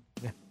season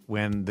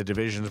when the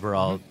divisions were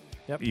all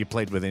you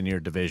played within your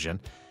division.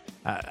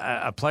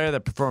 A player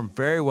that performed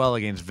very well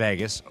against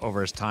Vegas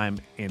over his time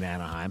in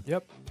Anaheim.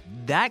 Yep.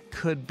 That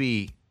could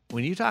be,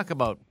 when you talk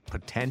about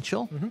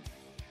potential,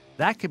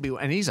 that could be,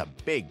 and he's a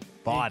big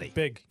body.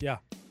 Big, yeah.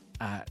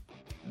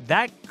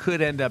 That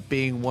could end up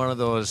being one of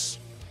those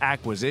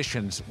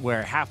acquisitions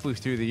where halfway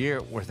through the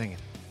year we're thinking,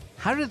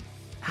 how did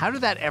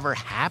that ever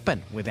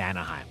happen with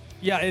Anaheim?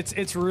 Yeah,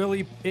 it's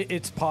really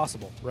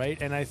possible,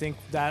 right? And I think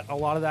that a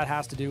lot of that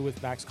has to do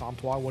with Max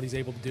Comtois, what he's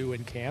able to do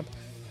in camp,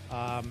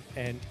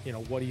 and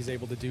what he's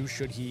able to do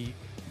should he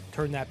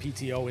turn that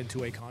PTO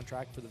into a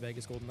contract for the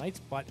Vegas Golden Knights.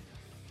 But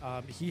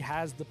he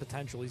has the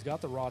potential. He's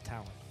got the raw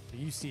talent.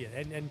 You see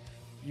it, and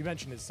you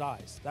mentioned his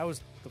size. That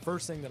was the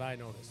first thing that I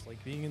noticed.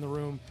 Like being in the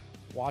room,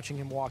 watching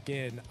him walk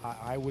in,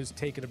 I was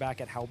taken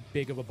aback at how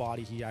big of a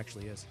body he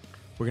actually is.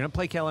 We're gonna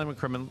play Kellen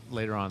McCrimmon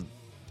later on.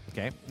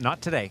 Okay,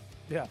 not today.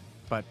 Yeah.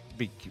 But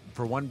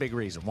for one big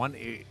reason.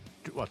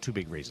 Two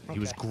big reasons. Okay. He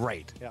was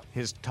great. Yep.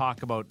 His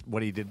talk about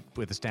what he did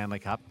with the Stanley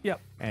Cup. Yep.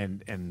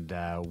 And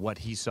what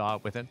he saw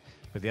with it.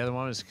 But the other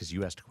one is because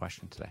you asked a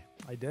question today.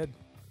 I did.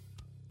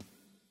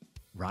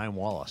 Ryan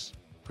Wallace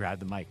grabbed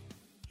the mic.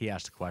 He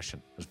asked a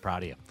question. I was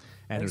proud of you.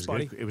 And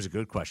Thanks, it was a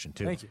good question,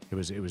 too. Thank you. It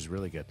was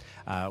really good.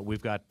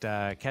 We've got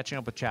Catching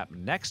Up with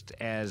Chapman next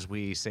as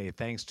we say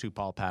thanks to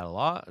Paul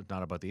Padelaw. It's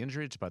not about the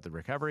injury, it's about the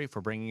recovery for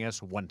bringing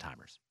us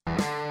one-timers.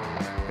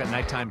 We've got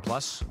Nighttime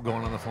Plus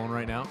going on the phone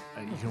right now.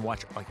 You can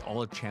watch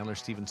all of Chandler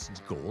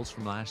Stevenson's goals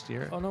from last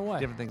year. Oh, no way.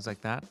 Different things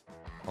like that.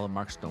 All of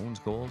Mark Stone's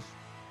goals.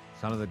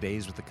 Some of the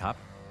days with the Cup.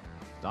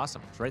 It's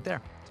awesome. It's right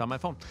there. It's on my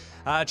phone.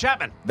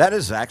 Chapman. That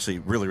is actually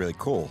really, really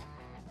cool.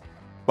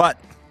 But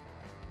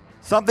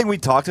something we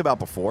talked about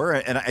before,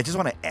 and I just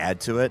want to add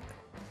to it.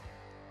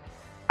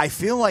 I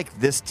feel like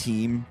this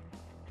team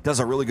does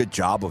a really good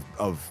job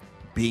of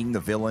being the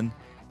villain.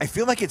 I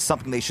feel like it's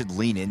something they should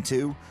lean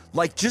into.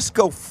 Like, just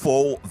go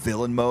full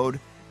villain mode.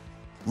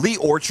 Lee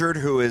Orchard,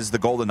 who is the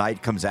Golden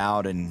Knight, comes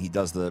out and he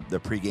does the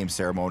pregame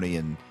ceremony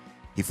and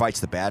he fights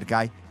the bad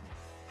guy.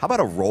 How about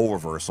a role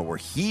reversal where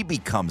he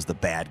becomes the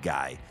bad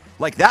guy?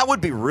 Like, that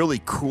would be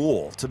really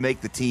cool to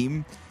make the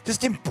team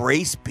just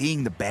embrace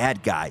being the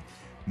bad guy.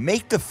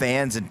 Make the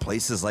fans in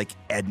places like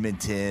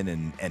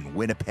Edmonton and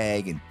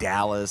Winnipeg and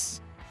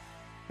Dallas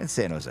and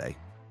San Jose,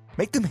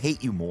 make them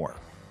hate you more.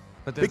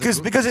 But because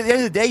at the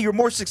end of the day, you're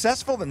more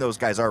successful than those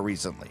guys are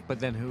recently. But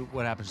then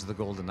what happens to the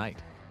Golden Knight?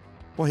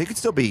 Well, he could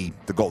still be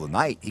the Golden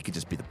Knight. He could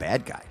just be the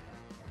bad guy.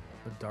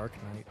 The Dark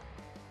Knight.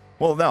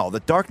 Well, no, the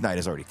Dark Knight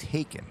is already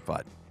taken,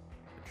 but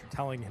You're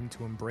telling him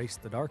to embrace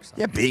the dark side.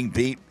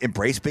 yeah,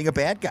 embrace being a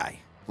bad guy,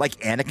 like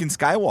Anakin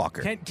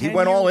Skywalker. He Can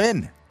went you- all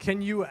in.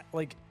 Can you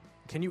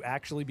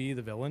actually be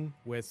the villain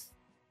with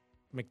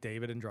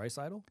McDavid and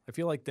Draisaitl? I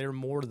feel like they're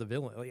more the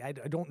villain. Like, I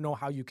don't know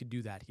how you could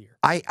do that here.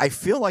 I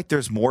feel like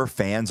there's more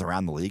fans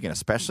around the league, and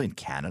especially in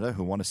Canada,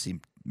 who want to see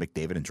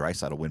McDavid and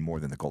Draisaitl win more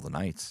than the Golden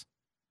Knights.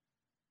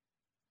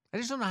 I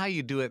just don't know how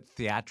you do it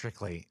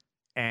theatrically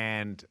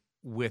and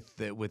with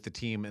the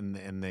team and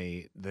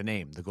the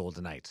name, the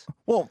Golden Knights.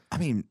 Well, I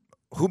mean,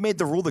 who made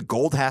the rule that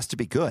gold has to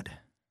be good?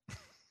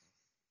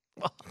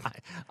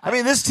 I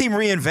mean, this team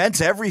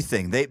reinvents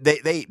everything.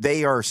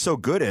 They are so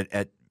good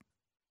at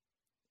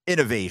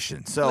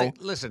innovation. So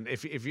listen,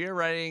 if you're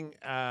writing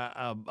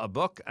a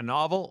book, a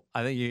novel,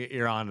 I think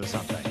you're on to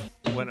something.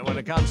 When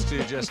it comes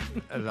to just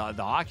the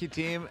hockey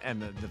team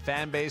and the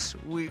fan base,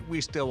 we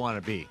still want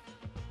to be.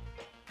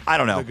 I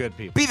don't know. The good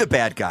people. Be the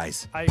bad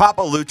guys.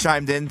 Papa Lou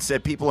chimed in,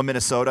 said people in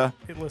Minnesota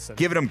Listen.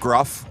 giving him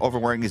gruff over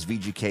wearing his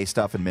VGK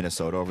stuff in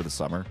Minnesota over the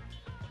summer.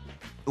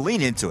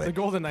 Lean into The it.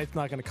 Golden Knight's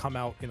not going to come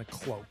out in a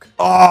cloak.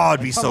 Oh,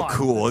 it'd be Come so on.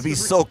 cool. It'd be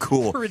It's so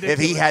cool if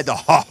he had the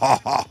ha ha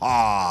ha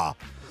ha.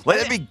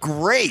 Let it be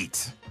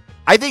great.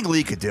 I think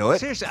Lee could do it.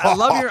 Seriously, I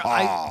love your.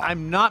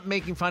 I'm not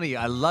making fun of you.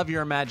 I love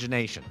your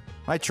imagination.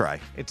 I try.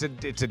 It's a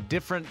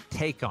different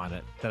take on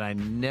it that I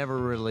never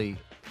really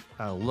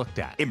looked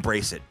at.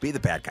 Embrace it. Be the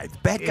bad guy. The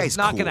bad guy's It's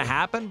not cool. going to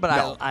happen, but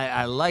No.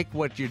 I like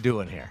what you're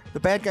doing here.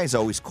 The bad guy's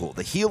always cool.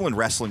 The heel in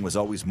wrestling was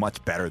always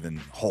much better than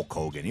Hulk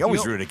Hogan. You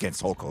always You know- rooted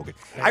against Hulk Hogan.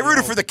 I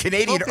rooted for the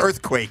Canadian Okay.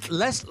 earthquake.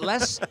 Less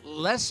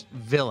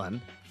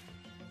villain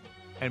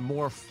and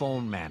more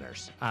phone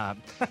manners.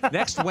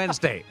 Next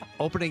Wednesday,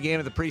 opening game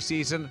of the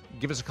preseason.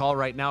 Give us a call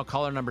right now.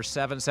 Caller number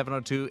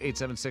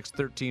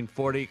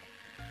 702-876-1340,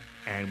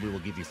 and we will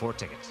give you 4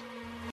 tickets.